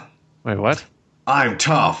 Wait, what? I'm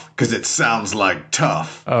Toph, because it sounds like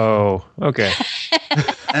tough. Oh, okay.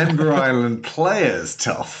 Ember Island Players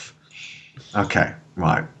Toph. Okay,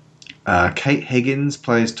 right. Kate Higgins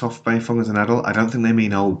plays Toph Beifong as an adult. I don't think they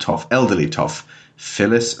mean old Toph. Elderly Toph.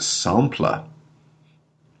 Phyllis Sampler.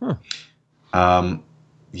 Huh.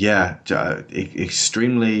 Yeah,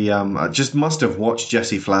 extremely. Just must have watched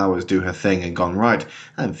Jessie Flowers do her thing and gone, right,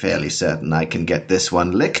 I'm fairly certain I can get this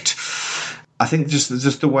one licked. I think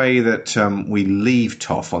just the way that we leave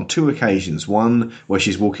Toph on 2 occasions. One where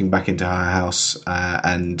she's walking back into her house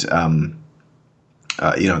and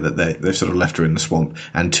that they've sort of left her in the swamp.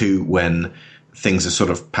 And 2, when things are sort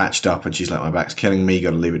of patched up and she's like, my back's killing me,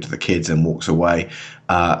 got to leave it to the kids, and walks away.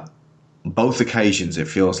 Both occasions, it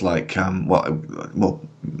feels like,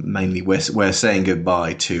 mainly we're saying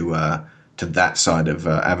goodbye to that side of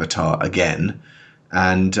Avatar again,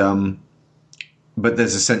 and but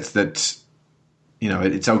there's a sense that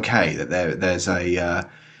it's okay that there's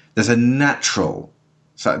a natural.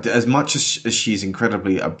 So as much as she's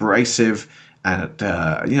incredibly abrasive and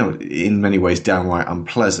in many ways downright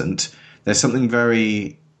unpleasant, there's something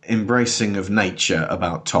very embracing of nature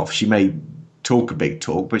about Toph. She may talk a big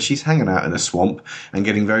talk, but she's hanging out in a swamp and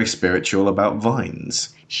getting very spiritual about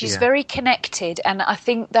vines. She's very connected, and I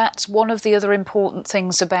think that's one of the other important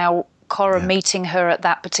things about Korra meeting her at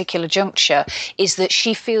that particular juncture, is that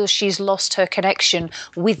she feels she's lost her connection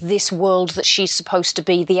with this world that she's supposed to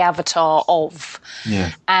be the avatar of.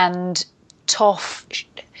 Yeah. And Toph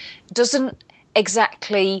doesn't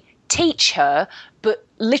exactly teach her, but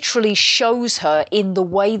literally shows her in the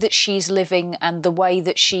way that she's living and the way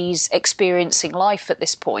that she's experiencing life at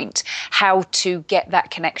this point, how to get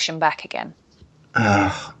that connection back again.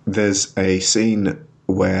 There's a scene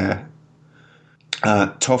where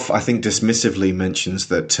Toph, I think, dismissively mentions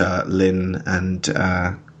that Lin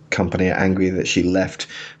and company are angry that she left,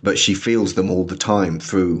 but she feels them all the time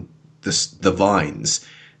through the vines.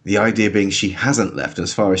 The idea being she hasn't left.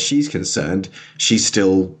 As far as she's concerned, she's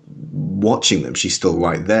still watching them. She's still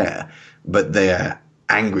right there. But they're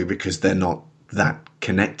angry because they're not that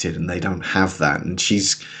connected and they don't have that. And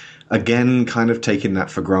she's, again, kind of taking that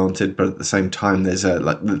for granted. But at the same time, there's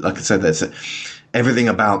like I said, everything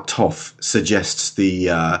about Toph suggests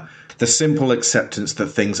the simple acceptance that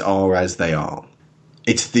things are as they are.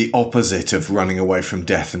 It's the opposite of running away from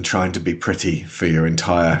death and trying to be pretty for your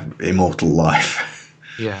entire immortal life.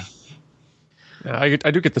 Yeah. I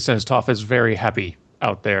do get the sense Toph is very happy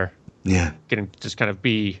out there Yeah. Getting to just kind of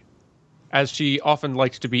be, as she often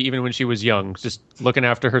liked to be even when she was young, just looking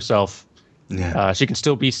after herself. Yeah. She can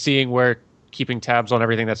still be keeping tabs on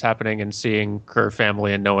everything that's happening and seeing her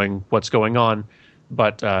family and knowing what's going on.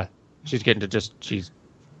 But she's getting to just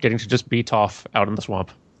be Toph out in the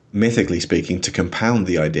swamp. Mythically speaking, to compound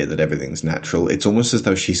the idea that everything's natural, it's almost as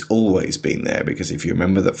though she's always been there, because if you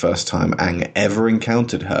remember the first time Aang ever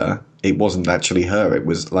encountered her, it wasn't actually her. It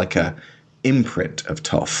was like a imprint of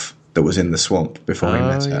Toph that was in the swamp before he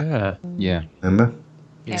met her. Yeah. Remember?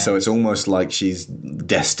 Yeah. So it's almost like she's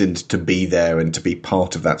destined to be there and to be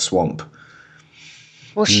part of that swamp.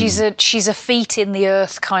 Well, she's a feet in the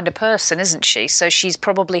earth kind of person, isn't she? So she's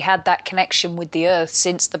probably had that connection with the earth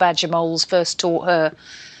since the Badger Moles first taught her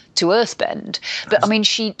to earthbend. But I mean,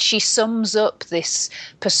 she sums up this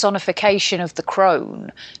personification of the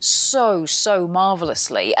crone so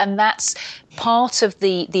marvelously, and that's part of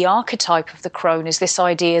the archetype of the crone, is this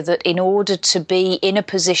idea that in order to be in a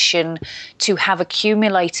position to have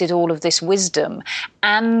accumulated all of this wisdom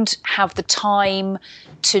and have the time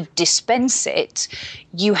to dispense it,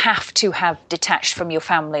 you have to have detached from your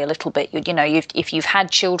family a little bit. If you've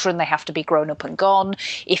had children, they have to be grown up and gone.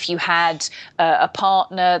 If you had a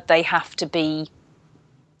partner, they have to be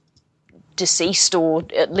deceased, or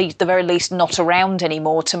at least the very least not around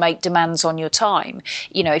anymore to make demands on your time.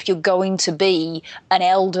 If you're going to be an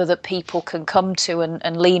elder that people can come to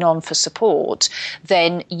and lean on for support,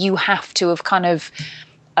 then you have to have kind of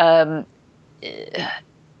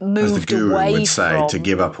moved as the guru away would say, from, to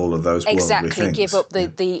give up all of those worldly things. give up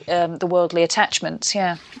the worldly attachments.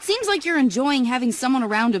 Yeah. It seems like you're enjoying having someone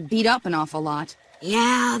around to beat up an awful lot.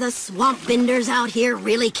 Yeah, the swamp benders out here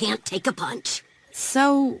really can't take a punch.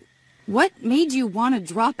 So, what made you want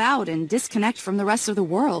to drop out and disconnect from the rest of the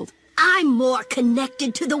world? I'm more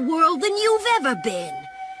connected to the world than you've ever been.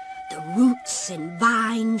 The roots and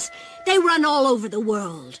vines, they run all over the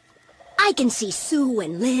world. I can see Sue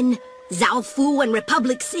and Lin, Zaofu and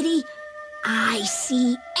Republic City. I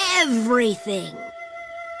see everything.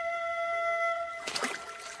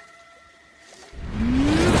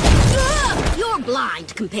 You're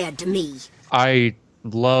blind compared to me. I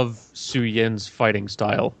love Su Yin's fighting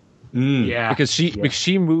style. Yeah. Because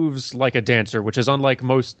she moves like a dancer, which is unlike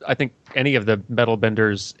I think any of the metal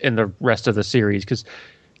benders in the rest of the series. Because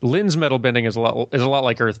Lin's metal bending is a lot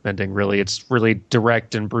like earth bending, really. It's really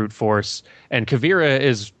direct and brute force. And Kuvira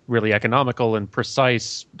is really economical and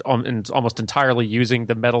precise, and almost entirely using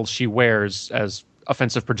the metal she wears as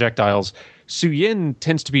offensive projectiles. Su Yin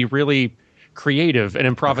tends to be really creative and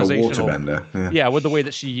improvisational. Like a waterbender. Yeah, with the way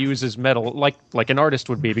that she uses metal, like an artist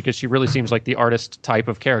would be, because she really seems like the artist type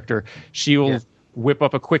of character. She'll whip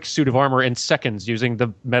up a quick suit of armor in seconds using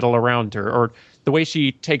the metal around her, or the way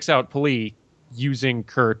she takes out Pali using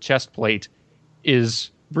her chest plate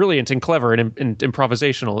is brilliant and clever and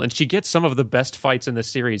improvisational. And she gets some of the best fights in the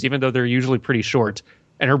series, even though they're usually pretty short.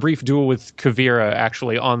 And her brief duel with Kuvira,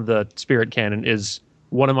 actually, on the Spirit Cannon, is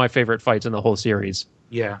one of my favorite fights in the whole series.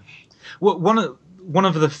 Yeah. Well, one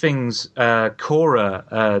of the things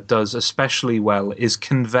Korra does especially well is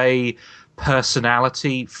convey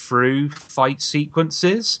personality through fight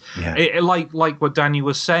sequences. Yeah. Like what Daniel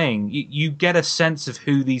was saying, you get a sense of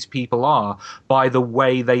who these people are by the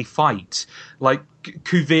way they fight. Like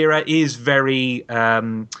Kuvira is very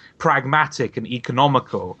pragmatic and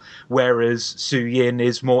economical, whereas Su Yin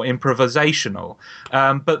is more improvisational.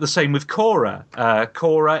 But the same with Korra.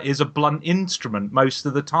 Korra is a blunt instrument most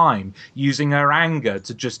of the time, using her anger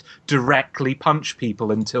to just directly punch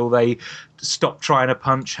people until they stop trying to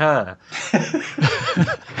punch her.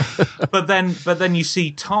 but then you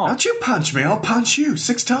see Toph. How'd you punch me? I'll punch you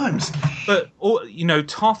 6 times. But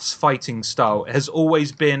Toph's fighting style has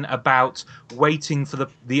always been about waiting for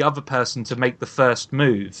the other person to make the first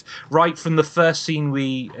move. Right from the first scene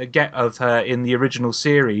we get of her in the original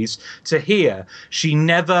series to here, she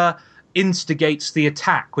never instigates the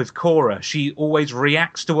attack with Korra. She always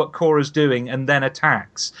reacts to what Korra's doing and then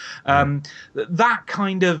attacks. That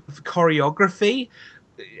kind of choreography,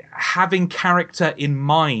 having character in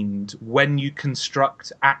mind when you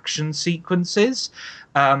construct action sequences,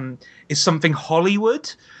 is something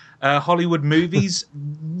Hollywood movies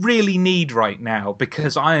really need right now,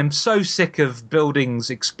 because I am so sick of buildings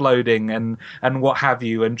exploding and what have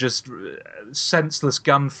you, and just senseless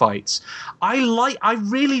gunfights. I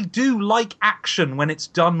really do like action when it's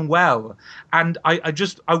done well, and I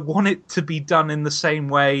want it to be done in the same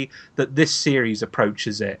way that this series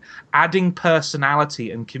approaches it, adding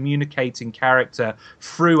personality and communicating character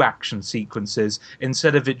through action sequences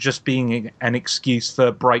instead of it just being an excuse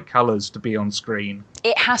for bright colours to be on screen.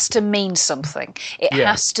 It has to mean something. It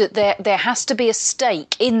Yeah. has to. There has to be a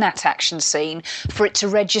stake in that action scene for it to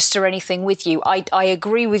register anything with you. I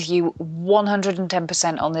agree with you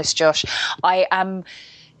 110% on this, Josh. I am.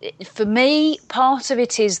 For me, part of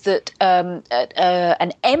it is that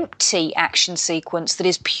an empty action sequence that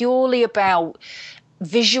is purely about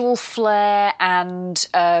visual flair and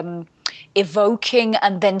evoking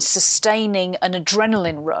and then sustaining an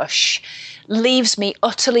adrenaline rush leaves me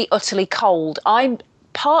utterly, utterly cold. I'm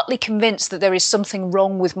partly convinced that there is something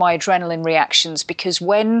wrong with my adrenaline reactions, because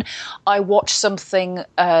when I watch something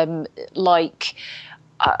like,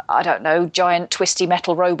 I don't know, giant twisty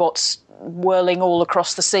metal robots whirling all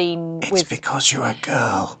across the scene. It's because you're a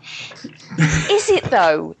girl. Is it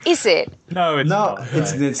though? Is it? No, it's not.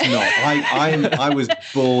 It's not. I was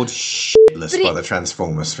bored shitless by the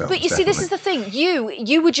Transformers film. But you see, this is the thing.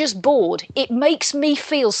 You were just bored. It makes me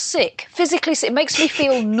feel sick. Physically sick. It makes me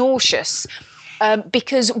feel nauseous.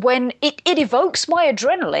 Because when it evokes my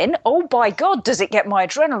adrenaline, oh by God, does it get my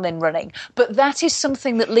adrenaline running? But that is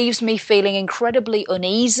something that leaves me feeling incredibly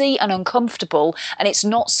uneasy and uncomfortable, and it's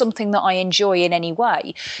not something that I enjoy in any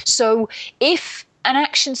way. So if an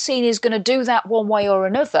action scene is going to do that one way or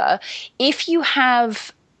another, if you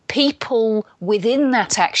have people within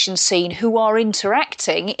that action scene who are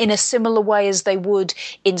interacting in a similar way as they would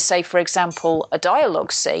in, say, for example, a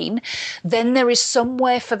dialogue scene, then there is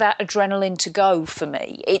somewhere for that adrenaline to go for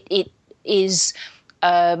me. It is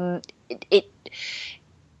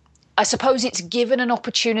I suppose it's given an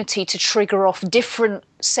opportunity to trigger off different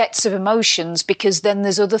sets of emotions, because then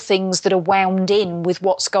there's other things that are wound in with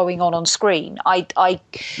what's going on screen. I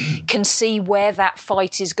can see where that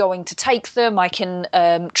fight is going to take them. I can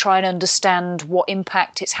try and understand what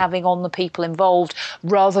impact it's having on the people involved,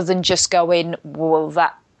 rather than just going, well,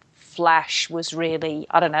 that flash was really,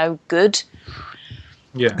 I don't know, good.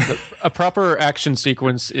 Yeah. A proper action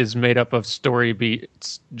sequence is made up of story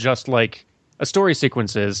beats, just like a story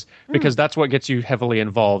sequence is, because that's what gets you heavily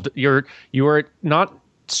involved. You are not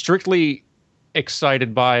strictly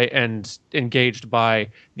excited by and engaged by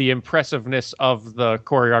the impressiveness of the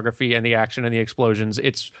choreography and the action and the explosions.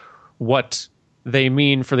 It's what they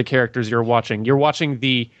mean for the characters you're watching. You're watching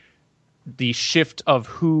the shift of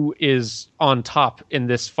who is on top in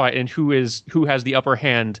this fight and who has the upper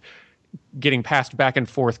hand, getting passed back and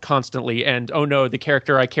forth constantly, and oh no, the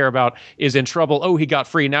character I care about is in trouble. Oh, he got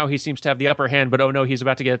free. Now he seems to have the upper hand, but oh no, he's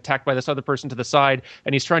about to get attacked by this other person to the side,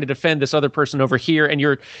 and he's trying to defend this other person over here, and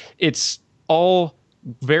it's all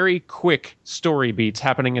very quick story beats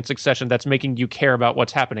happening in succession that's making you care about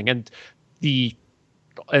what's happening. And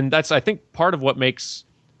that's, I think, part of what makes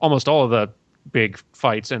almost all of the big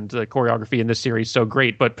fights and the choreography in this series so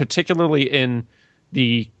great, but particularly in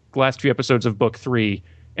the last few episodes of Book 3,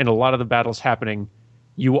 and a lot of the battles happening,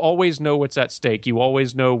 you always know what's at stake. You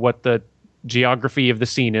always know what the geography of the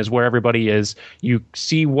scene is, where everybody is. You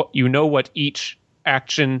know what each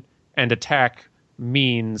action and attack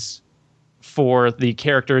means for the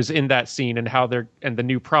characters in that scene, and and the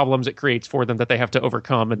new problems it creates for them that they have to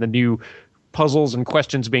overcome, and the new puzzles and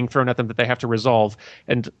questions being thrown at them that they have to resolve.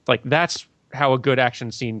 And like, that's how a good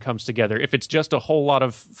action scene comes together. If it's just a whole lot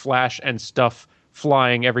of flash and stuff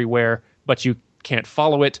flying everywhere, but you can't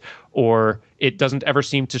follow it, or it doesn't ever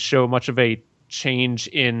seem to show much of a change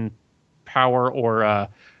in power, or a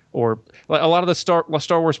lot of the Star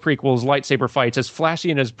Wars prequels lightsaber fights, as flashy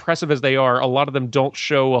and as impressive as they are, a lot of them don't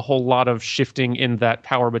show a whole lot of shifting in that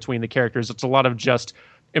power between the characters. It's a lot of just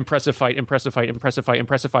impressive fight, impressive fight, impressive fight,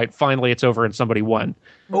 impressive fight. Finally, it's over and somebody won.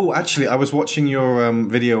 Oh, actually, I was watching your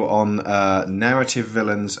video on narrative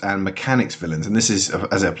villains and mechanics villains, and this is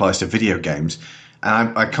as it applies to video games.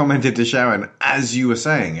 And I commented to Sharon, as you were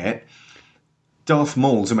saying it, Darth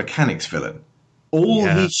Maul's a mechanics villain. All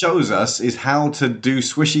he shows us is how to do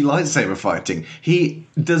swishy lightsaber fighting. He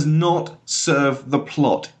does not serve the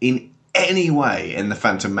plot in any way in The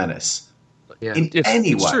Phantom Menace. Yeah.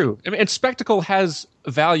 It's true. I mean, and spectacle has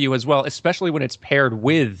value as well, especially when it's paired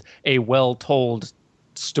with a well-told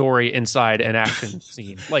story inside an action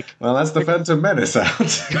scene. Well, that's The Phantom Menace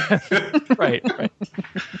out. Right.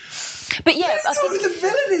 But yeah, I think the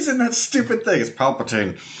villain is in that stupid thing. It's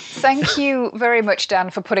Palpatine. Thank you very much, Dan,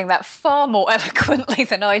 for putting that far more eloquently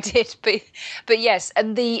than I did. But yes,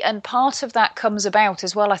 and part of that comes about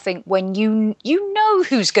as well, I think, when you know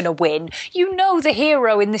who's going to win. You know the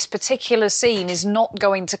hero in this particular scene is not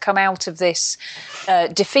going to come out of this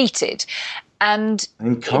defeated. And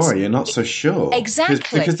in Korra, you're not so sure.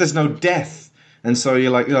 Exactly. Because there's no death. And so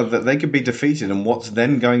you're like, that they could be defeated, and what's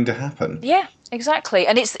then going to happen? Yeah, exactly.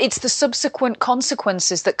 And it's the subsequent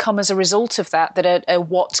consequences that come as a result of that are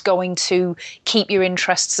what's going to keep your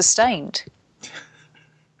interest sustained.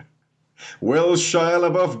 Will Shia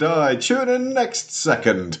LaBeouf die? Tune in next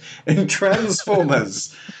second in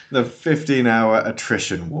Transformers, the 15-hour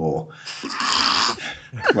attrition war.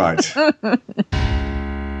 Right.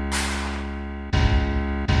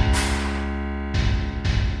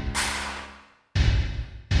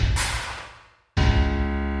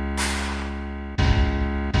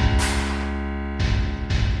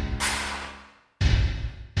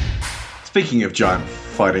 Speaking of giant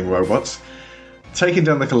fighting robots, taking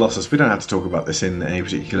down the Colossus, we don't have to talk about this in any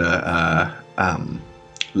particular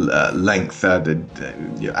length.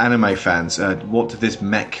 Anime fans, what did this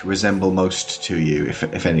mech resemble most to you,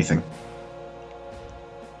 if anything?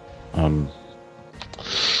 Nothing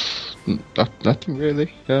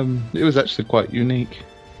really. It was actually quite unique.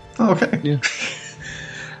 Oh, okay. Yeah.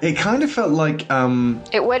 It kind of felt like...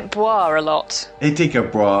 it went bois a lot. It did go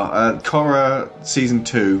bois. Korra Season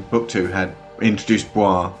 2, Book 2, had introduced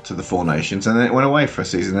bois to the Four Nations, and then it went away for a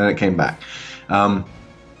season, and then it came back. But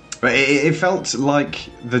it felt like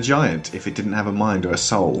the giant, if it didn't have a mind or a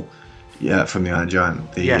soul, from the Iron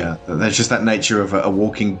Giant. There's just that nature of a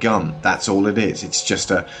walking gun. That's all it is. It's just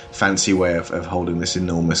a fancy way of holding this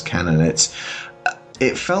enormous cannon.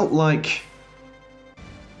 It felt like...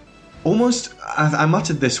 Almost, I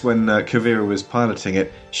muttered this when Kuvira was piloting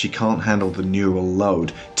it, she can't handle the neural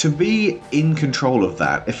load. To be in control of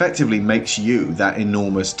that effectively makes you that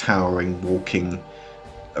enormous, towering, walking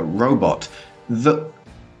robot.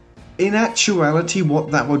 In actuality, what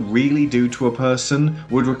that would really do to a person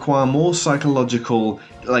would require more psychological,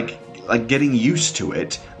 like getting used to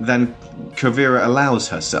it, than Kuvira allows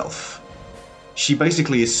herself. She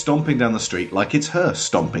basically is stomping down the street like it's her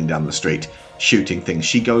stomping down the street, shooting things.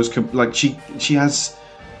 She goes she has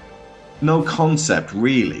no concept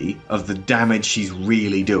really of the damage she's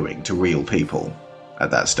really doing to real people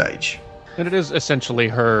at that stage. And it is essentially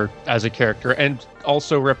her as a character, and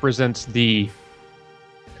also represents the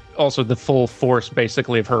full force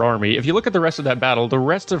basically of her army. If you look at the rest of that battle, the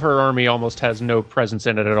rest of her army almost has no presence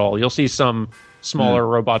in it at all. You'll see some smaller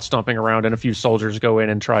robots stomping around, and a few soldiers go in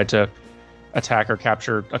and try to attack or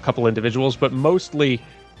capture a couple individuals, but mostly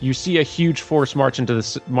you see a huge force march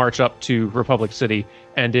up to Republic City,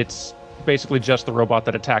 and it's basically just the robot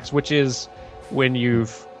that attacks, which is when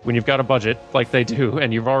you've got a budget like they do,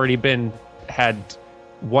 and you've already had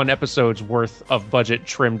one episode's worth of budget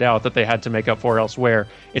trimmed out that they had to make up for elsewhere.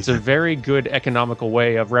 It's a very good economical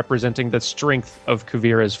way of representing the strength of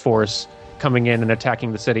Kuvira's force coming in and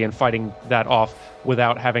attacking the city and fighting that off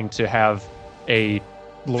without having to have a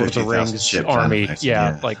Lord of the Rings army,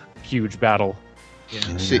 like huge battle.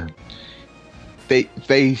 Yeah. See,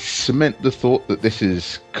 they cement the thought that this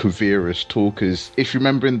is Kuvira's tool, because if you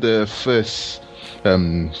remember in the first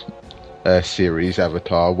series,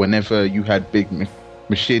 Avatar, whenever you had big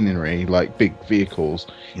machinery, like big vehicles,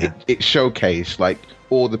 it showcased like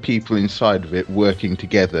all the people inside of it working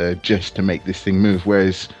together just to make this thing move,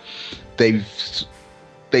 whereas they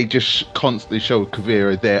just constantly show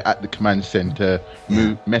Kuvira there at the command center,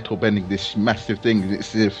 metal bending this massive thing.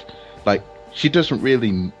 It's as if, like, she doesn't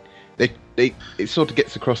really... It sort of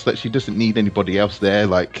gets across that she doesn't need anybody else there.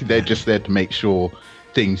 Like, they're just there to make sure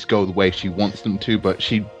things go the way she wants them to, but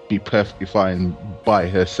she'd be perfectly fine by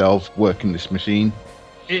herself working this machine.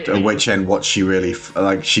 At which end, what she really...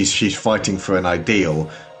 Like, she's fighting for an ideal,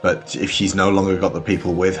 but if she's no longer got the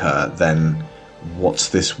people with her, then... what's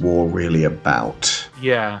this war really about?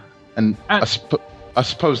 Yeah. And I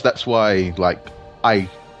suppose that's why, like, I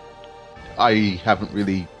haven't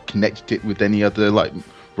really connected it with any other, like,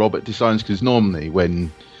 robot designs, because normally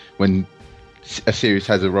when a series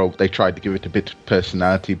has a robot, they try to give it a bit of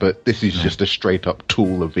personality, but this is just a straight-up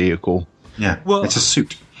tool, a vehicle. Yeah, well, it's a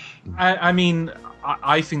suit. I mean...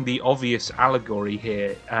 I think the obvious allegory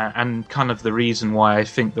here, and kind of the reason why I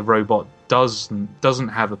think the robot doesn't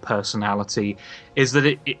have a personality, is that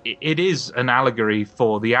it is an allegory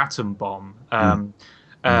for the atom bomb.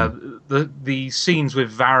 The scenes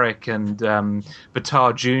with Varric and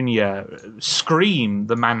Bataar Jr. scream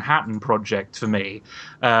the Manhattan Project for me.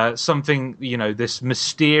 Something, this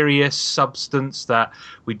mysterious substance that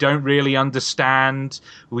we don't really understand.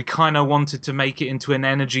 We kind of wanted to make it into an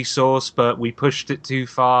energy source, but we pushed it too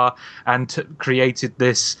far and created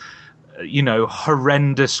this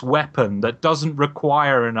horrendous weapon that doesn't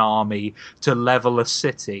require an army to level a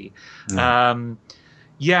city. The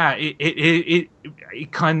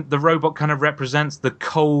robot kind of represents the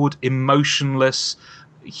cold, emotionless,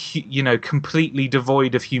 completely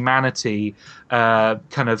devoid of humanity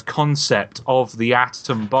kind of concept of the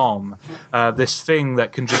atom bomb. This thing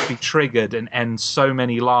that can just be triggered and end so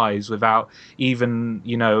many lives without even,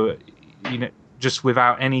 just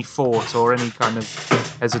without any thought or any kind of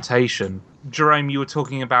hesitation. Jerome, you were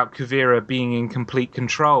talking about Kuvira being in complete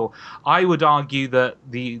control. I would argue that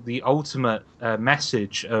the ultimate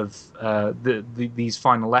message of these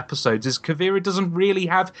final episodes is Kuvira doesn't really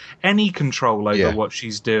have any control over what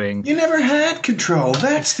she's doing. You never had control.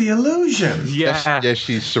 That's the illusion. Yeah.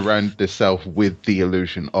 She's surrounded herself with the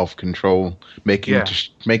illusion of control,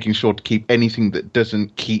 making sure to keep anything that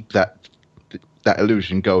doesn't keep that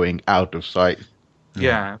illusion going out of sight.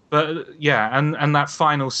 Yeah, but and that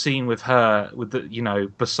final scene with her, with the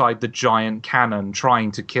beside the giant cannon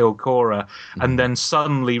trying to kill Korra, and then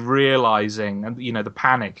suddenly realizing, and the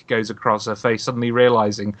panic goes across her face, suddenly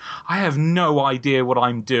realizing, I have no idea what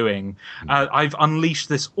I'm doing. I've unleashed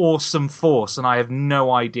this awesome force, and I have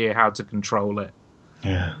no idea how to control it.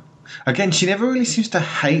 Yeah. Again, she never really seems to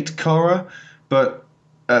hate Korra, but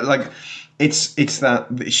It's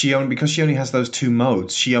that because she only has those two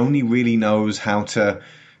modes, she only really knows how to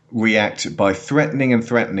react by threatening and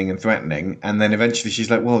threatening and threatening, and then eventually she's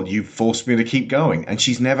like, well, you forced me to keep going, and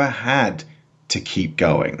she's never had to keep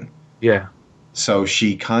going. Yeah. So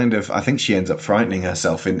she I think she ends up frightening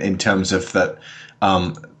herself in terms of that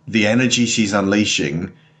the energy she's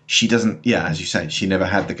unleashing, she doesn't, as you say, she never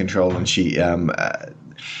had the control, and she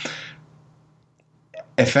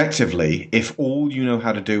effectively, if all you know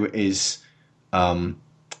how to do is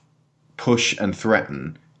push and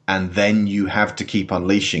threaten, and then you have to keep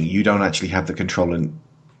unleashing, you don't actually have the control, and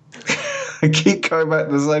keep going back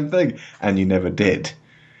to the same thing, and you never did.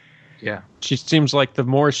 Yeah. She seems like the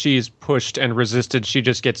more she's pushed and resisted, she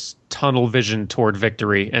just gets tunnel vision toward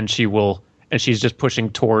victory, and she's just pushing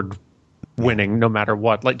toward winning no matter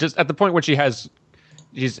what. Like, just at the point where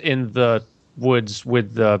she's in the woods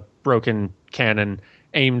with the broken cannon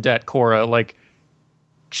aimed at Korra, like,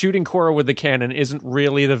 shooting Korra with the cannon isn't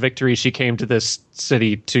really the victory she came to this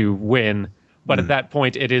city to win, but at that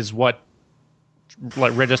point it is what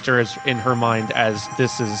registers in her mind as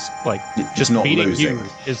this is just not beating losing.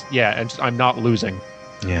 you and I'm not losing.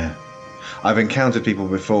 Yeah. I've encountered people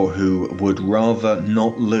before who would rather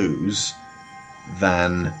not lose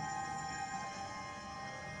than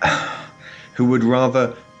who would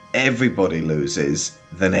rather everybody loses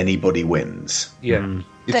than anybody wins. Yeah.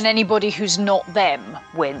 Then anybody who's not them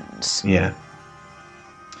wins. Yeah.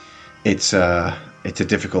 It's a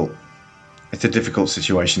difficult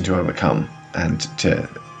situation to overcome and to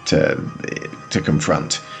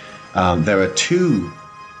confront. There are two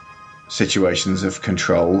situations of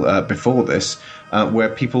control before this where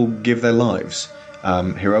people give their lives.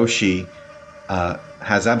 Hiroshi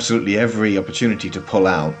has absolutely every opportunity to pull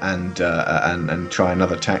out and try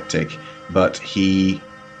another tactic, but he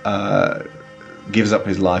gives up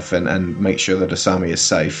his life and makes sure that Asami is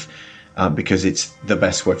safe because it's the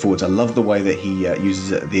best way forward. I love the way that he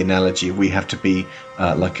uses the analogy of we have to be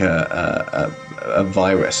like a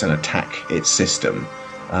virus and attack its system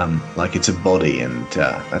like it's a body, and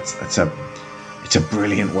it's a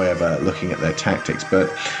brilliant way of looking at their tactics.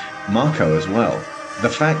 But Mako as well. The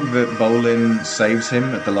fact that Bolin saves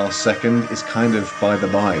him at the last second is kind of by the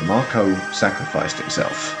by. Mako sacrificed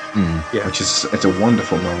himself, which is it's a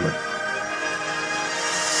wonderful moment.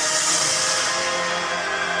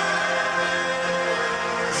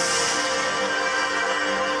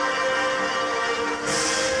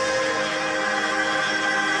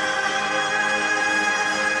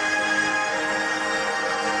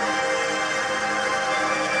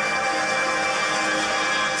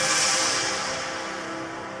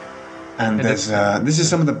 And this is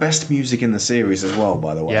some of the best music in the series as well,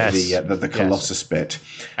 by the way. Yes. The Colossus bit.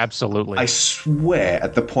 Absolutely. I swear,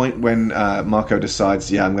 at the point when Mako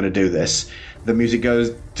decides, I'm going to do this, the music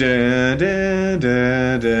goes da da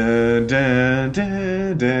da da da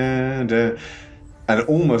da da da, and it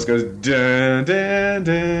almost goes da da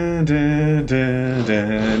da da da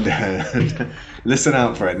da da. Listen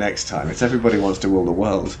out for it next time. It's Everybody Wants to Rule the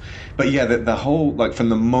World. But yeah, the whole, from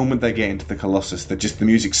the moment they get into the Colossus, the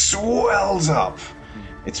music swells up.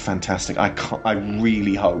 It's fantastic. I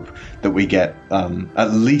really hope that we get at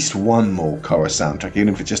least one more Korra soundtrack, even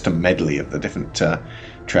if it's just a medley of the different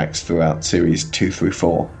tracks throughout series 2 through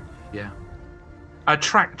 4. Yeah.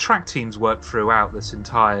 Track teams work throughout this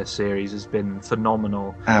entire series has been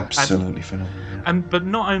phenomenal. Absolutely phenomenal. Yeah. But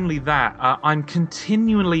not only that, I'm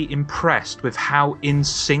continually impressed with how in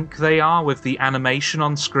sync they are with the animation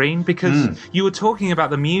on screen, because you were talking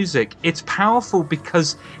about the music. It's powerful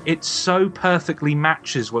because it so perfectly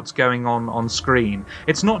matches what's going on screen.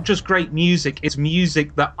 It's not just great music, it's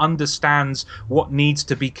music that understands what needs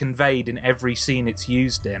to be conveyed in every scene it's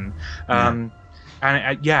used in.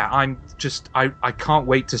 And I can't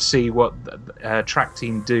wait to see what Track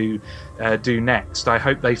Team do next. I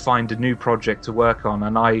hope they find a new project to work on,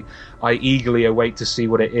 and I eagerly await to see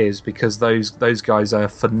what it is, because those guys are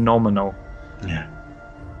phenomenal. Yeah.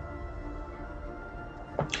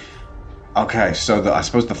 Okay, so I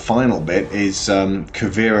suppose the final bit is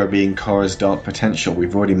Kuvira being Korra's dark potential.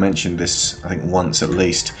 We've already mentioned this, I think, once at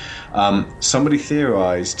least. Somebody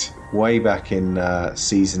theorized way back in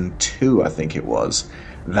season 2, I think it was,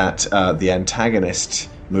 that the antagonist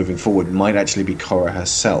moving forward might actually be Korra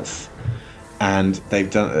herself. And they've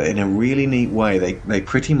done it in a really neat way. They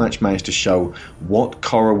pretty much managed to show what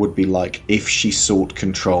Korra would be like if she sought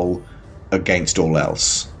control against all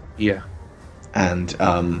else. Yeah. And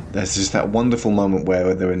there's just that wonderful moment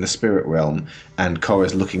where they're in the spirit realm, and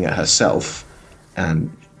Korra's looking at herself,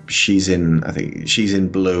 and she's in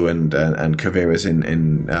blue, and Kuvira's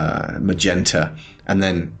in magenta, and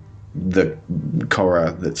then the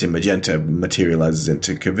Korra that's in magenta materializes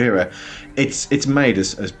into Kuvira. It's made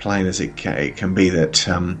as plain as it can be that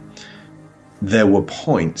there were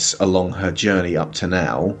points along her journey up to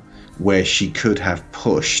now where she could have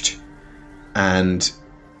pushed and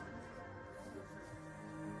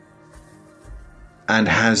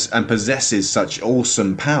possesses such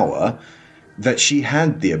awesome power that she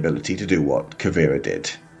had the ability to do what Kuvira did.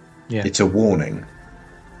 Yeah. It's a warning.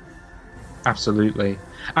 Absolutely.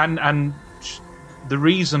 And the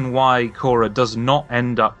reason why Korra does not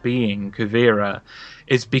end up being Kuvira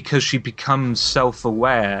is because she becomes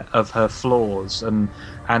self-aware of her flaws and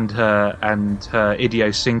her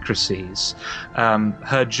idiosyncrasies.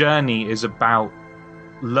 Her journey is about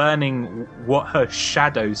learning what her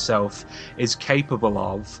shadow self is capable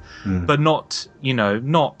of, but not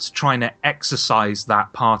trying to exercise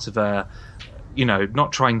that part of her,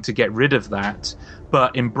 not trying to get rid of that,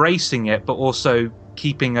 but embracing it, but also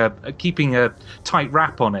keeping a tight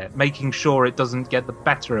wrap on it, making sure it doesn't get the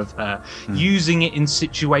better of her, using it in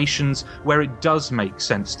situations where it does make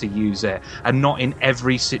sense to use it, and not in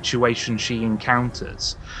every situation she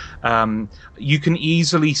encounters. You can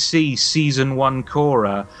easily see season 1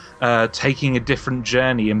 Korra taking a different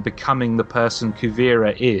journey and becoming the person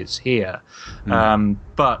Kuvira is here.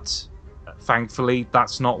 But thankfully,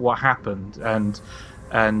 that's not what happened.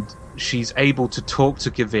 And she's able to talk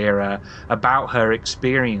to Kuvira about her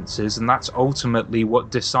experiences, and that's ultimately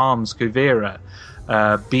what disarms Kuvira.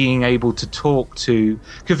 Being able to talk to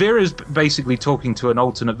Kuvira is basically talking to an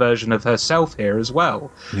alternate version of herself here as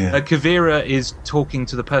well. Kuvira is talking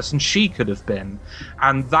to the person she could have been,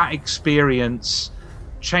 and that experience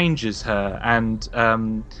changes her,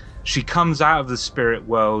 and she comes out of the spirit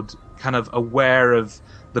world kind of aware of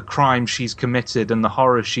the crime she's committed and the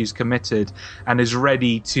horror she's committed, and is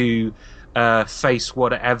ready to face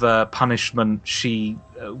whatever punishment she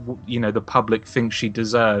the public thinks she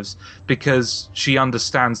deserves, because she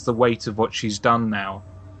understands the weight of what she's done now.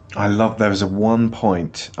 I love there's a one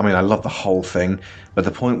point, I love the whole thing, but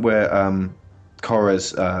the point where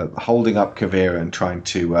Korra's holding up Kuvira and trying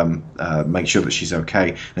to make sure that she's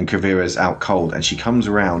okay, and Kuvira's out cold, and she comes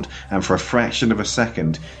around, and for a fraction of a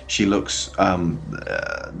second she looks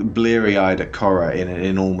bleary-eyed at Korra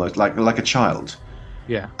in almost like a child.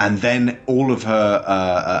 Yeah. And then all of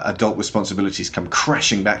her adult responsibilities come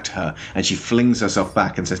crashing back to her, and she flings herself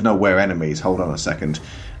back and says, "No, we're enemies, hold on a second."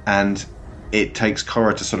 And it takes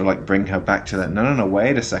Korra to sort of like bring her back to that. No,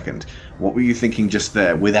 wait a second. What were you thinking just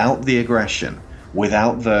there? Without the aggression,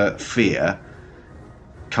 without the fear,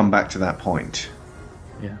 come back to that point.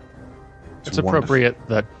 Yeah. It's appropriate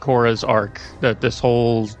that Korra's arc, that this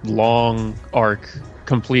whole long arc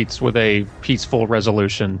completes with a peaceful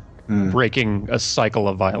resolution, breaking a cycle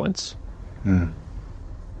of violence.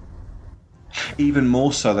 Even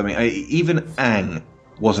more so, even Aang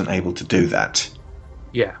wasn't able to do that.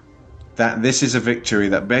 Yeah. That this is a victory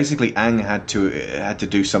that basically Aang had to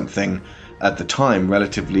do something at the time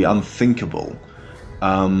relatively unthinkable,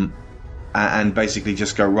 and basically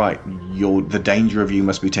just go, right, the danger of you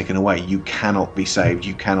must be taken away. You cannot be saved.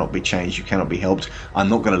 You cannot be changed. You cannot be helped. I'm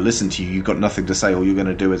not going to listen to you. You've got nothing to say. All you're going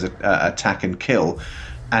to do is attack and kill.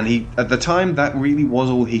 And he, at the time, that really was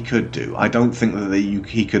all he could do. I don't think that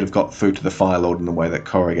he could have got through to the Fire Lord in the way that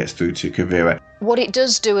Korra gets through to Kuvira. What it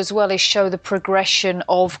does do as well is show the progression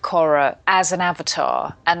of Korra as an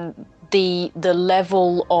avatar, and the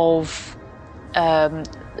level of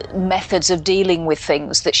methods of dealing with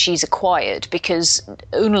things that she's acquired, because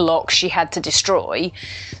Unalaq she had to destroy,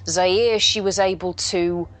 Zaire she was able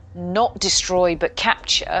to not destroy but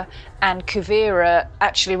capture, and Kuvira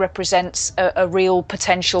actually represents a real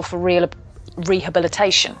potential for real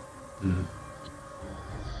rehabilitation.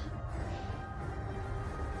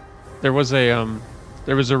 There was a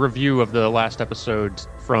There was a review of the last episode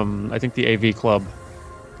from, I think, the AV Club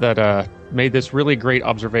that made this really great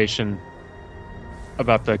observation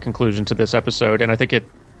about the conclusion to this episode, and I think it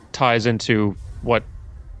ties into what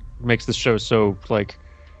makes this show so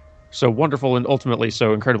wonderful and ultimately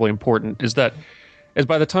so incredibly important, is that as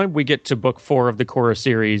by the time we get to book 4 of the Korra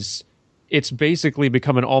series, it's basically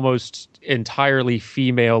become an almost entirely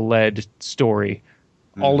female-led story.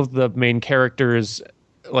 All of the main characters,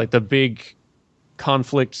 like the big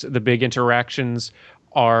conflicts, the big interactions,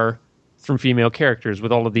 are from female characters,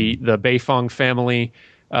 with all of the Beifong family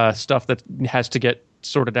stuff that has to get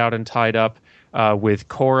sorted out and tied up, with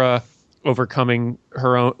Korra overcoming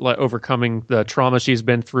the trauma she's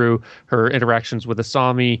been through, her interactions with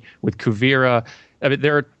Asami, with Kuvira. I mean,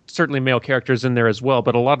 there are certainly male characters in there as well,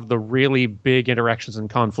 but a lot of the really big interactions and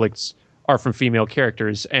conflicts are from female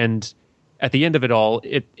characters. And at the end of it all,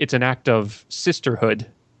 it's an act of sisterhood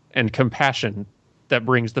and compassion that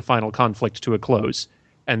brings the final conflict to a close.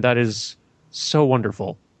 And that is so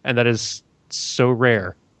wonderful. And that is so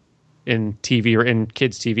rare in TV or in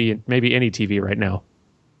kids' TV, and maybe any TV right now.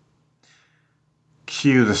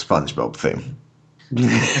 Cue the SpongeBob theme.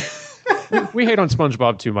 We hate on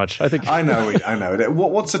SpongeBob too much. I know.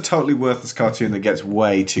 What's a totally worthless cartoon that gets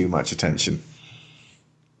way too much attention?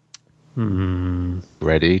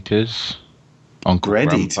 Red Eaters. Uncle Red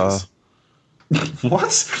Grandpa. Eaters?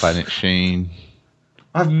 What? Planet Sheen.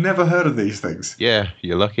 I've never heard of these things. Yeah,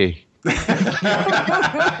 you're lucky.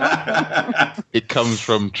 It comes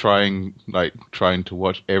from trying to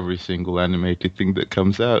watch every single animated thing that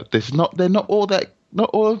comes out. They're not all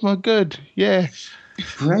of them are good. Yeah.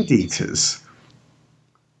 Bread Eaters.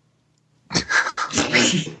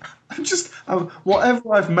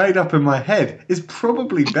 Whatever I've made up in my head is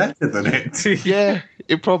probably better than it. Yeah,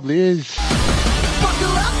 it probably is. Buckle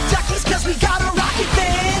up, duckies, cause we got a rocket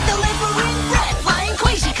band. Delivering bread, flying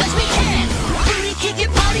crazy cause we can. Booty kick it,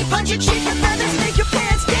 party punch it, chicken feathers, make your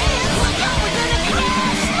pants dance. Look out, we're gonna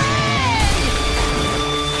crash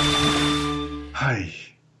land. Hi.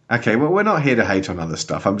 Okay, well, we're not here to hate on other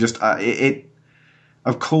stuff. I'm just...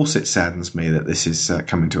 Of course it saddens me that this is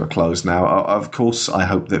coming to a close now. Of course I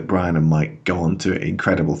hope that Brian and Mike go on to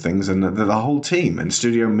incredible things, and the whole team, and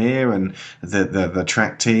Studio Mir, and the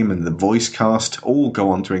track team, and the voice cast all go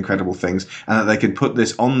on to incredible things, and that they can put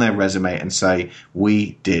this on their resume and say,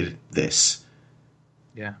 we did this.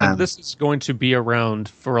 Yeah, and this is going to be around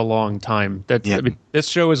for a long time. I mean, this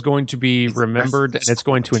show is going to be remembered, and it's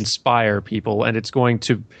going to inspire people, and it's going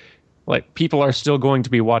to... people are still going to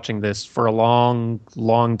be watching this for a long,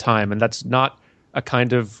 long time, and that's a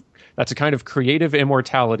kind of creative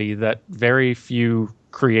immortality that very few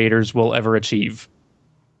creators will ever achieve.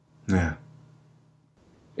 Yeah,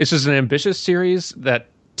 this is an ambitious series that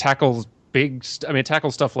tackles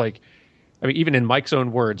stuff like, even in Mike's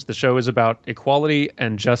own words, the show is about equality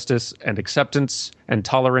and justice and acceptance and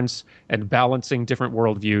tolerance and balancing different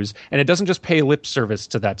worldviews. And it doesn't just pay lip service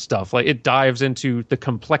to that stuff. It dives into the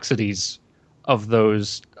complexities of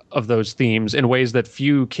those themes in ways that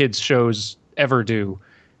few kids shows ever do.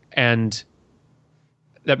 And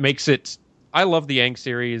that makes it... I love the Aang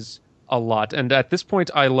series a lot. And at this point,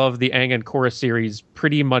 I love the Aang and Korra series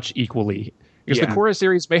pretty much equally. Because the Korra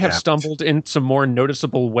series may have stumbled in some more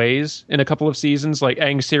noticeable ways in a couple of seasons.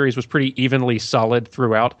 Aang's series was pretty evenly solid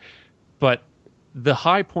throughout. But the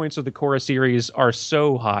high points of the Korra series are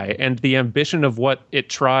so high, and the ambition of what it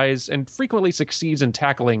tries and frequently succeeds in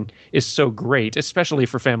tackling is so great, especially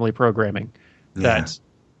for family programming, that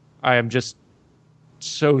I am just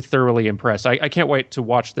so thoroughly impressed. I can't wait to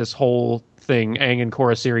watch this whole thing, Aang and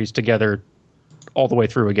Korra series, together all the way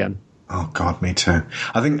through again. Oh, God, me too.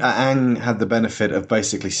 I think Aang had the benefit of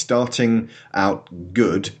basically starting out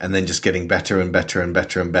good and then just getting better and better and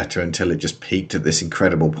better and better until it just peaked at this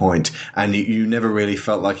incredible point. And you never really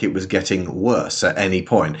felt like it was getting worse at any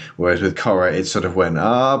point. Whereas with Korra, it sort of went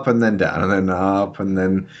up and then down and then up and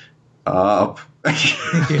then up.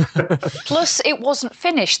 Plus, it wasn't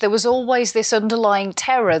finished. There was always this underlying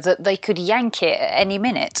terror that they could yank it at any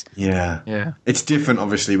minute. Yeah. It's different,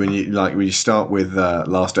 obviously, when you start with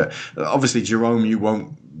Last Air. Obviously, Jerome, you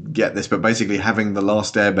won't get this, but basically having the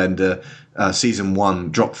Last Airbender season 1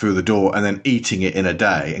 drop through the door and then eating it in a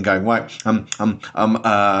day and going, well,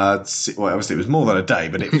 obviously it was more than a day,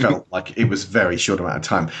 but it felt like it was a very short amount of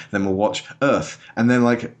time. Then we'll watch Earth, and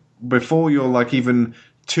then before you're even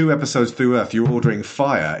 2 episodes through Earth, you're ordering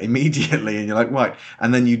Fire immediately, and you're like, right,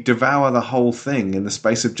 and then you devour the whole thing in the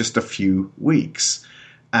space of just a few weeks,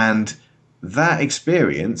 and that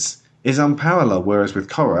experience is unparalleled. Whereas with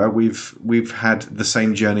Korra, we've had the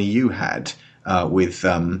same journey you had with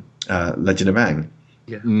Legend of Aang,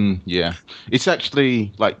 Yeah. It's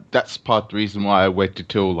actually, like, that's part of the reason why I waited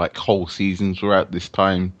till, like, whole seasons were out this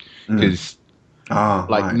time. Because,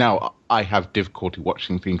 now I have difficulty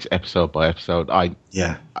watching things episode by episode. I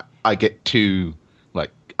get too,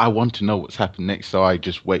 like, I want to know what's happened next, so I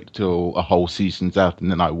just wait till a whole season's out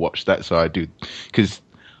and then I watch that. So I do, because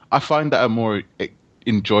I find that a more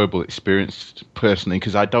enjoyable experience personally,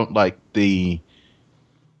 because I don't like the...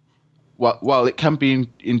 While it can be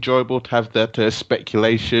enjoyable to have that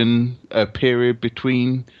speculation period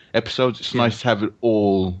between episodes, it's nice to have it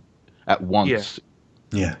all at once.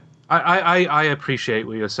 Yeah. I appreciate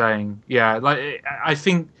what you're saying. Yeah, like I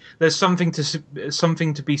think there's something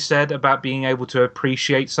to be said about being able to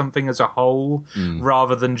appreciate something as a whole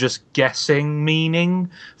rather than just guessing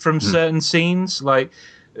meaning from certain scenes. Like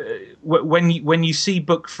when you see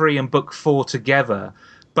book 3 and book 4 together,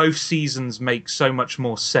 both seasons make so much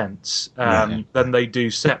more sense than they do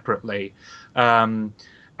separately, and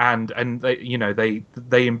they,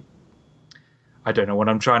 they I don't know what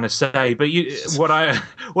I'm trying to say, but what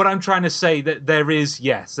I'm trying to say, that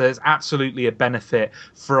there's absolutely a benefit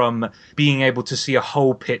from being able to see a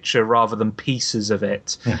whole picture rather than pieces of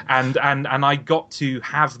it, and I got to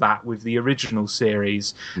have that with the original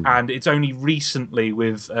series, and it's only recently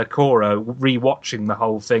with Korra rewatching the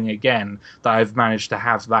whole thing again that I've managed to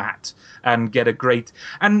have that and get a great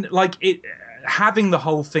having the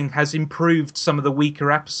whole thing has improved some of the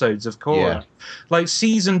weaker episodes of Korra, like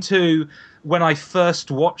season 2. When I first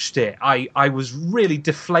watched it, I was really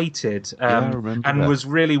deflated and was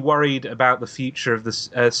really worried about the future of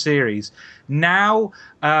the series. Now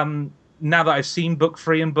that I've seen book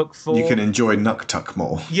 3 and book 4, you can enjoy Nuktuk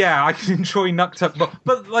more. Yeah, I can enjoy Nuktuk more.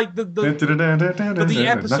 But like the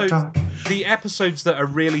episodes that are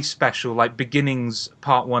really special, like Beginnings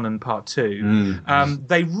Part 1 and Part 2,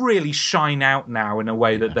 they really shine out now in a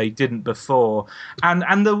way that they didn't before.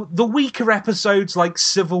 And the weaker episodes, like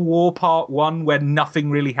Civil War Part 1, where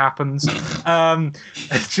nothing really happens,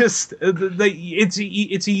 it's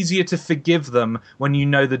easier to forgive them when you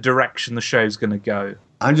know the direction the show's going to go.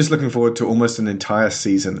 I'm just looking forward to almost an entire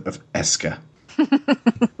season of Eska.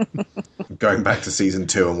 Going back to season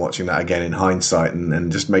 2 and watching that again in hindsight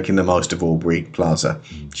and just making the most of Aubrey Plaza.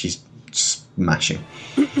 She's smashing.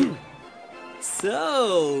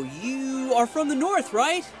 So, you are from the north,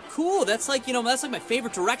 right? Cool, that's like my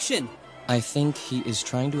favorite direction. I think he is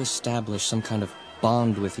trying to establish some kind of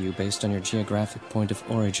bond with you based on your geographic point of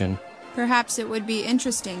origin. Perhaps it would be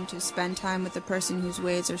interesting to spend time with a person whose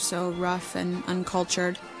ways are so rough and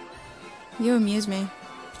uncultured. You amuse me.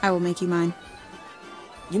 I will make you mine.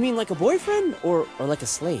 You mean like a boyfriend or like a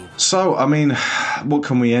slave? So, I mean, what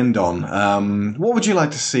can we end on? What would you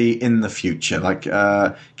like to see in the future? Like,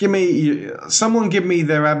 give me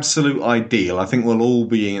their absolute ideal. I think we'll all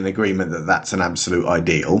be in agreement that that's an absolute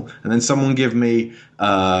ideal. And then someone give me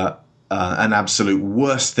an absolute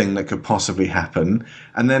worst thing that could possibly happen,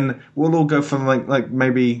 and then we'll all go from like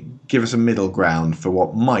maybe give us a middle ground for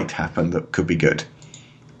what might happen that could be good.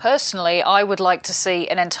 Personally, I would like to see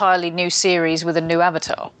an entirely new series with a new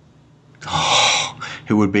avatar.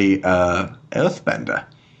 Who would be Earthbender?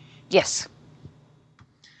 Yes.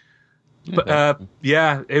 But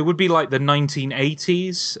it would be like the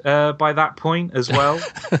 1980s by that point as well,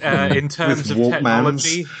 in terms of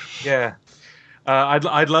technology. Yeah.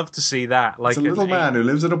 I'd love to see that. Like it's a little man who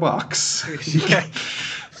lives in a box. Yeah.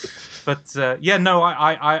 But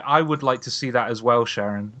I would like to see that as well,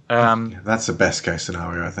 Sharon. That's the best case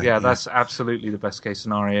scenario, I think. Yeah, that's absolutely the best case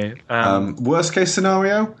scenario. Worst case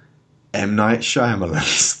scenario, M. Night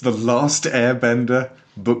Shyamalan's The Last Airbender,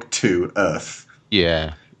 Book 2, Earth.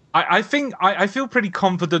 Yeah. I think I feel pretty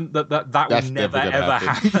confident that will never ever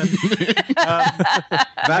happen.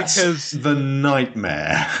 That's the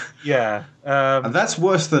nightmare. Yeah, and that's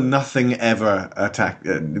worse than nothing ever attack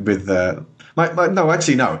with the.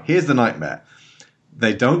 No. Here's the nightmare.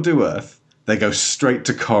 They don't do Earth. They go straight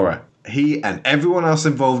to Korra. He and everyone else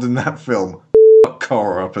involved in that film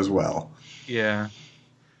Korra up as well. Yeah.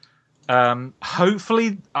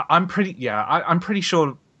 Hopefully, I'm pretty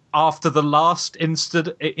sure. After the last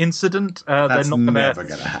incident, they're not never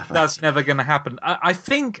going to happen. That's never going to happen. I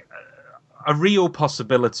think a real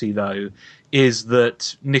possibility, though, is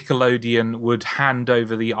that Nickelodeon would hand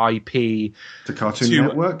over the IP to Cartoon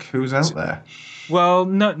Network. Who's out there? Well,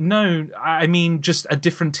 no. I mean, just a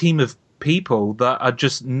different team of people that are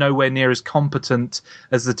just nowhere near as competent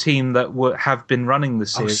as the team that have been running the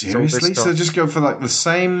series. Oh, seriously? So just go for like the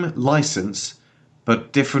same license,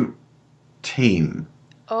 but different team.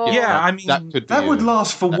 Oh. Yeah, I mean that would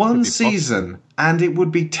last for one season, and it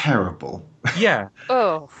would be terrible. Yeah.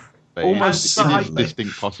 Oh. almost certainly.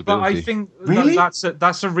 Distinct But possibility. I think Really?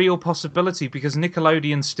 that's a real possibility because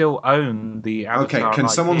Nickelodeon still own the Avatar. Okay, can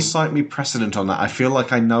IP. someone cite me precedent on that? I feel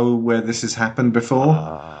like I know where this has happened before.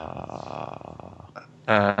 Oh,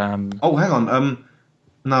 hang on.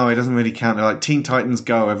 No, it doesn't really count. Like Teen Titans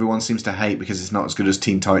Go, everyone seems to hate because it's not as good as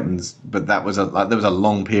Teen Titans. But that was there was a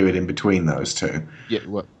long period in between those two. Yeah,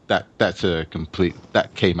 well, that's a complete.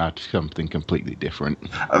 That came out as something completely different.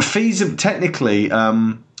 Technically,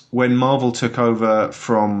 when Marvel took over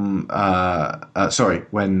from,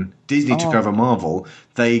 when Disney took over Marvel,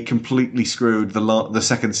 they completely screwed the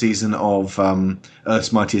second season of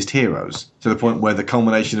Earth's Mightiest Heroes to the point where the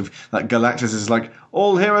culmination of like Galactus is like,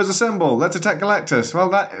 all heroes assemble, let's attack Galactus. Well,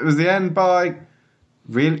 that was the end by...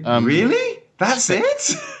 Really? That's it?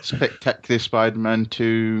 Spectacular Spider-Man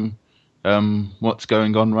 2, what's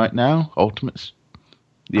going on right now?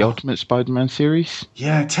 The Ultimate Spider-Man series?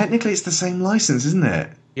 Yeah, technically it's the same license, isn't it?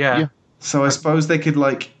 Yeah. So I suppose they could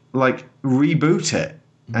like reboot it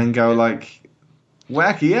and go like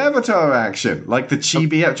wacky Avatar action, like the Chibi.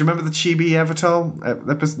 Do you remember the Chibi Avatar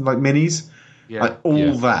like minis? Yeah. Like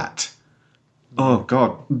all that. Oh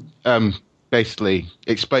God. Basically,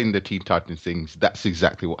 explain the Teen Titans things. That's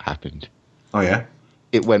exactly what happened. Oh yeah.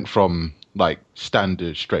 It went from like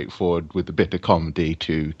standard, straightforward with a bit of comedy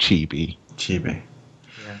to chibi. Chibi.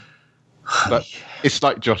 But it's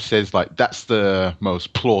like Josh says, like that's the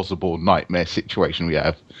most plausible nightmare situation we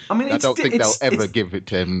have. I mean, I don't think they'll ever give it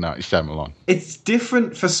to M. Night Shyamalan. It's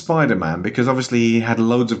different for Spider-Man because obviously he had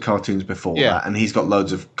loads of cartoons before that, and he's got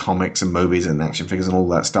loads of comics and movies and action figures and all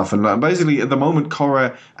that stuff. And basically, at the moment,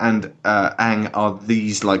 Korra and Aang are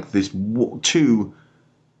these two,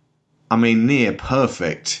 I mean, near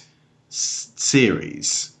perfect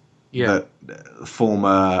series that form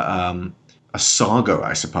a saga,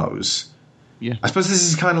 I suppose. Yeah. I suppose this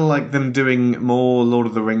is kind of like them doing more Lord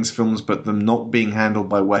of the Rings films, but them not being handled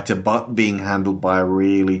by Weta, but being handled by a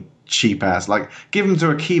really cheap ass. Like, give them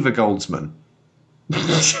to Akiva Goldsman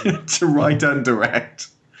to write and direct.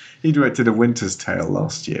 He directed A Winter's Tale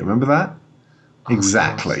last year. Remember that?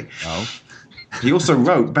 Exactly. Oh. He also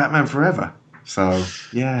wrote Batman Forever. So,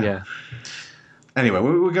 yeah. Yeah. Anyway,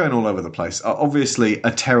 we're going all over the place. Obviously,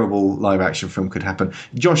 a terrible live-action film could happen.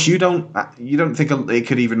 Josh, you don't think it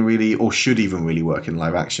could even really, or should even really work in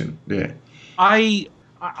live-action, do you?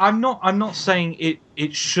 I'm not saying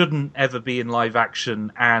it shouldn't ever be in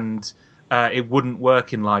live-action and it wouldn't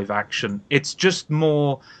work in live-action. It's just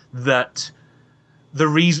more that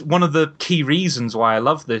one of the key reasons why I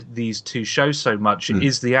love these two shows so much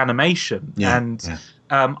is the animation. Yeah,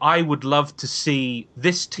 and I would love to see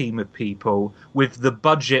this team of people with the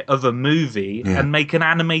budget of a movie and make an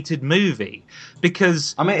animated movie.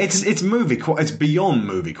 Because I mean, it's movie. It's beyond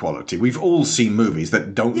movie quality. We've all seen movies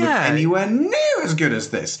that don't look anywhere near as good as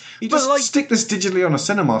this. You just stick this digitally on a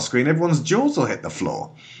cinema screen, everyone's jaws will hit the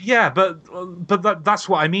floor. Yeah, but that's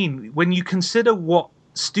what I mean. When you consider what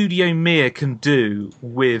Studio Mir can do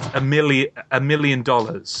with $1 million.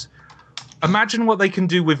 Imagine what they can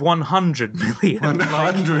do with 100 million.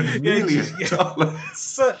 $100 million.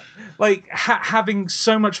 So, like having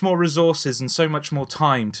so much more resources and so much more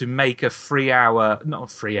time to make a 3 hour, not a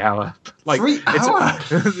 3 hour, like 3 hour.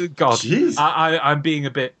 God, jeez. I'm being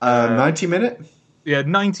a bit 90-minute. Yeah,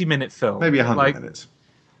 90-minute film, maybe 100 minutes.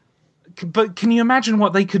 But can you imagine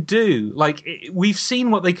what they could do? Like we've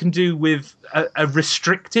seen what they can do with a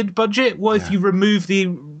restricted budget. What if you remove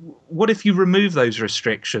those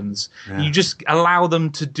restrictions? You just allow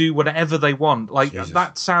them to do whatever they want. Like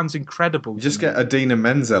that sounds incredible. You just get Idina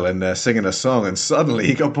Menzel in there singing a song, and suddenly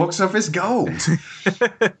you got box office gold.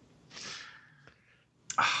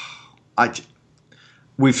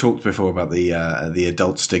 We've talked before about the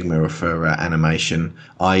adult stigma for animation.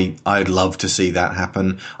 I'd love to see that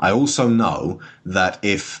happen. I also know that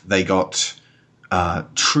if they got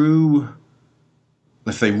if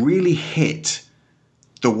they really hit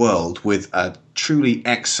the world with a truly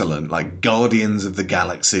excellent, like Guardians of the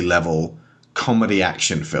Galaxy level comedy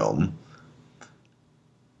action film,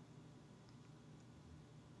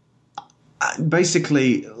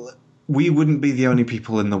 basically we wouldn't be the only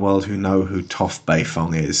people in the world who know who Toph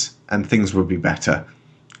Beifong is, and things would be better.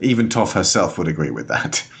 Even Toph herself would agree with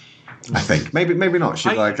that. I think maybe not.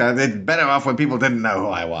 She's like, they'd better off when people didn't know who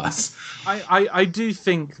I was. I do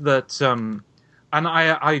think that, and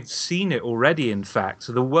I've seen it already. In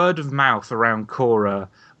fact, the word of mouth around Korra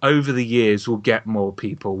over the years will get more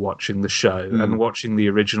people watching the show and watching the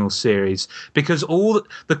original series, because all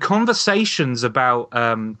the conversations about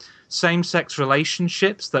same-sex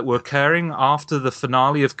relationships that were occurring after the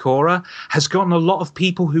finale of Korra has gotten a lot of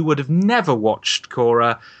people who would have never watched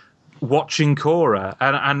Korra watching Korra,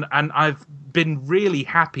 and I've been really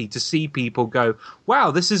happy to see people go,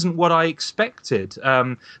 wow, this isn't what I expected.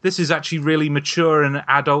 This is actually really mature and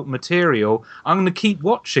adult material. I'm going to keep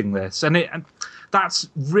watching this, and that's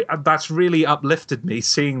really uplifted me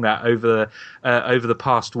seeing that over the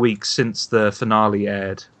past week since the finale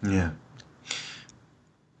aired. Yeah,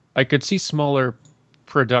 I could see smaller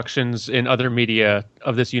productions in other media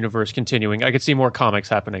of this universe continuing. I could see more comics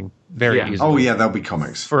happening very easily. Oh yeah, there'll be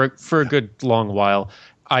comics for a good long while.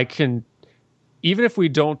 I can, even if we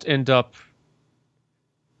don't end up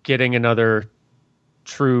getting another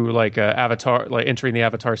true Avatar, like entering the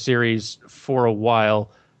Avatar series for a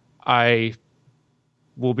while, I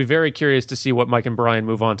will be very curious to see what Mike and Brian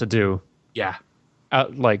move on to do. Yeah.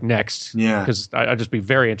 Next. Yeah. Because I'd just be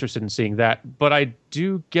very interested in seeing that. But I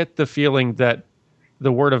do get the feeling that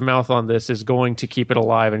the word of mouth on this is going to keep it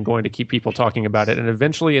alive and going to keep people talking about it. And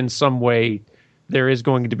eventually, in some way, there is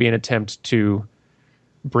going to be an attempt to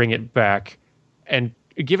bring it back. And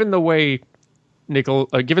given the way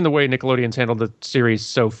Nickelodeon's handled the series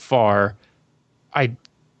so far, I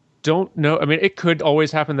don't know. I mean, it could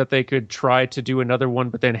always happen that they could try to do another one,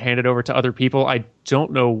 but then hand it over to other people. I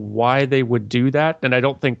don't know why they would do that. And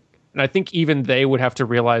I think even they would have to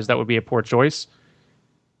realize that would be a poor choice.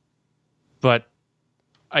 But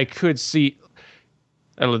I could see,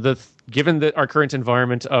 given our current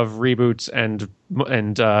environment of reboots and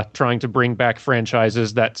trying to bring back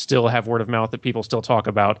franchises that still have word of mouth that people still talk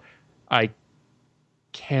about, I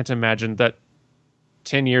can't imagine that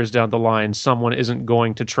 10 years down the line, someone isn't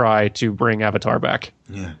going to try to bring Avatar back.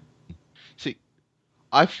 Yeah. See,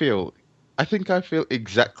 I think I feel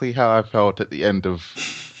exactly how I felt at the end of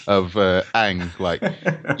Aang. Like,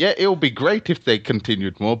 yeah, it'll be great if they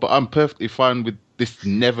continued more, but I'm perfectly fine with this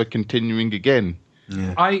never continuing again.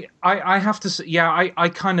 Yeah. I have to say, I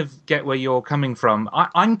kind of get where you're coming from.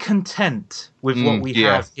 I'm content with what we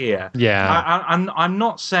have here. Yeah. I'm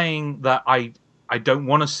not saying that I don't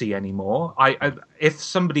want to see any more. If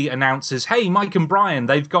somebody announces, hey, Mike and Brian,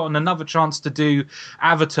 they've gotten another chance to do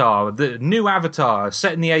Avatar, the new Avatar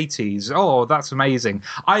set in the 80s. Oh, that's amazing.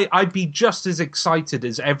 I'd be just as excited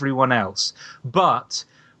as everyone else. But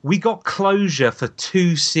we got closure for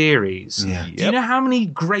 2 series. Yeah. Do you know how many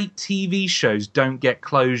great TV shows don't get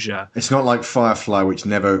closure? It's not like Firefly, which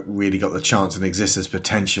never really got the chance and exists as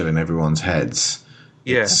potential in everyone's heads.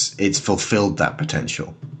 Yeah. It's fulfilled that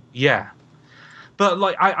potential. Yeah.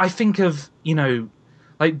 But I think of,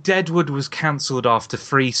 Deadwood was cancelled after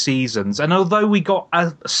 3 seasons, and although we got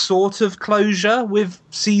a sort of closure with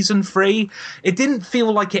season 3, it didn't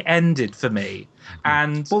feel like it ended for me.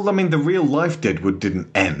 And well, I mean, the real life Deadwood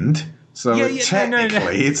didn't end, so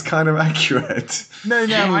technically it's kind of accurate.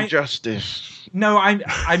 Justice. No,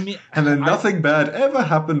 I mean, and then nothing bad ever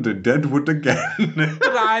happened to Deadwood again.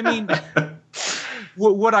 But I mean.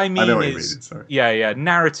 What I mean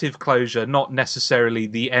narrative closure, not necessarily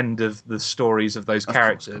the end of the stories of those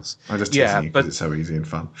characters. I'm just teasing you because it's so easy and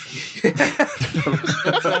fun.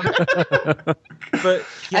 But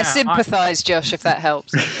I sympathise, Josh, if that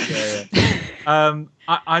helps. I'm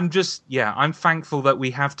thankful that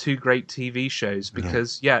we have 2 great TV shows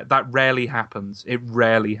because that rarely happens. It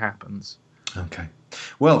rarely happens. Okay,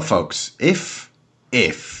 well, folks, if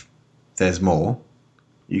there's more,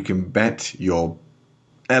 you can bet your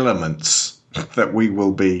elements that we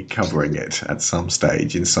will be covering it at some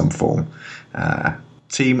stage in some form.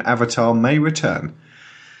 Team Avatar may return.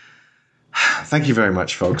 Thank you very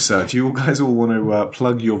much, folks. Do you guys all want to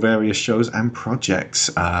plug your various shows and projects?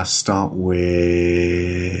 Start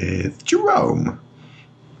with Jerome.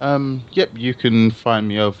 Yep, you can find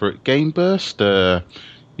me over at GameBurst.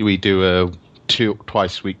 We do a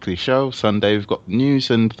twice weekly show. Sunday we've got news,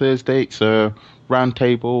 and Thursday it's a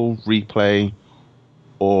roundtable, replay,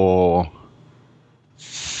 or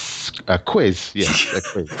a quiz. Yes, a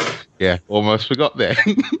quiz. Yeah, almost forgot there.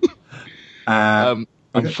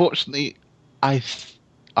 Unfortunately,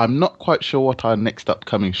 I'm not quite sure what our next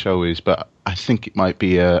upcoming show is, but I think it might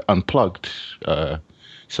be Unplugged.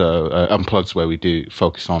 Unplugged's where we do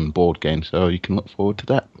focus on board games, so you can look forward to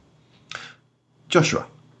that. Joshua.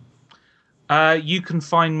 You can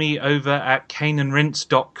find me over at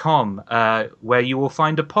caneandrinse.com, where you will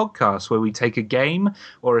find a podcast where we take a game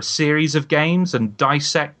or a series of games and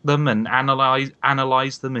dissect them and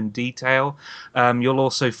analyze them in detail. You'll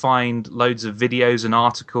also find loads of videos and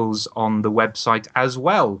articles on the website as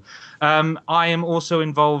well. I am also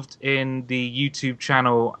involved in the YouTube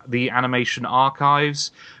channel, The Animation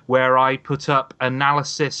Archives, where I put up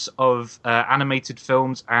analysis of animated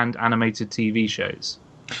films and animated TV shows.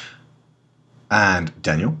 And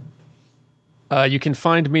Daniel? You can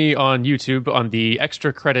find me on YouTube on the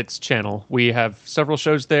Extra Credits channel. We have several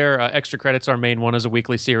shows there. Extra Credits, our main one, is a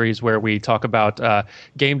weekly series where we talk about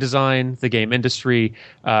game design, the game industry,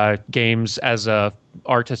 games as a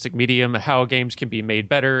artistic medium, how games can be made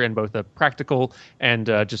better in both a practical and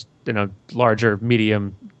just larger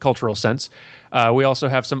medium cultural sense. We also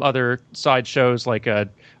have some other side shows like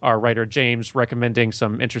our writer James recommending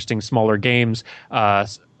some interesting smaller games.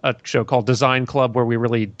 A show called Design Club, where we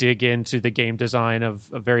really dig into the game design of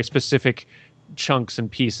very specific chunks and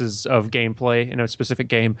pieces of gameplay in a specific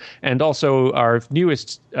game. And also our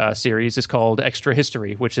newest series is called Extra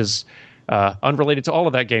History, which is unrelated to all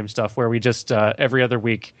of that game stuff, where we just every other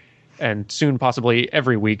week and soon possibly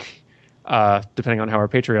every week, depending on how our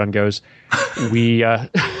Patreon goes, we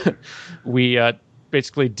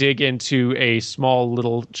basically dig into a small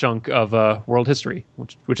little chunk of world history,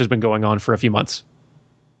 which has been going on for a few months.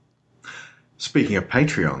 Speaking of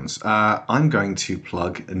Patreons, I'm going to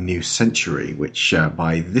plug a New Century, which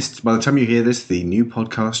by the time you hear this, the new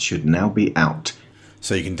podcast should now be out.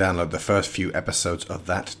 So you can download the first few episodes of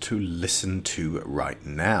that to listen to right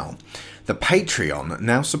now. The Patreon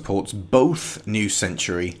now supports both New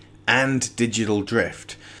Century and Digital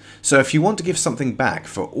Drift. So if you want to give something back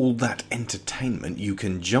for all that entertainment, you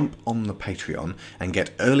can jump on the Patreon and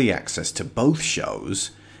get early access to both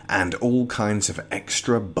shows and all kinds of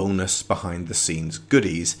extra bonus behind-the-scenes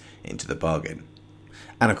goodies into the bargain.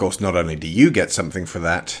 And of course, not only do you get something for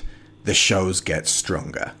that, the shows get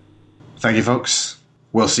stronger. Thank you, folks.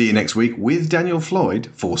 We'll see you next week with Daniel Floyd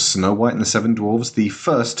for Snow White and the Seven Dwarfs, the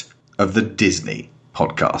first of the Disney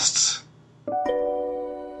podcasts.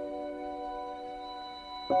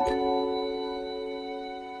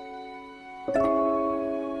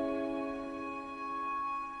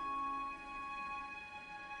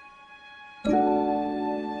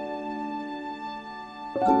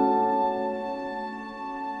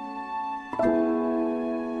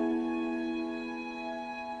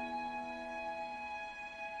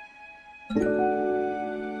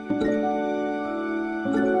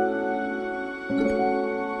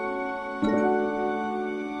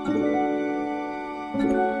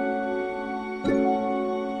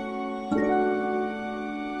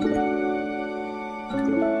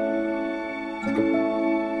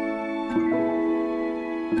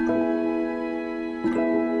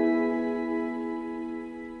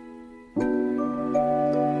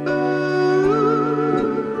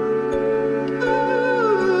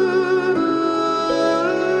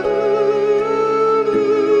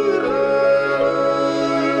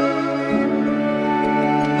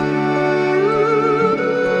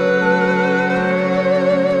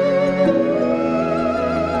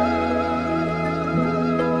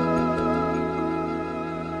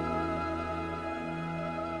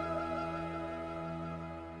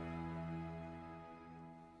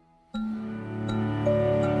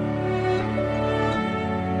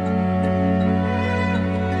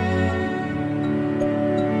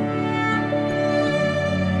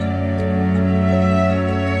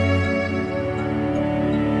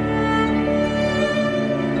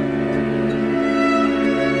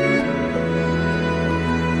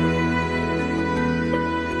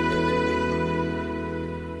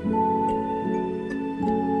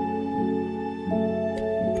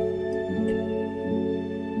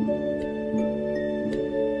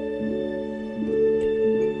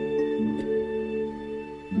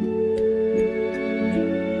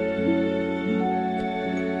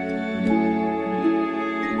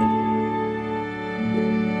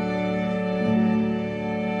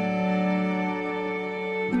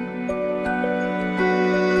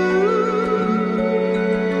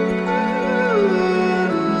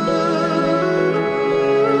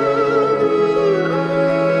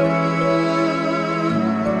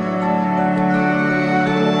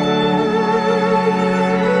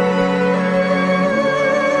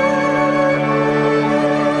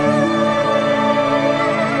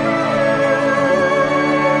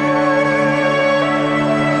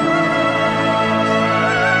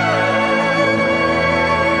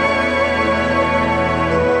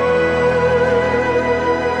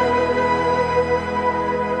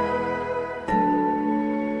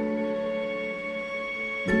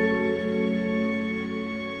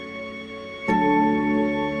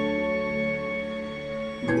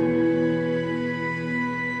 you